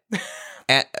play.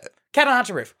 and, Cat on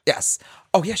Haunted Roof. yes.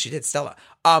 Oh yeah, she did Stella.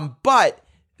 But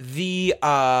the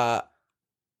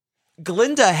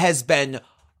Glinda has been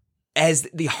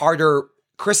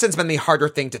Kristen's been the harder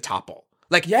thing to topple.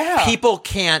 Like Yeah. people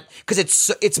can't because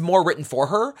it's more written for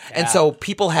her, and so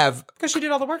people have Because she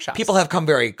did all the workshops. come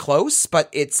very close, but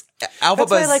it's Alphaba's.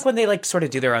 That's why I like when they like sort of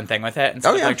do their own thing with it instead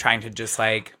Oh, yeah. of like trying to just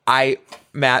like.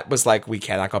 Matt was like, we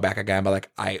cannot go back again, but like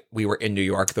we were in New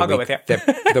York the I'll go week with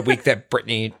you. the week that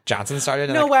Brittany Johnson started.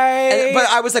 And No like, way. but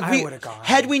I was like, I would've gone.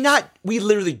 had we not, we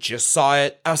literally just saw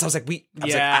it. I was like,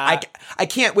 Yeah. I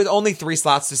can't with only 3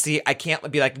 slots to see. I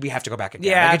can't be like, we have to go back again.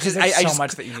 Yeah, like, 'cause there's so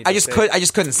much that you need I to just see. I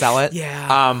just couldn't sell it. Yeah.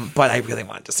 But I really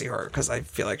wanted to see her because I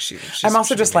feel like she's I'm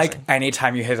also she's just like, amazing.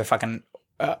 anytime you hear the fucking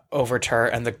overture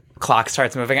and the clock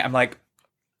starts moving, I'm like,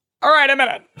 all right, I'm in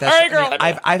it. All right, girl.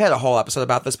 I've had a whole episode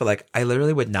about this, but like I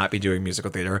literally would not be doing musical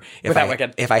theater Without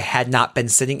Wicked. if I had not been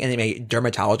sitting in a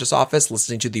dermatologist's office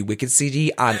listening to the Wicked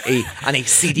CD on a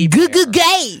CD player,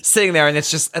 Gay. sitting there, and it's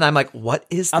just, and I'm like, what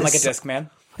is this? I'm like a disc man.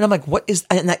 And I'm like, what is?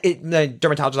 And the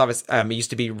dermatologist's office it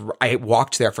used to be. I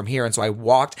walked there from here, and so I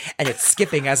walked, and it's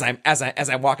skipping as I'm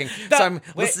walking. So I'm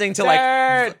listening to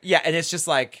like, yeah, and it's just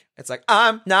like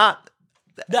I'm not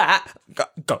That.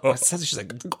 go. She's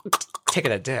like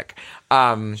taking a dick.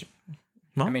 I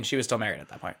mean, she was still married at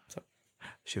that point. So.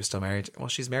 She was still married. Well,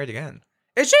 she's married again.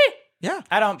 Is she? Yeah.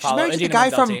 I don't follow She's Idina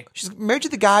Menzel. She's married to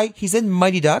the guy, he's in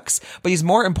Mighty Ducks, but he's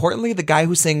more importantly the guy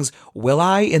who sings Will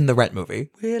I in the Rent movie.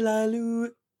 Will I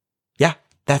lose? Yeah,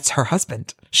 that's her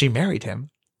husband. She married him.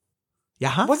 Yeah,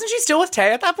 huh? Wasn't she still with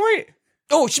Tay at that point?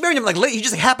 Oh, she married him like late. He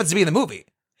just happens to be in the movie.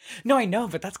 No, I know,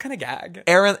 but that's kind of gag.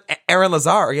 Aaron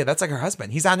Lazar. Yeah, that's like her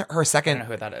husband. He's on her second. I don't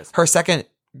know who that is. Her second.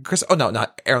 Chris. Oh no,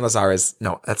 not Aaron Lazar is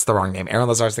no. That's the wrong name. Aaron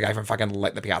Lazar is the guy from fucking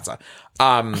Light the Piazza.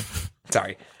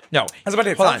 Sorry. No, I was about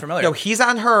to hold sound on. familiar. No, he's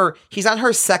on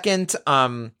her second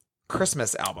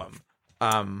Christmas album.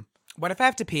 What if I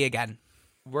have to pee again?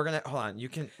 We're gonna hold on. You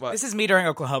can. What? This is me during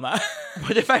Oklahoma.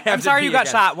 What if I have? I'm to sorry pee you got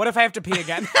again? shot. What if I have to pee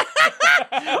again?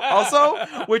 Also,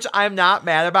 which I'm not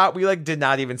mad about. We like did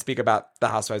not even speak about the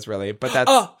Housewives really, but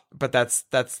that's but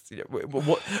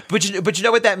you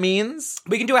know what that means?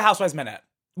 We can do a Housewives minute.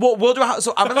 We'll do a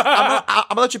so I'm gonna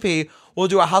let you pee. We'll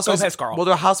do a Housewives. Go piss, girl. We'll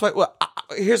do a Housewives. Well,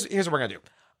 here's what we're gonna do.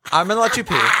 I'm gonna let you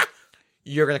pee.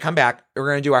 You're gonna come back. We're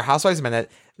gonna do our Housewives minute.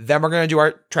 Then we're gonna do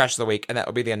our trash of the week, and that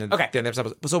will be the end of the end of the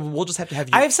episode. So we'll just have to have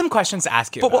you. I have some questions to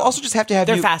ask you. But we'll also just have to have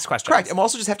They're you. fast questions. Correct. And we'll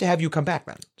also just have to have you come back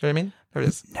then. Do you know what I mean? There it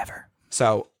is. Never.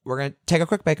 So we're gonna take a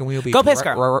quick break, and we will be Go piss,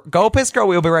 girl. Go piss, girl.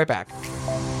 We will be right back.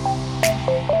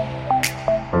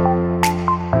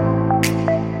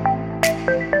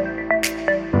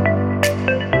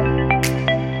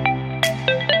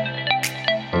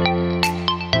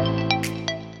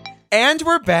 And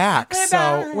we're back.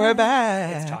 We're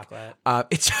back. It's chocolate.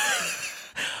 It's.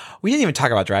 We didn't even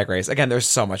talk about Drag Race. Again, there's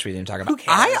so much we didn't talk about. Who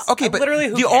cares? But Literally,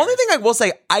 who the cares? only thing I will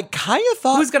say, I kind of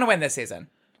thought Who's gonna win this season?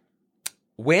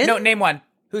 win. No, name one.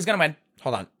 Who's gonna win?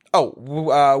 Hold on.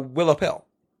 Oh, Willow Pill.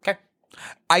 Okay.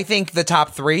 I think the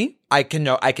top three. I can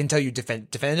tell you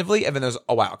definitively, and then there's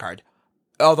a wild card.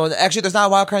 Although actually, there's not a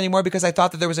wild card anymore because I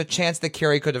thought that there was a chance that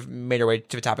Carrie could have made her way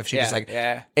to the top if she just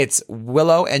it's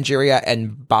Willow, Angeria,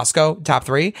 and Bosco top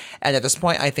three, and at this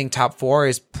point, I think top four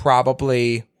is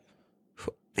probably.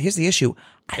 Here's the issue.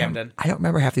 Camden. I don't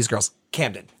remember half these girls.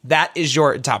 Camden. That is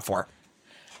your top four.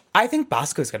 I think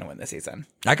Bosco's gonna win this season.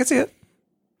 I could see it.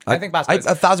 I think Bosco.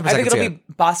 1,000% I think could see it'll be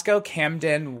Bosco,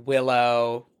 Camden,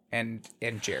 Willow, and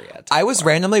Angeria. I was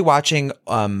randomly watching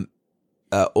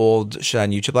old shit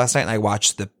on YouTube last night, and I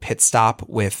watched the pit stop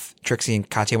with Trixie and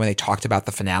Katya when they talked about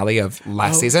the finale of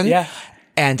last season. Yeah.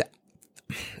 And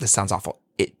this sounds awful.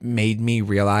 It made me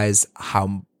realize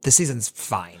how the season's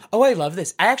fine. Oh, I love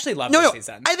this. I actually love this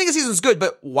season. I think the season's good,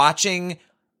 but watching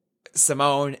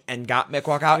Simone and Gottmik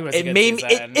walk out, was a it good made me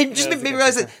season. it just It was made a me good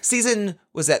realize season. that season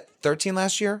was that 13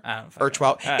 last year I don't or fucking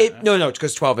 12. know. I don't No,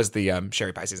 because 12 is the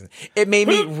Sherry Pie season. It made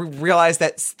me realize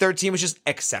that 13 was just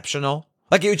exceptional.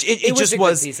 Like it was just a good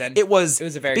was. season. It was a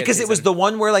very good because it was season. the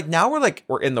one where like now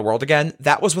we're in the world again.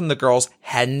 That was when the girls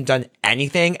hadn't done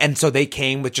anything, and so they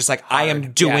came with just like I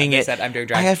am doing they it. said, "I'm doing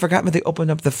drag." I had forgotten that they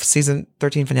opened up the season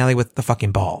 13 finale with the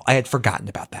fucking ball. I had forgotten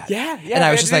about that. Yeah. And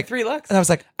I was they just did like 3 looks. and I was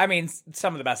like I mean,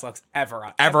 some of the best looks ever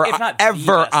on ever if not ever the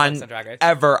best on looks Drag Race.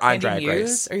 ever on Candy Drag Muse?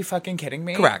 Race. Are you fucking kidding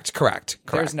me? Correct.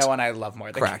 There's no one I love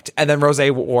more than Correct. And then Rose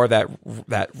wore that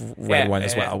red one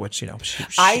as well, which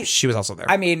she was also there.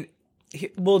 I mean,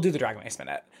 we'll do the Drag Race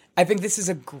minute. I think this is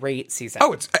a great season.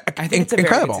 Oh, it's I think it's a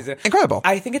incredible. Very good season. Incredible.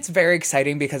 I think it's very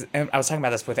exciting because and I was talking about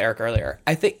this with Eric earlier.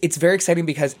 I think it's very exciting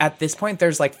because at this point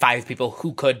there's like 5 people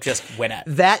who could just win it.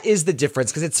 That is the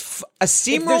difference because it's a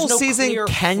steamroll no season clear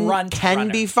can front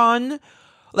be runner. fun.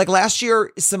 Like last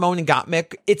year, Simone and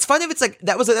Gottmik. It's fun if it's like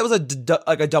that was a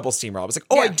double steamroll. I was like,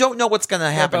 I Yeah. don't know what's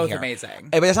gonna happen both here. amazing.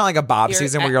 But it's not like a Bob Here,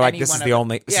 season where you're like, any this one is of the them.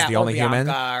 only Yeah, the or only human.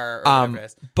 Bianca or whatever it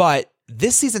is. But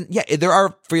this season, there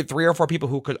are 3 or 4 people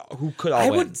who could all I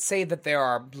win. would say that there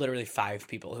are literally 5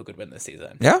 people who could win this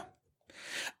season. Yeah.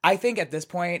 I think at this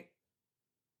point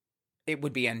it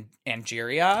would be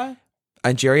Angeria.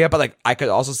 Angeria, but like I could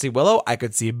also see Willow, I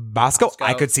could see Bosco, Bosco,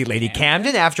 I could see Lady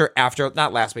Camden after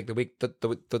not last week, the week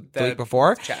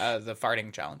before. The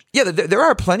farting challenge. Yeah, there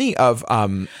are plenty of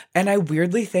And I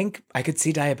weirdly think I could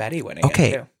see Diabetti winning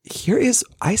okay. it too. Here is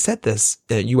I said this.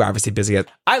 You were obviously busy at.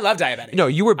 I love Diabetti. No,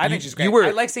 you were. I think she's great. You were. I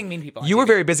like seeing mean people. On You were TV.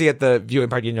 very busy at the viewing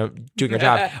party, doing your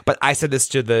job. But I said this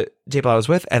to the table I was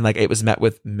with, and like it was met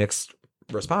with mixed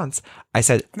response. I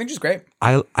said, I think she's great.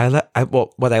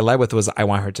 what I led with was I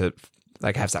want her to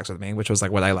like have sex with me, which was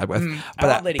like what I led with. But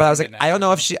want Lady I was like, Camden I don't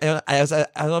know if I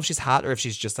don't know if she's hot or if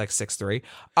she's just like 6'3".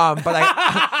 But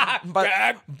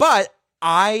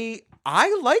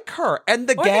I like her and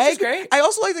the I think she's gag. great. I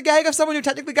also like the gag of someone who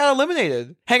technically got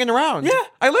eliminated hanging around. Yeah.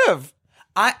 I live.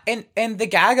 And the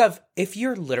gag of if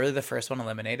you're literally the first one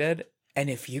eliminated And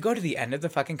if you go to the end of the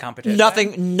fucking competition,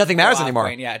 Nothing matters anymore.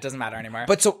 Queen, yeah, it doesn't matter anymore.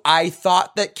 But so I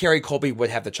thought that Carrie Colby would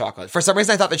have the chocolate. For some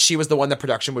reason, I thought that she was the one that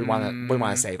production would want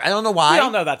to save. I don't know why. we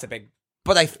all know that's a big.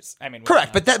 But I mean,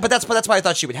 correct. But that's why I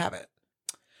thought she would have it.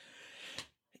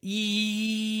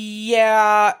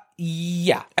 Yeah.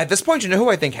 At this point, you know who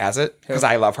I think has it? Because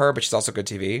I love her, but she's also good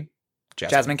TV.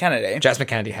 Jasmine Kennedy. Jasmine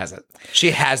Kennedy has it.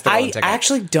 She has the golden ticket. I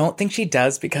actually don't think she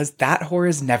does because that whore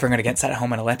is never going to get sent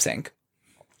home in a lip sync.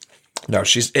 No,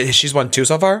 she's won 2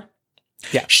 so far.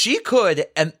 Yeah. She could,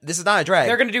 and this is not a drag.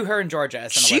 They're going to do her and Georgia.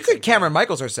 She could Cameron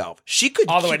Michaels herself. She could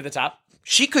all the way to the top.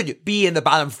 She could be in the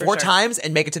bottom 4 times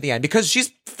and make it to the end because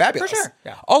she's fabulous. For sure.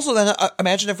 Yeah. Also, then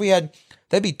imagine if we had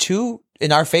that'd be 2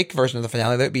 in our fake version of the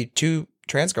finale. There'd be 2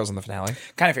 trans girls in the finale.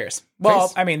 Kind of fierce.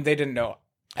 Well, I mean, they didn't know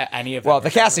any of them. Well, the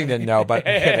casting didn't know, but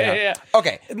yeah.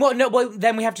 Okay. Well, no. Well,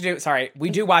 then we have to do. Sorry, we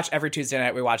do watch every Tuesday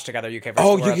night. We watch together UK versus the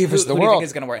world. UK versus the Who do you world. think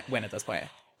is going to win at this point?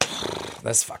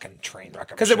 This fucking train wreck.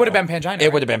 Because it would have been Pangina.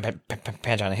 It would have been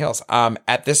Pangina Hills.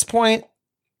 At this point,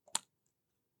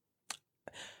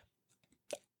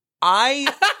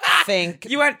 I think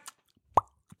You went.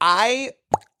 I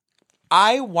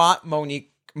want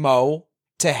Mo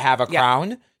to have a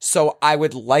crown, so I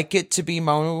would like it to be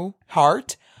Mo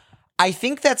Hart. I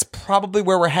think that's probably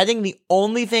where we're heading. The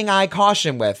only thing I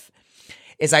caution with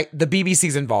is the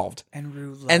BBC's involved,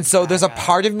 and so there's a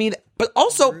part of me that, but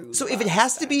also, so if it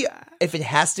has to be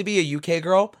a UK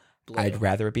girl, Blue. I'd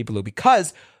rather it be Blue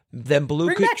because then Blue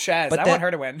Bring could. back Shaz. But I want her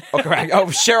to win. Oh, correct. Oh,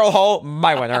 Cheryl Hole,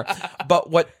 my winner.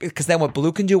 But because then what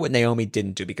Blue can do, what Naomi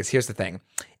didn't do, because here's the thing: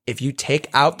 if you take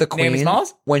out the queen, Naomi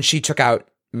Smalls? When she took out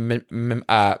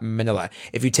Manila,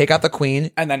 if you take out the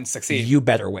queen and then succeed, you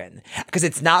better win, because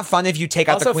it's not fun if you take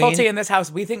out the queen. Also, Fulty in this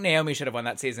house, we think Naomi should have won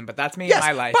that season, but that's me in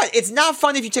my life. But it's not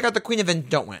fun if you take out the queen and then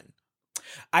don't win.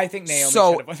 I think Naomi should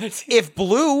have won that season. If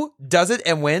Blue does it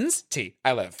and wins,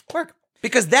 I live. Work.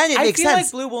 Because then it makes sense. I feel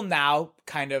like Blue will now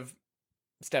kind of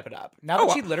step it up. Now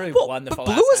that she literally won the full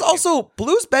Blue is also,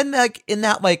 Blue's been like in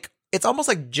that like, it's almost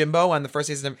like Jimbo on the first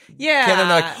season of Canada,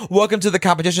 like, welcome to the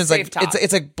competition. It's like,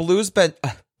 it's like Blue's been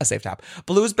a safe top.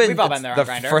 Blue's been, we've all been there the on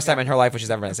Grindr. first time in her life when she's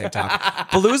ever been a safe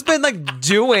top. Blue's been like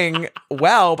doing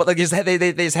well, but like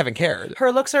they just haven't cared.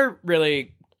 Her looks are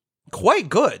really quite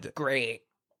good. Great.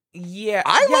 Yeah.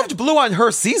 I loved Blue on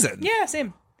her season. Yeah,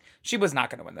 same. She was not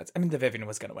going to win that. I mean, the Vivian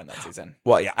was going to win that season.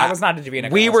 Well, yeah. I was not a Davina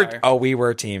girl. We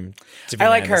were team Davina. I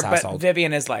like her, household. but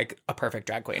Vivian is like a perfect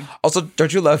drag queen. Also,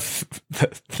 don't you love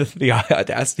the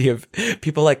audacity of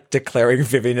people like declaring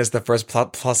Vivian as the first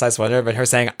plus size winner, but her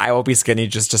saying, I will be skinny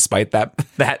just despite that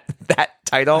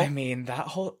title? I mean, that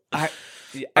whole...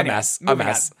 a mess.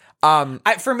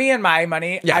 For me and my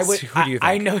money, yes, I would. Who do you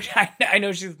think? I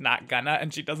know she's not gonna,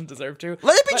 and she doesn't deserve to.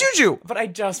 Let it be Juju. But I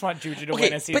just want Juju to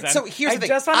win a season. But so here's the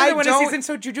thing. I just want her to win a season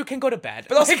so Juju can go to bed.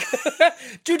 But also,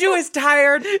 Juju is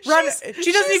tired.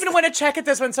 She doesn't even win a check at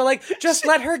this one. So like, just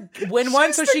let her win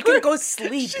one so she can go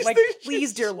sleep. Like,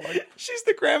 please, dear Lord. She's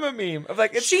the grandma meme of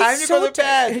like, it's time to go to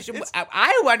bed.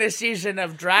 I won a season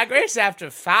of Drag Race after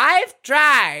 5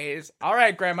 tries. All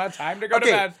right, Grandma, time to go to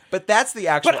bed. But that's the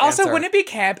actual. But also, answer. Wouldn't it be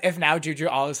camp if now Juju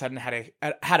all of a sudden had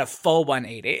a full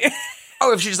 180?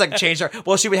 Oh, if she just like changed her.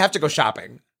 Well, she would have to go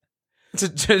shopping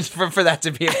for that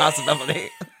to be a possibility.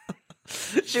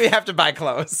 She would have to buy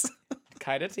clothes.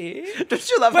 Kind of tea. Don't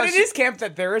you love? But it is camp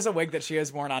that there is a wig that she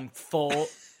has worn on full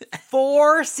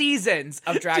 4 seasons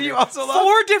of Drag Race. Do you also love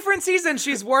 4 different seasons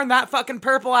she's worn that fucking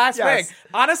purple ass wig.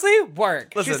 Honestly,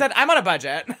 work. Listen, she said, "I'm on a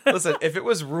budget." Listen, if it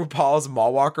was RuPaul's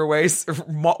Mall Walker race,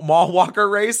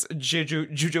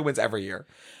 Juju wins every year.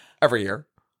 Every year.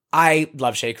 I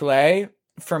love Shea Coulee.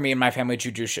 For me and my family,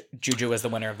 Juju was the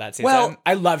winner of that season. Well,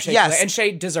 I love Shea Coulee, and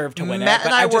Shea deserved to win Matt it.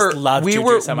 and But I just love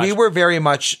Juju so much. We were very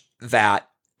much that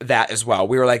as well.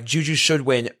 We were like, Juju should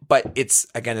win, but it's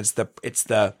maybe the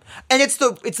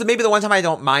one time I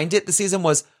don't mind it. The season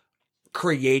was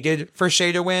created for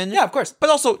Shea to win. Yeah, of course. But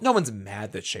also, no one's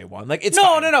mad that Shea won. Like, it's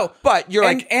no. But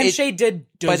you're Shea did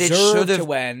deserve but it should to have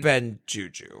win. been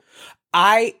Juju.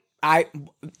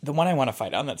 The one I want to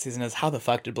fight on that season is how the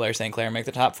fuck did Blair St. Clair make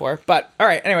the top 4? But all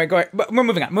right, anyway, go ahead. We're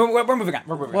moving on. We're moving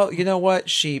on. Well, you know what?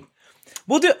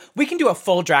 We can do a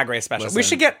full Drag Race special. Listen, we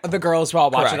should get the girls who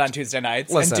all watch correct. it on Tuesday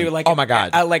nights Listen, and do like oh my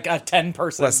God. like a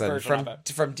 10-person version from of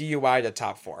it. from DUI to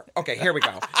top 4. Okay, here we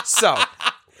go. So.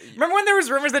 Remember when there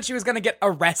was rumors that she was going to get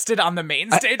arrested on the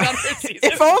main stage on her season?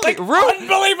 If only. Like,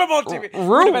 unbelievable TV.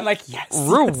 Would have been like, yes.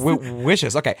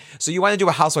 Wishes. Okay, so you want to do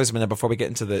a Housewives minute before we get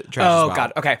into the trash as well.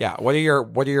 God. Okay. Yeah. What are your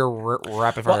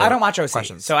rapid fire? Well, I don't watch OC,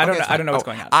 questions? so I don't know what's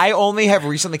going on. I only have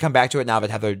recently come back to it now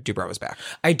that Heather Dubrow is back.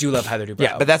 I do love Heather Dubrow.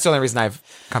 Yeah, but that's the only reason I've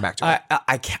come back to it.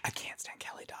 I can't stand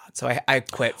Kelly Dodd. So I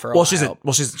quit for a Well,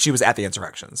 while. she was at the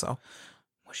insurrection, so.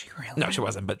 Was she really? No, she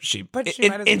wasn't, but she But she in,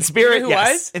 might have in been. spirit, You know who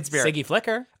yes. was? In spirit. Siggy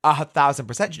Flicker.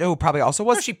 1,000%. You know who probably also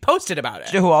was? No, she posted about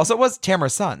it. You know who also was?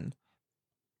 Tamara's son.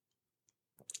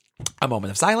 A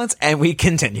moment of silence, and we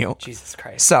continue. Jesus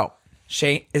Christ. So,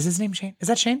 Shane. Is his name Shane? Is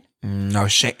that Shane? no,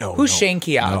 Shane. No, Who's no. Shane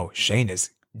Keogh? No, Shane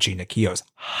is Gina Keogh's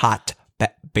hot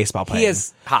baseball player. He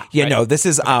is hot. Yeah, right? no, this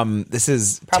is Probably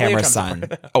Tamara's a son.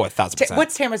 Oh, 1,000%.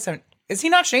 What's Tamara's son? Is he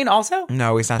not Shane also?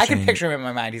 No, he's not I Shane. can picture him in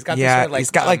my mind. He's got Yeah, this sort of, like,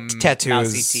 he's got, like, tattoos.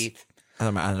 mousy teeth. I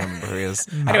don't remember who he is.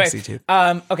 Anyway, Mousy tooth.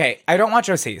 okay, I don't watch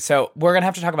OC, so we're gonna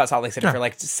have to talk about Salt Lake City for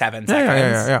like 7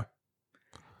 seconds. Yeah.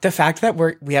 The fact that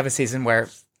we have a season where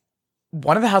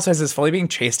one of the housewives is fully being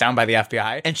chased down by the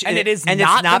FBI, And it is and it's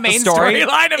not not the main story.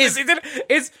 storyline of the season.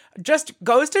 It's just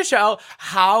goes to show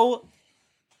how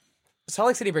Salt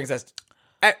Lake City brings us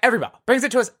every ball, brings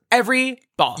it to us every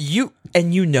ball. You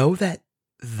know that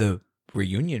the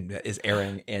reunion is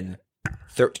airing in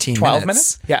 13 12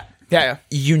 minutes? Yeah.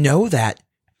 You know that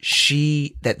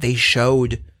they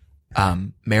showed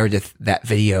Meredith that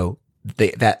video,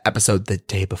 that episode the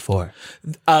day before.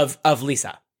 Of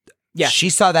Lisa. Yeah. She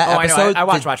saw that Oh, I know. episode I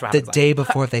watched what the happens day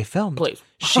before they filmed. Please.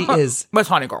 What's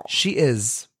Honey Girl? She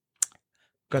is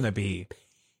gonna be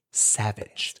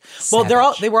savage. Well,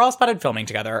 Savage. they were all spotted filming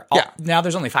together. Yeah. Now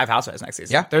there's only 5 housewives next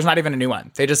season. Yeah. There's not even a new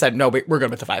one. They just said, no, we're good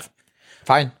with the 5.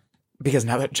 fine. Because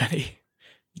now that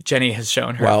Jenny has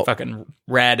shown her fucking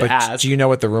red But ass. do you know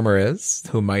what the rumor is?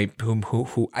 Who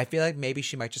I feel like maybe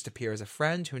she might just appear as a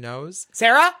friend. Who knows?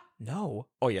 Sarah? No.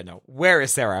 Oh yeah, no. Where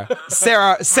is Sarah?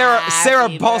 Sarah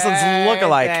Paulson's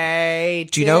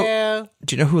lookalike. Do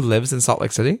you know who lives in Salt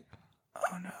Lake City?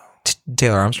 Oh no.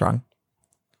 Taylor Armstrong.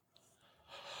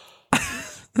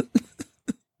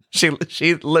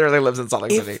 She literally lives in Salt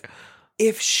Lake City.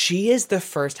 If she is the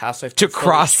first housewife To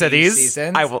cross fully change cities,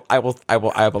 seasons, I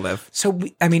will live. So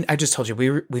I just told you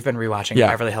we've been rewatching Yeah.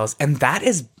 Beverly Hills, and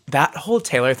that whole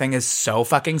Taylor thing is so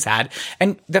fucking sad.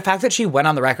 And the fact that she went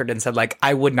on the record and said like,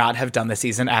 I would not have done the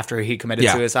season after he committed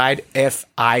Yeah. suicide if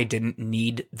I didn't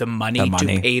need the money to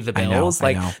pay the bills.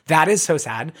 I know. That is so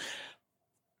sad.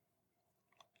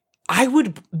 I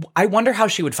wonder how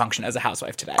she would function as a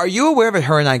housewife today. Are you aware that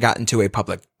her and I got into a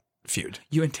public feud?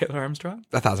 You and Taylor Armstrong?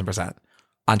 1,000%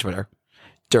 on Twitter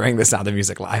during the Sound of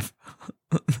Music Live.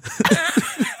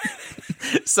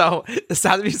 So the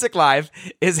Sound of Music Live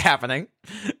is happening.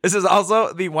 This is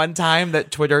also the one time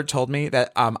that Twitter told me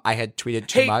that I had tweeted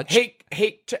too much.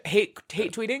 Hate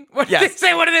tweeting? What did Yes. they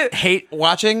say? What did it? Hate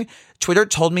watching. Twitter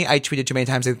told me I tweeted too many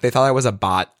times. They thought I was a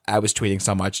bot. I was tweeting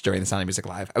so much during the Sound of Music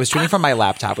Live. I was tweeting from my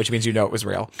laptop, which means it was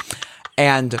real.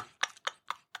 And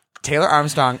Taylor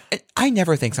Armstrong, I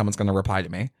never think someone's going to reply to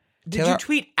me. Did you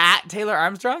tweet at Taylor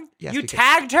Armstrong? Yes, You because-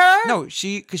 tagged her? No,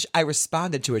 because I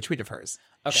responded to a tweet of hers.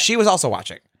 She was also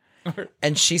watching.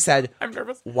 And she said, I'm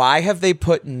nervous. why have they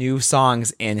put new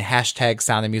songs in hashtag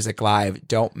Sound of Music Live?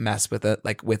 Don't mess with it,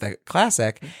 like with a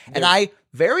classic. And I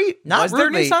very, not Was there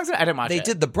rudely, new songs? I didn't watch they it.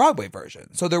 did the Broadway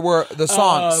version. So there were the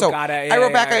songs. Oh, so got it. I Yeah,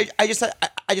 wrote back, yeah. I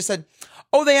just said,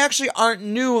 oh, they actually aren't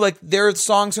new. Like they're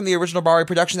songs from the original Broadway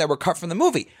production that were cut from the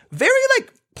movie. Very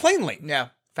like plainly. Yeah,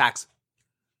 facts.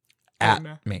 At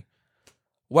me.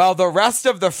 Well, the rest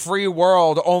of the free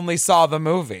world only saw the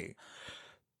movie.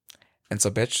 And so,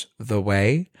 bitch, the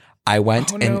way I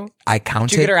went and I counted.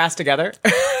 Did you get her ass together?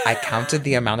 I counted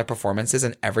the amount of performances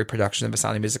in every production of The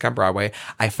Sound of Music on Broadway.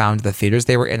 I found the theaters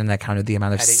they were in, and I counted the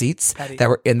amount of seats that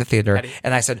were in the theater.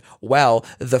 And I said, well,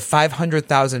 the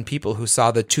 500,000 people who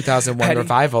saw the 2001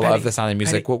 revival of The Sound of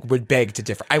Music would beg to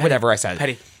differ. Whatever I said.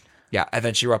 Petty. Yeah, and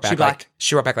then she wrote back. blocked?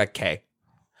 She wrote back like K.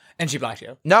 And she blocked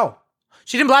you. No,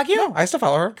 She didn't block you? no, I still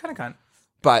follow her, Kind of cunt.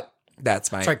 but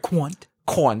that's my Sorry, quant.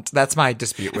 That's my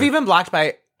dispute. Have you been blocked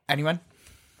by anyone?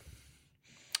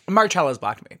 Marcella's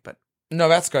blocked me, but No,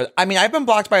 that's good. I mean, I've been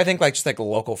blocked by I think like just like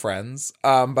local friends.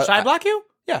 But should I block you?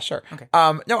 Yeah, sure. Okay.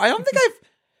 No, I don't think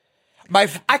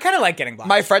I kind of like getting blocked.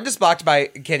 my friend is blocked by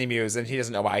Candy Muse, and he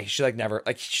doesn't know why. She like never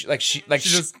like she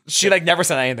like never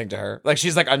said anything to her. Like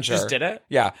she's like unsure. Just did it?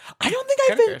 Yeah. I don't think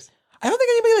Kinda curious. I don't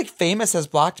think anybody like famous has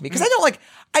blocked me because I don't like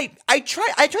I try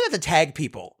not to tag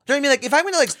people. Do you know what I mean? Like if I'm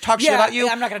gonna like talk shit Yeah, about you,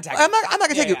 I'm not gonna tag I'm you. not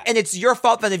gonna tag you, yeah. and it's your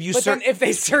fault then if you But search. then if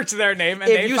they search their name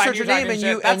and If they you find search you your name talking and shit,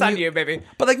 you- that's and on you- you, baby.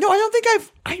 But like no,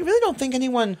 I really don't think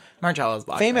anyone Marcella's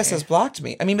blocked famous me. has blocked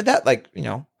me. I mean, but that like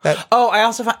that. Oh, I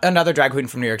also found another drag queen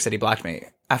from New York City blocked me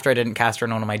after I didn't cast her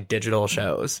in one of my digital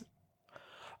shows.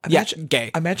 Imagine,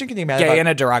 gay. Imagine getting mad Gay about, in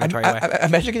a derogatory way.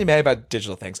 Imagine getting mad about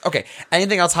digital things. Okay.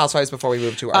 Anything else, Housewives, before we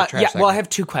move to our trash Yeah, well, I segment? have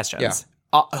 2 questions.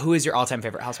 Yeah. Who is your all-time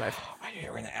favorite housewife? Oh my knew you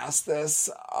were going to ask this.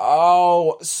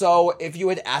 Oh, so if you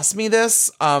had asked me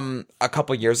this a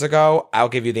couple years ago, I'll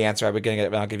give you the answer. I would get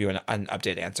it, but I'll give you an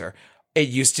updated answer. It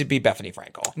used to be Bethany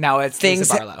Frankel. Now it's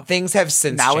Lisa Barlow. Things have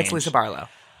since Now changed. it's Lisa Barlow.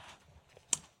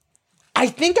 I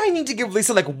think I need to give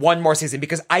Lisa like one more season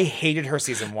because I hated her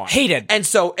season 1. Hated. And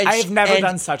so I have never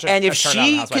done such a And if a turn on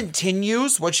she Housewife.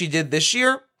 continues what she did this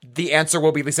year, the answer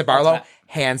will be Lisa Barlow, Ultimate.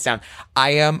 hands down.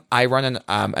 I run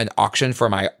an auction for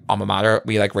my alma mater.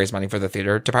 We like raise money for the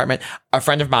theater department. A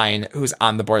friend of mine who's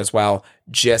on the board as well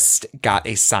just got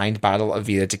a signed bottle of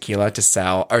Vida tequila to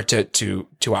sell or to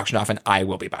auction off, and I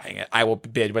will be buying it. I will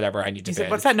bid whatever I need to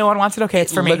bid. What's that? No one wants it. Okay,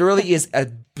 it's for me. Literally is a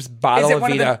bottle Is it of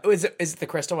one Vida. of the, is it the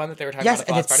crystal one that they were talking Yes, about? At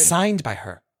the and last it's party? signed by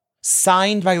her.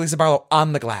 Signed by Lisa Barlow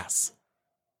on the glass.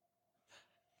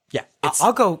 Yeah, it's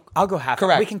I'll go half.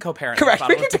 correct. We can co-parent. Correct. the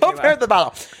We bottle can of tequila. co-parent the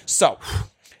bottle. So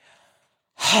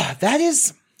that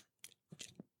is.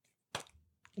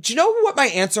 Do you know what my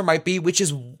answer might be? Which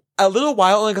is a little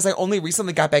while only because I only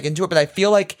recently got back into it, but I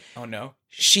feel like Oh no.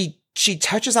 she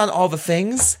touches on all the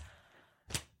things.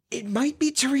 It might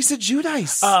be Teresa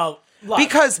Giudice. Oh, look,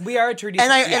 Because we are a Trudy.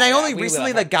 and I only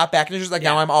recently like got back and just like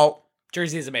now I'm all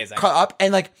Jersey is amazing. caught up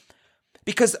and like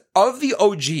because of the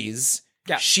OGs,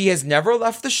 Yeah. she has never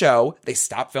left the show. They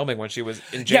stopped filming when she was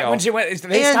in jail. Yeah, when she went,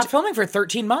 they And stopped filming for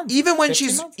 13 months. even when 15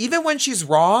 she's months. even when she's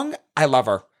wrong, I love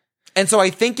her. And so I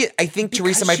think Teresa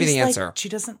Because might be the she's, like, answer. she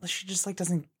just like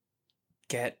doesn't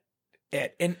get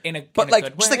it in a But in a like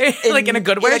good just way. like in, like in a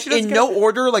good way. like, she doesn't in get no it.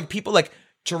 order, like people like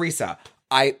Teresa.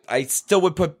 I still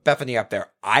would put Bethany up there.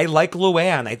 I like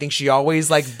Luann. I think she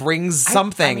always like brings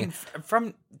something. I mean,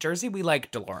 from Jersey, we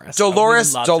like Dolores. Dolores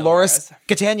We love Dolores.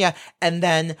 Catania. And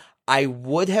then I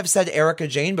would have said Erica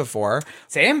Jane before,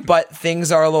 Same. but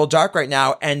things are a little dark right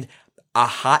now. And a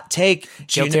hot take.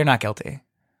 do you Guilty or not guilty?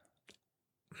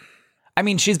 I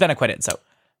mean, she's been acquitted, so.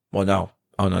 Well, no.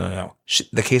 Oh, no.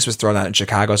 The case was thrown out in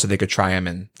Chicago so they could try him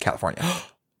in California.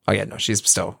 Oh, yeah, no, she's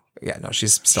still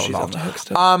involved. on the hook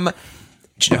still.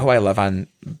 Do you know who I love on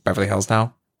Beverly Hills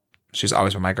now? She's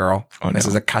always been my girl. This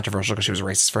is a controversial because she was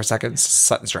racist for a second.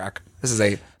 Sutton Strack. This is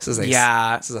a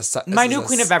Yeah. This is a Sutton. My new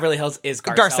queen of Beverly Hills is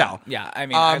Garcelle. Garcelle. Yeah, I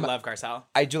mean, I love Garcelle.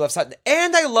 I do love Sutton,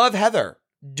 and I love Heather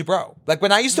Dubrow. Like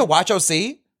when I used to watch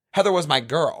OC, Heather was my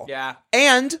girl. Yeah.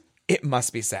 And it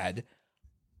must be said,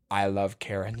 I love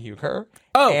Karen Huger.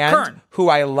 Oh, and Kern. who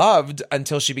I loved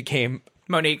until she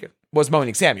Monique. was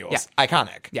Monique Samuels. Yeah.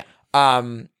 Iconic. Yeah.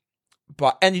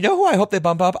 But and you know who I hope they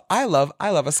bump up? I love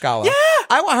Escala. Yeah.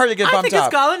 I want her to get I bumped think up.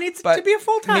 Escala needs But to be a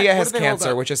full-time. Mia What has do they hold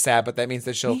cancer, up? which is sad, but that means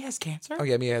that she'll. Mia has cancer? Oh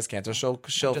yeah, Mia has cancer. She'll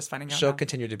just finding out she'll now.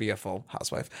 continue to be a full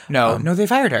housewife. No, they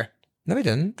fired her. No, they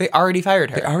didn't. They already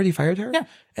fired her. They already fired her. Yeah.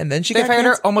 And then she They got fired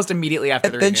cancer. her almost immediately after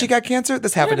the Then she reunion. got cancer.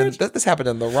 This happened. This happened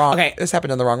in the wrong. Okay. This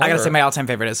happened in the wrong. I gotta order. say, my all-time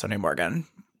favorite is Sonia Morgan.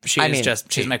 She's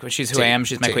she's who I am.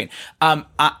 She's my T. queen.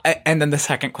 And then the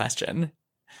second question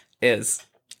is,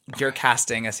 you're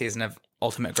casting a season of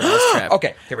Ultimate Girls Trip.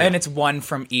 Okay, here we and go. it's one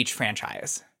from each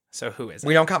franchise. So who is it?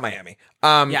 We don't count Miami.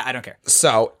 Yeah, I don't care.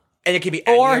 So and it can be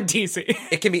any Or of- DC.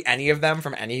 it can be any of them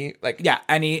from any like Yeah,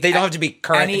 any. They don't have to be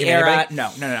current. It Any can be era.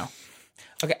 anybody. No.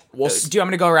 Okay. We'll Do you want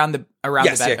me to go around the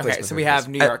Yes, bed? yeah, Okay. please, so please, we have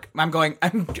please. New York. I'm going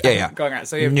around.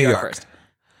 So you have New York first.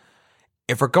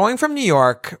 If we're going from New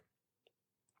York,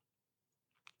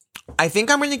 I think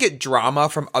I'm going to get drama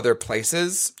from other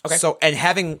places. Okay. So and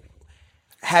having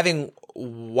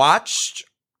watched,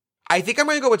 I think I'm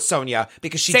going to go with Sonia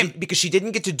because she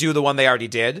didn't get to do the one they already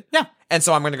did. Yeah. And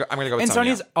so I'm going to go with And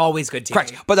Sonia. Sonia's always good TV.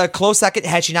 Correct. But a close second,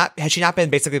 had she not been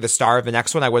basically the star of the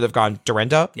next one, I would have gone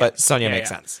Dorinda. But Sonia makes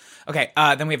sense. Okay.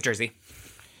 Then we have Jersey.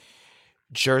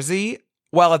 Jersey.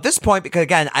 Well, at this point, because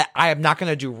again, I am not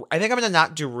going to do. I think I'm going to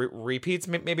not do repeats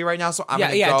maybe right now. So I'm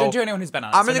going to go. Don't do anyone who's been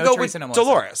on. I'm going to go with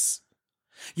Dolores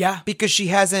Yeah. because she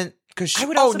hasn't. Because I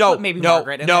would also put maybe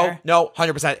Margaret in there. No,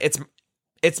 100%.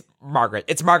 It's Margaret.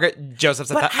 It's Margaret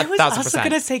Joseph's But I was 1,000%. also going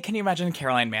to say, can you imagine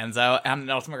Caroline Manzo on an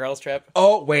Ultimate Girls Trip?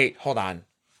 Oh wait, hold on.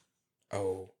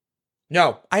 Oh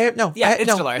no, I have no. Yeah, it's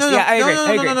no, Dolores. No, Yeah, I agree. No,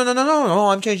 I agree. No.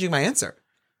 I'm changing my answer.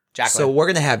 Jacqueline. So we're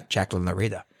gonna have Jacqueline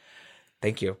Larita.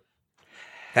 Thank you.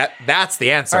 That's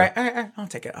the answer. All right. I'll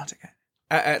take it.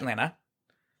 Atlanta.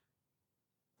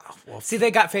 Oh, well, See, they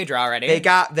got Phaedra already. they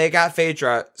got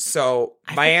Phaedra. So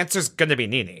my answer's gonna be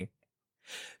Nene.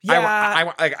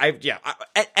 Yeah.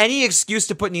 Any excuse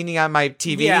to put Nene on my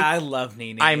TV. Yeah, I love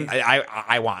Nene.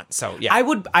 I want. So yeah.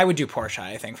 I would do Portia,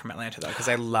 I think, from Atlanta, though, because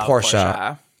I love Portia.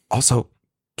 Portia. Also,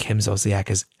 Kim Zolciak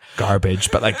is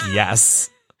garbage, but like yes.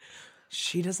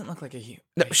 She doesn't look like a human.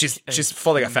 No, she's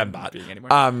fully a fembot. being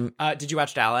anymore. Did you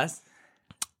watch Dallas?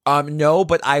 No,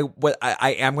 but I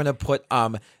am gonna put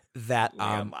that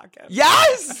Liam Lockett.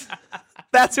 Yes,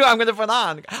 that's who I'm going to put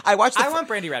on. I want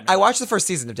Brandy Redmond. I watched the first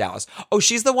season of Dallas. Oh,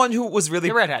 she's the one who was really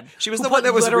the redhead. She was Who the one put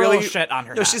that was literal really shit on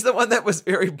her. No, hat. she's the one that was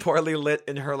very poorly lit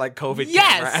in her like COVID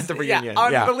camera at the reunion.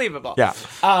 Yeah, unbelievable. Yeah.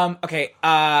 Okay.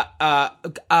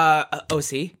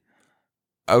 OC.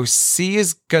 OC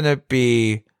is gonna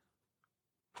be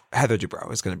Heather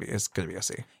Dubrow is gonna be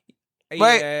OC.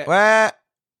 Wait.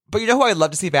 But you know who I'd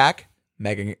love to see back?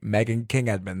 Megan King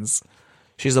Edmonds.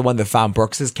 She's the one that found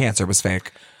Brooks's cancer was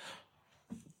fake.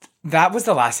 That was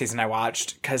the last season I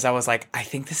watched because I was like, I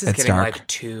think this is It's getting dark. like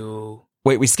too.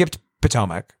 Wait, we skipped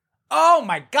Potomac. Oh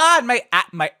my god! My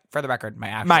for the record, my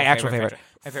actual favorite.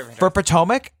 My favorite. For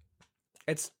Potomac,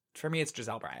 For me, it's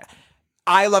Giselle Bryant.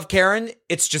 I love Karen.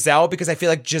 It's Giselle because I feel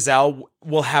like Giselle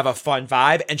will have a fun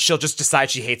vibe and she'll just decide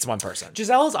she hates one person.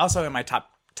 Giselle is also in my top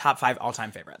 5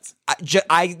 all-time favorites. She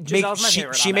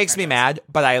favorite makes me franchise. mad,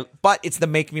 but it's the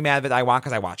make me mad that I want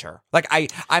because I watch her. Like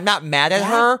I'm not mad at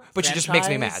her, but she just makes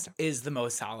me mad. Is the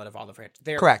most solid of all the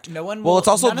franchises. Correct. No one. Well, Will, it's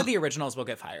also none of the originals will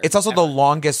get fired. It's also ever. the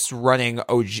longest running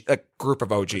OG group of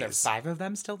There's OGs. 5 of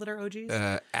them still that are OGs.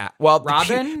 People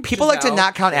Robin, like to Giselle,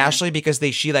 not count Karen. Ashley because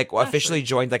she officially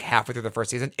joined like halfway through the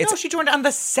first season. No, she joined on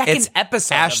the second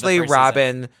episode. Ashley, of the first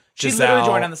Robin, season. She Giselle, literally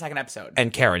joined on the second episode.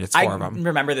 and Karen. It's 4 of I them.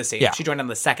 remember the scene. Yeah. She joined on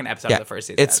the second episode of the first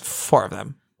season. It's 4 of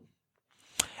them.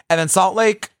 And then Salt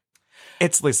Lake,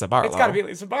 it's Lisa Barlow. It's got to be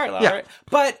Lisa Barlow, Yeah. right?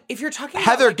 But if you're talking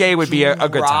Heather about, like, Gay would be a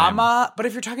good time. drama, but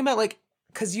if you're talking about like,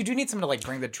 because you do need someone to like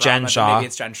bring the drama, Jen then Shaw. maybe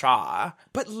it's Jen Shaw.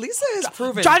 But Lisa has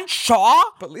proven. Jen Shaw?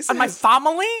 But Lisa and my has-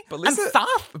 family? But and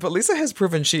stuff? Lisa has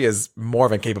proven she is more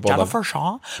than capable of. Jennifer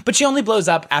Shaw? But she only blows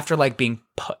up after like being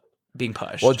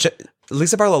pushed. Well,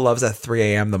 Lisa Barlow loves at 3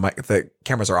 a.m. the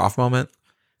cameras are off moment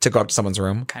to go up to someone's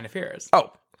room. kind of fears.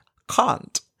 Oh,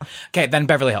 can't. Okay, then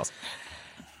Beverly Hills.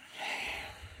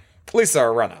 Lisa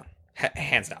Rinna,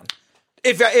 hands down.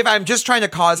 If I'm just trying to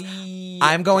cause,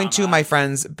 I'm going to my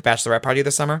friend's bachelorette party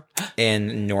this summer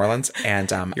in New Orleans,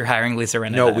 and You're hiring Lisa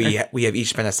Rinna. no, there. we have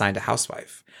each been assigned a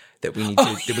housewife that we need to.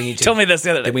 That we need to. Told me this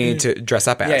the other day. That we need to dress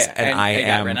up as, Yeah, and and I you got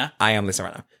am. Rinna? I am Lisa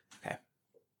Rinna.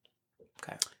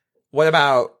 Okay. What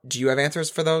about? Do you have answers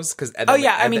for those? Because Oh,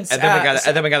 yeah, I mean,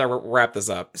 then we gotta wrap this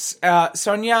up.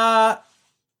 Sonia,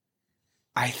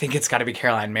 I think it's got to be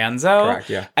Caroline Manzo. Correct,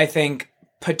 yeah. I think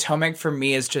Potomac for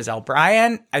me is Giselle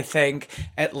Bryant. I think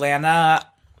Atlanta,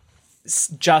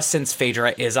 just since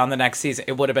Phaedra is on the next season,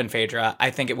 it would have been Phaedra.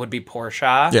 I think it would be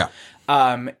Portia. Yeah.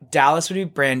 Dallas would be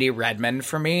Brandy Redmond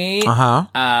for me.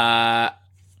 OC.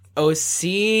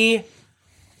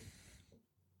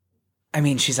 I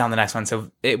mean, she's on the next one,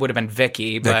 so it would have been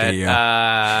Vicky. But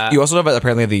You also know about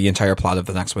apparently the entire plot of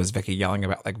the next one is Vicky yelling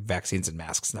about like vaccines and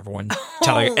masks and everyone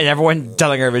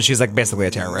telling her that she's like basically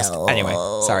a terrorist. Anyway,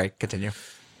 sorry, continue.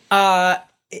 I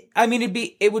mean,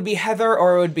 it would be Heather,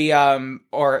 or it would be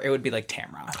like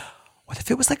Tamra, What if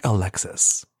it was like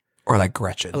Alexis or like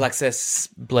Gretchen? Alexis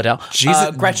Bledel,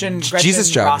 Jesus, Gretchen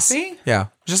Jesus Jugs. Rossi. Yeah,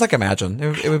 just like imagine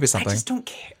it would be I something. just don't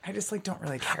care. I just like don't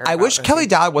really care. I about wish this. Kelly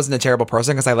Dodd wasn't a terrible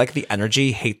person because I like the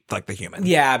energy, hate like the human.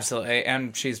 Yeah, absolutely,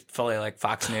 and she's fully like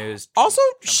Fox News. Also,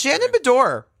 Shannon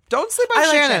Bedore. Don't sleep on I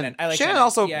like Shannon. Shannon. I like Shannon Shannon.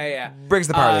 also Yeah. brings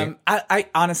the party. I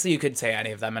honestly, you could say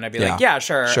any of them, and I'd be Yeah. like, yeah,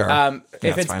 sure. Sure. Yeah, If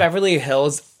it's it's fine. Beverly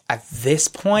Hills at this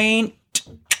point,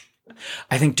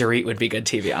 I think Dorit would be good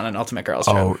TV on an Ultimate Girls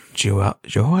Trip. Oh,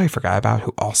 Joe, I forgot about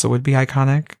who also would be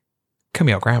iconic.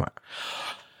 Camille Grammer.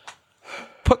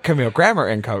 Put Camille Grammer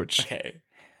in, Coach. Okay,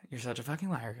 you're such a fucking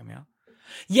liar, Camille.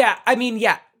 Yeah, I mean,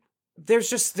 yeah. There's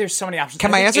so many options. Can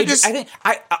I my think answer just- I think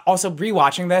I also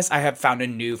rewatching this, I have found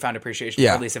appreciation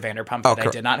Yeah. for Lisa Vanderpump that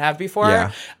I did not have before.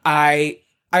 Yeah. I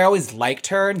always liked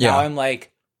her. Now Yeah. I'm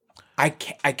like, I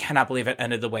cannot believe it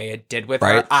ended the way it did with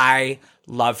Right. her. I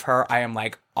love her. I am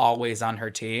like always on her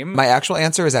team. My actual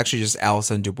answer is actually just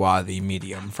Alison Dubois, the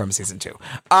medium from season 2.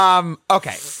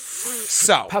 Okay.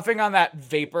 So, Puffing on that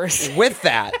vapor. with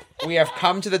that, we have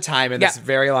come to the time in this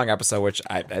very long episode, which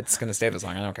it's going to stay this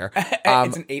long. I don't care.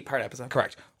 It's an 8-part episode.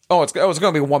 Correct. Oh, it's going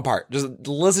to be one part. Just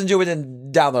listen to it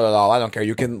and download it all. I don't care.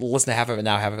 You can listen to half of it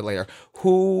now, half of it later.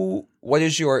 What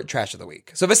is your trash of the week?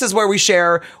 So this is where we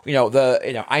share,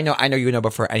 I know,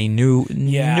 but for any new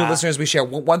listeners, we share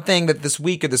one thing that this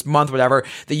week or this month, whatever,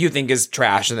 that you think is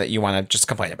trash and that you want to just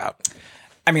complain about.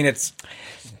 I mean, it's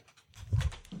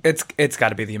got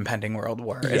to be the impending world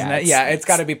war, isn't it? it's- Yeah, it's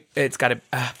got to be. It's got to.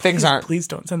 Things aren't- Please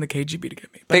don't send the KGB to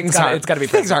get me. But Things aren't- It's got to be.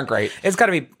 things President. aren't great. It's got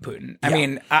to be Putin. I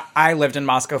mean, I lived in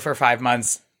Moscow for 5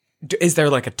 months. Is there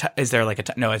like a?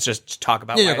 No, it's just talk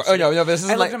about. No, why I no. This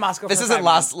isn't I like lived in Moscow. this for isn't 5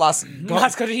 Las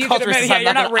Moscow. You culture admit, society.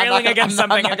 you're not railing against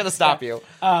something. I'm not going to stop you.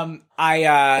 I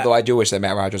Although I do wish that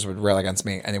Matt Rogers would rail against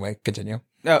me. Anyway, continue.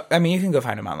 No, I mean you can go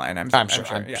find him online. I'm sure. I'm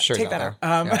sure Take he's that out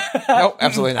out. there. Yeah. No,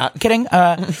 absolutely not. Kidding.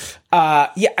 It's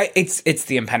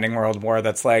the impending world war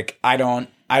that's like I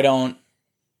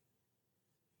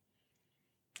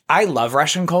love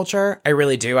Russian culture. I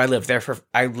really do. I lived there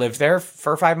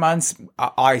for 5 months.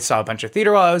 I saw a bunch of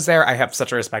theater while I was there. I have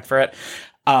such a respect for it.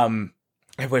 I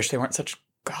wish they weren't such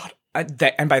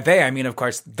and by they I mean of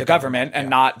course the government and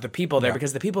not the people there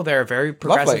because the people there are very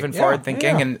progressive Lovely. and forward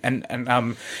thinking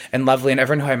and lovely, and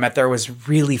everyone who I met there was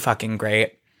really fucking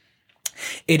great.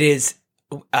 It is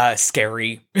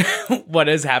scary what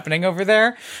is happening over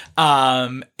there,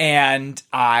 and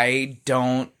I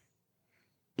don't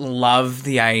love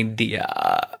the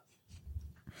idea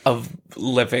of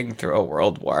living through a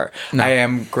world war. No. I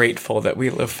am grateful that we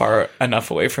live far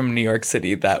enough away from New York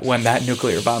City that when that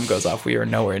nuclear bomb goes off, we are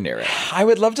nowhere near it. I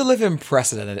would love to live in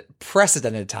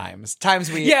precedented times.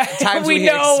 Times we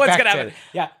know what's gonna happen.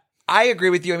 Yeah. I agree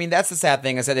with you. I mean, that's the sad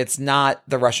thing is that it's not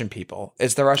the Russian people.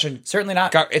 It's the Russian certainly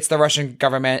not. It's the Russian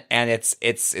government, and it's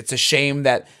a shame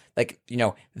that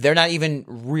they're not even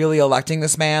really electing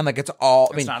this man. Like it's all.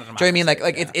 I mean, do you know what I mean? Like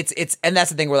it's and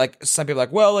that's the thing where like some people are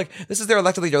like, well, like this is their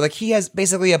elected leader. Like he has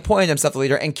basically appointed himself the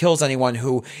leader and kills anyone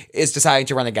who is deciding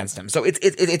to run against him. So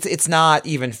it's not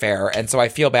even fair, and so I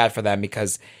feel bad for them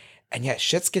because, and yet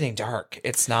shit's getting dark.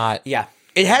 It's not. Yeah.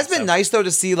 It has been nice though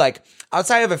to see like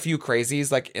outside of a few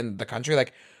crazies like in the country,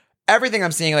 like everything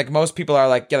I'm seeing, like most people are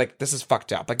like, yeah, like this is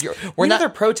fucked up. Like they're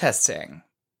protesting,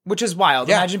 which is wild.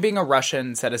 Yeah. Imagine being a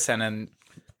Russian citizen and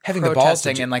having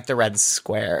protesting the balls in like the Red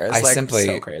Square. It's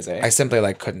so crazy. I simply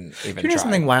like couldn't even. Do you know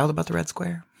something wild about the Red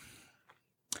Square?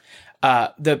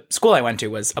 The school I went to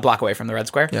was a block away from the Red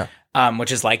Square. Yeah.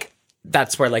 Which is like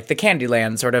that's where like the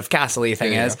Candyland sort of castle-y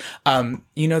thing is.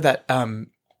 You know that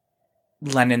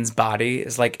Lenin's body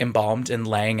is like embalmed and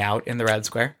laying out in the Red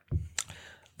Square.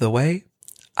 The way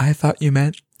I thought you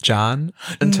meant John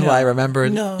until I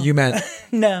remembered you meant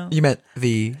you meant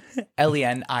the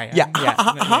Lenin.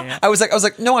 Yeah. I was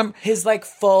like no, his like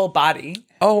full body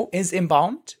is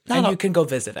embalmed and you can go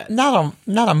visit it. Not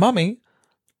a mummy.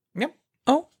 Yep.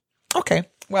 Oh, okay.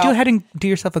 Well, go ahead and do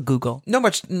yourself a Google. No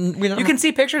much. You can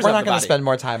see pictures. We're not going to spend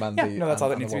more time on the. No, that's all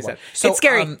that needs to be said. So, it's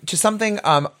scary. To something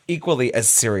equally as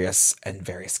serious and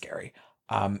very scary.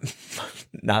 Not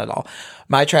at all.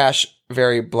 My trash,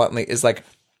 very bluntly, is like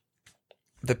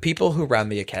the people who run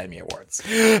the Academy Awards.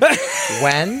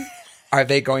 When are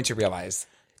they going to realize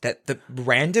that the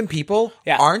random people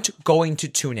aren't going to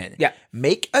tune in? Yeah.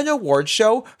 Make an award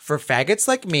show for faggots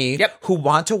like me who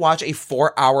want to watch a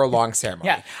 4-hour-long ceremony.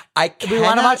 Yeah. We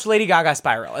want to watch Lady Gaga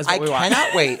Spiral. Is what we want. I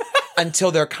cannot wait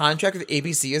until their contract with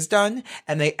ABC is done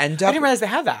and they end up. I didn't realize they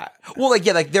have that. Well,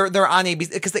 they're on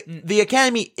ABC because the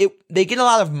Academy they get a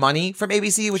lot of money from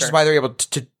ABC, which is why they're able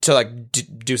to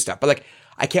do stuff. But like,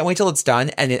 I can't wait till it's done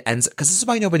and it ends because this is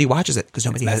why nobody watches it because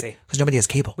nobody has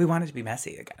cable. We want it to be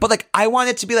messy again. But like, I want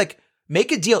it to be like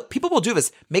make a deal. People will do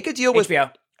this. Make a deal with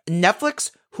HBO.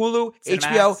 Netflix, Hulu, Cinemax.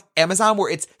 HBO, Amazon,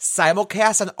 where it's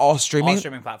simulcast on all streaming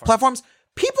platforms.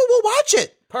 People will watch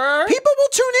it. People will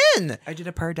tune in. I did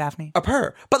a purr, Daphne. A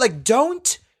purr. But like,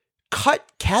 don't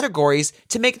cut categories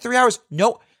to make 3 hours.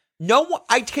 No one.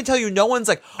 I can tell you, no one's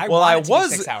like, I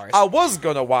was 6 hours. I was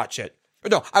gonna watch it.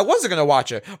 No, I wasn't gonna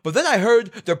watch it, but then I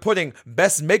heard they're putting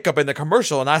best makeup in the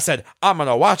commercial, and I said I'm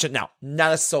gonna watch it now.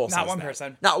 Not a soul. Not one that.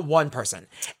 person. Not one person.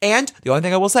 And the only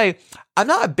thing I will say, I'm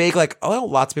not a big like. Oh,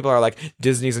 lots of people are like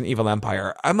Disney's an evil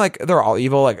empire. I'm like they're all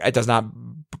evil. Like it does not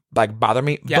like bother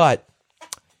me, but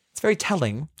it's very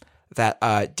telling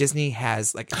that Disney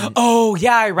has like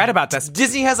I read about this.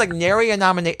 Disney has like nary a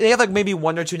nomination. They have like maybe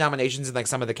 1 or 2 nominations in like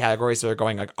some of the categories that are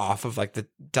going like off of like the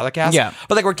telecast. Yeah,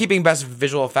 but like we're keeping best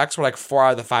visual effects. We're like 4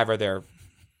 out of the 5 are their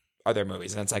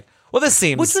movies, and it's like, well, this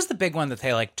seems. Which was the big one that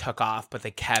they like took off, but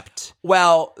they kept.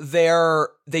 Well,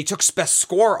 they took best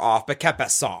score off, but kept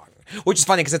best song. Which is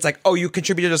funny because it's like, oh, you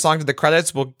contributed a song to the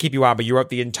credits, we'll keep you on, but you wrote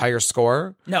the entire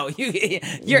score. No,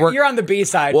 you're on the B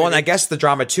side. Well, and I guess the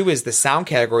drama too is the sound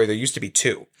category. There used to be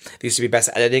 2. There used to be best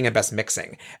editing and best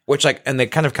mixing, which like, and they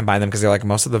kind of combine them because they're like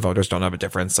most of the voters don't have a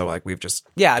difference, so like we've just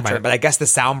combined it. But I guess the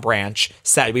sound branch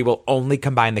said we will only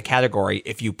combine the category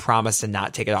if you promise to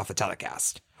not take it off the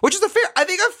telecast. Which is a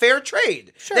fair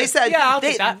trade. Sure. They said I'll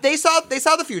take that. they saw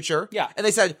the future. Yeah, and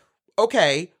they said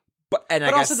okay. But I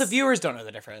guess, also the viewers don't know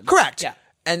the difference. Correct. Yeah.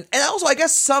 And also I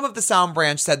guess some of the sound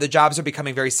branch said the jobs are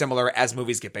becoming very similar as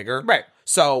movies get bigger. Right.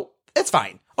 So it's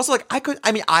fine. Also, like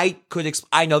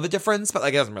I know the difference, but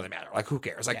like it doesn't really matter. Like who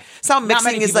cares? Like sound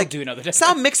mixing is like do know the difference.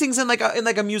 Sound mixing's in like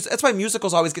a music. That's why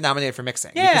musicals always get nominated for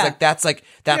mixing. Yeah. Because like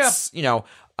that's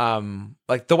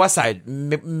like the West Side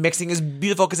mixing is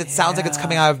beautiful because it sounds like it's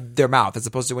coming out of their mouth as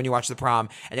opposed to when you watch The Prom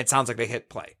and it sounds like they hit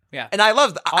play. Yeah. And I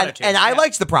loved I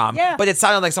liked The Prom, but it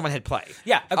sounded like someone hit play.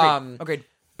 Yeah, agreed.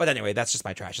 But anyway, that's just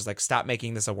my trash. It's like, stop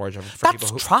making this award show for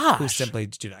people who simply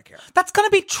do not care. That's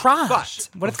gonna be trash.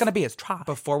 But what it's gonna be is trash.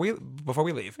 Before we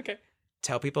leave, Okay.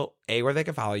 tell people A, where they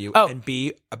can follow you, Oh. and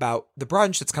B, about the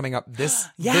brunch that's coming up this.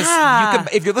 Yeah. You can,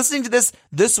 if you're listening to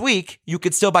this week, you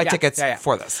could still buy tickets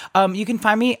for this. You can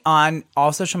find me on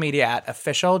all social media at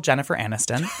official Jennifer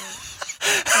Aniston.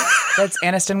 That's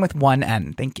Aniston with one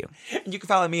N. Thank you. And you can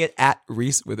follow me at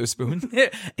Reese Witherspoon.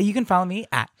 You can follow me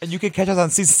at And you can catch us on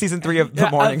season 3 of The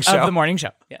Morning Show. Of The Morning Show.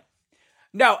 Yeah.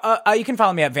 No, you can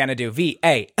follow me at Vanadeu,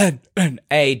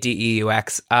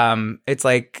 VANADEUX. It's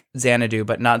like Xanadu,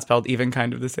 but not spelled even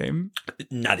kind of the same.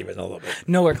 Not even a little bit.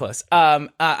 Nowhere close.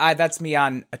 That's me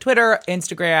on Twitter,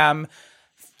 Instagram,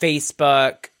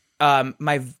 Facebook.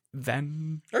 My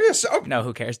Oh, yes. Oh. No,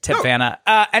 who cares? Tip Vanna.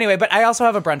 Anyway, but I also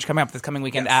have a brunch coming up this coming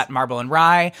weekend at Marble and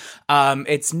Rye.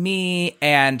 It's me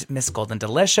and Miss Golden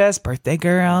Delicious, birthday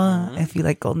girl. If you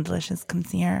like Golden Delicious, come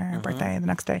see her birthday the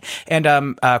next day.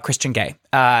 And Christian Gay.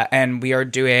 And we are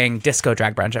doing disco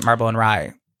drag brunch at Marble and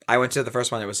Rye. I went to the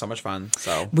first one. It was so much fun.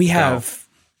 So we have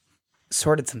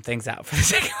sorted some things out for the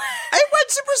second one. I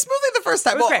went super smoothly the first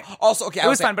time. It was great. Also, okay, It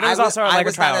was fun, but it was also like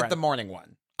a trial not at run. the morning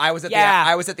one. I was at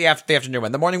the afternoon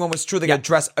one. The morning one was truly a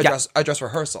dress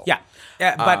rehearsal. Yeah.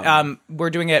 But we're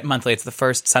doing it monthly. It's the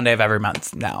first Sunday of every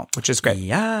month now, which is great.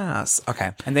 Yes.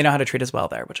 Okay. And they know how to treat us well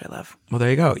there, which I love. Well, there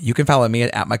you go. You can follow me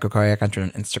at Michael Wakowiak on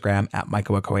Instagram, at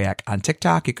Michael Wakowiak on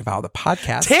TikTok. You can follow the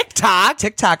podcast.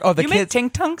 TikTok. Oh, the You kids.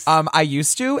 make Tink Tunks? I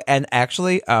used to, and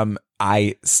actually,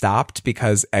 I stopped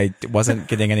because I wasn't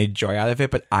getting any joy out of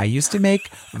it. But I used to make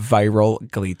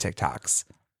viral Glee TikToks.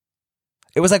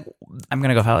 It was like, I'm going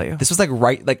to go follow you. this was like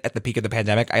right like at the peak of the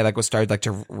pandemic. I like was started like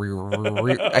to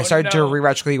I started to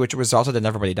rewatch Glee, which resulted in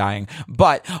everybody dying.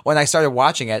 But when I started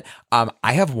watching it,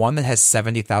 I have one that has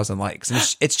 70,000 likes,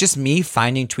 and it's just me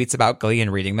finding tweets about Glee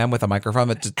and reading them with a microphone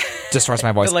that distorts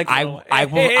my voice. Like I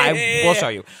will show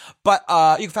you. But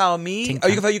you can follow me. Or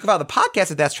you can follow the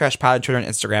podcast at That's Trash Pod on Twitter and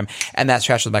Instagram, and That's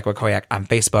Trash with Michael Wakowiak on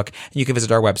Facebook. And you can visit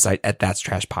our website at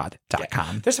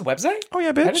that'strashpod.com. There's a website? Oh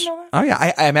yeah, bitch. I didn't know that. Oh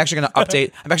yeah, I'm actually gonna update.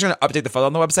 I'm actually gonna update the photo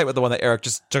on the website with the one that Eric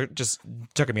just took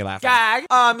at me laughing. Gag.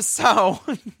 So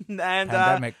and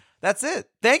Pandemic. that's it.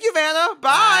 Thank you, Vanna.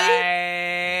 Bye.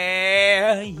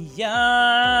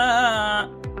 Yeah.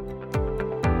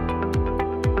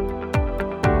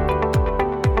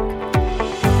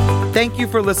 Thank you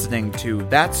for listening to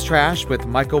That's Trash with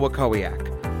Michael Wakowiak.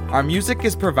 Our music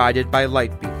is provided by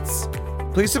Lightbeats.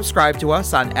 Please subscribe to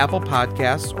us on Apple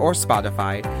Podcasts or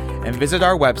Spotify, and visit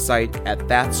our website at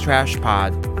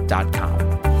that'strashpod.com.